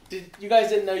 so you guys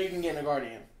didn't know you can get in a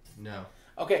Guardian? No.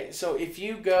 Okay, so if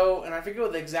you go, and I forget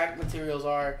what the exact materials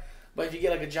are, but if you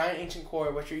get like a giant ancient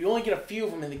core, which you only get a few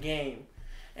of them in the game,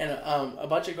 and a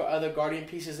bunch of other guardian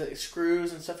pieces, that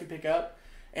screws and stuff you pick up,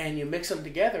 and you mix them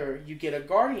together, you get a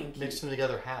guardian key. Mix them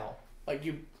together how? Like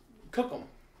you cook them.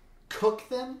 Cook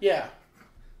them? Yeah.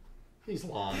 He's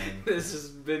lying. This has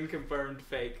been confirmed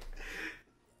fake.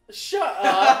 Shut up.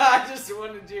 I just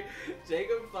wanted you.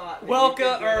 Jacob thought.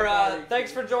 Welcome, or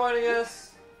thanks for joining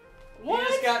us. What? You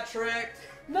just got tricked.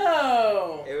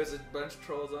 No. It was a bunch of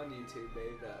trolls on YouTube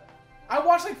made up. I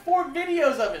watched like 4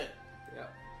 videos of it.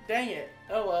 Yep. Dang it.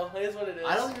 Oh well, it is what it is.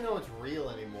 I don't even know what's real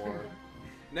anymore.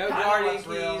 No I know guardian what's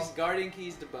keys. real. Guardian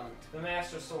keys debunked. The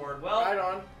Master Sword. Well, Right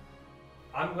on.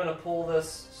 I'm gonna pull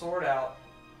this sword out,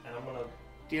 and I'm gonna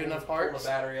Do you have enough pull parts? the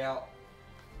battery out.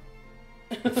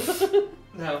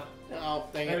 No, Oh,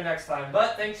 dang maybe it. next time.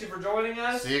 But thanks you for joining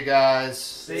us. See you guys.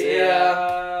 See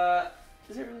ya.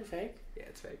 Is it really fake? Yeah,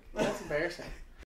 it's fake. That's embarrassing.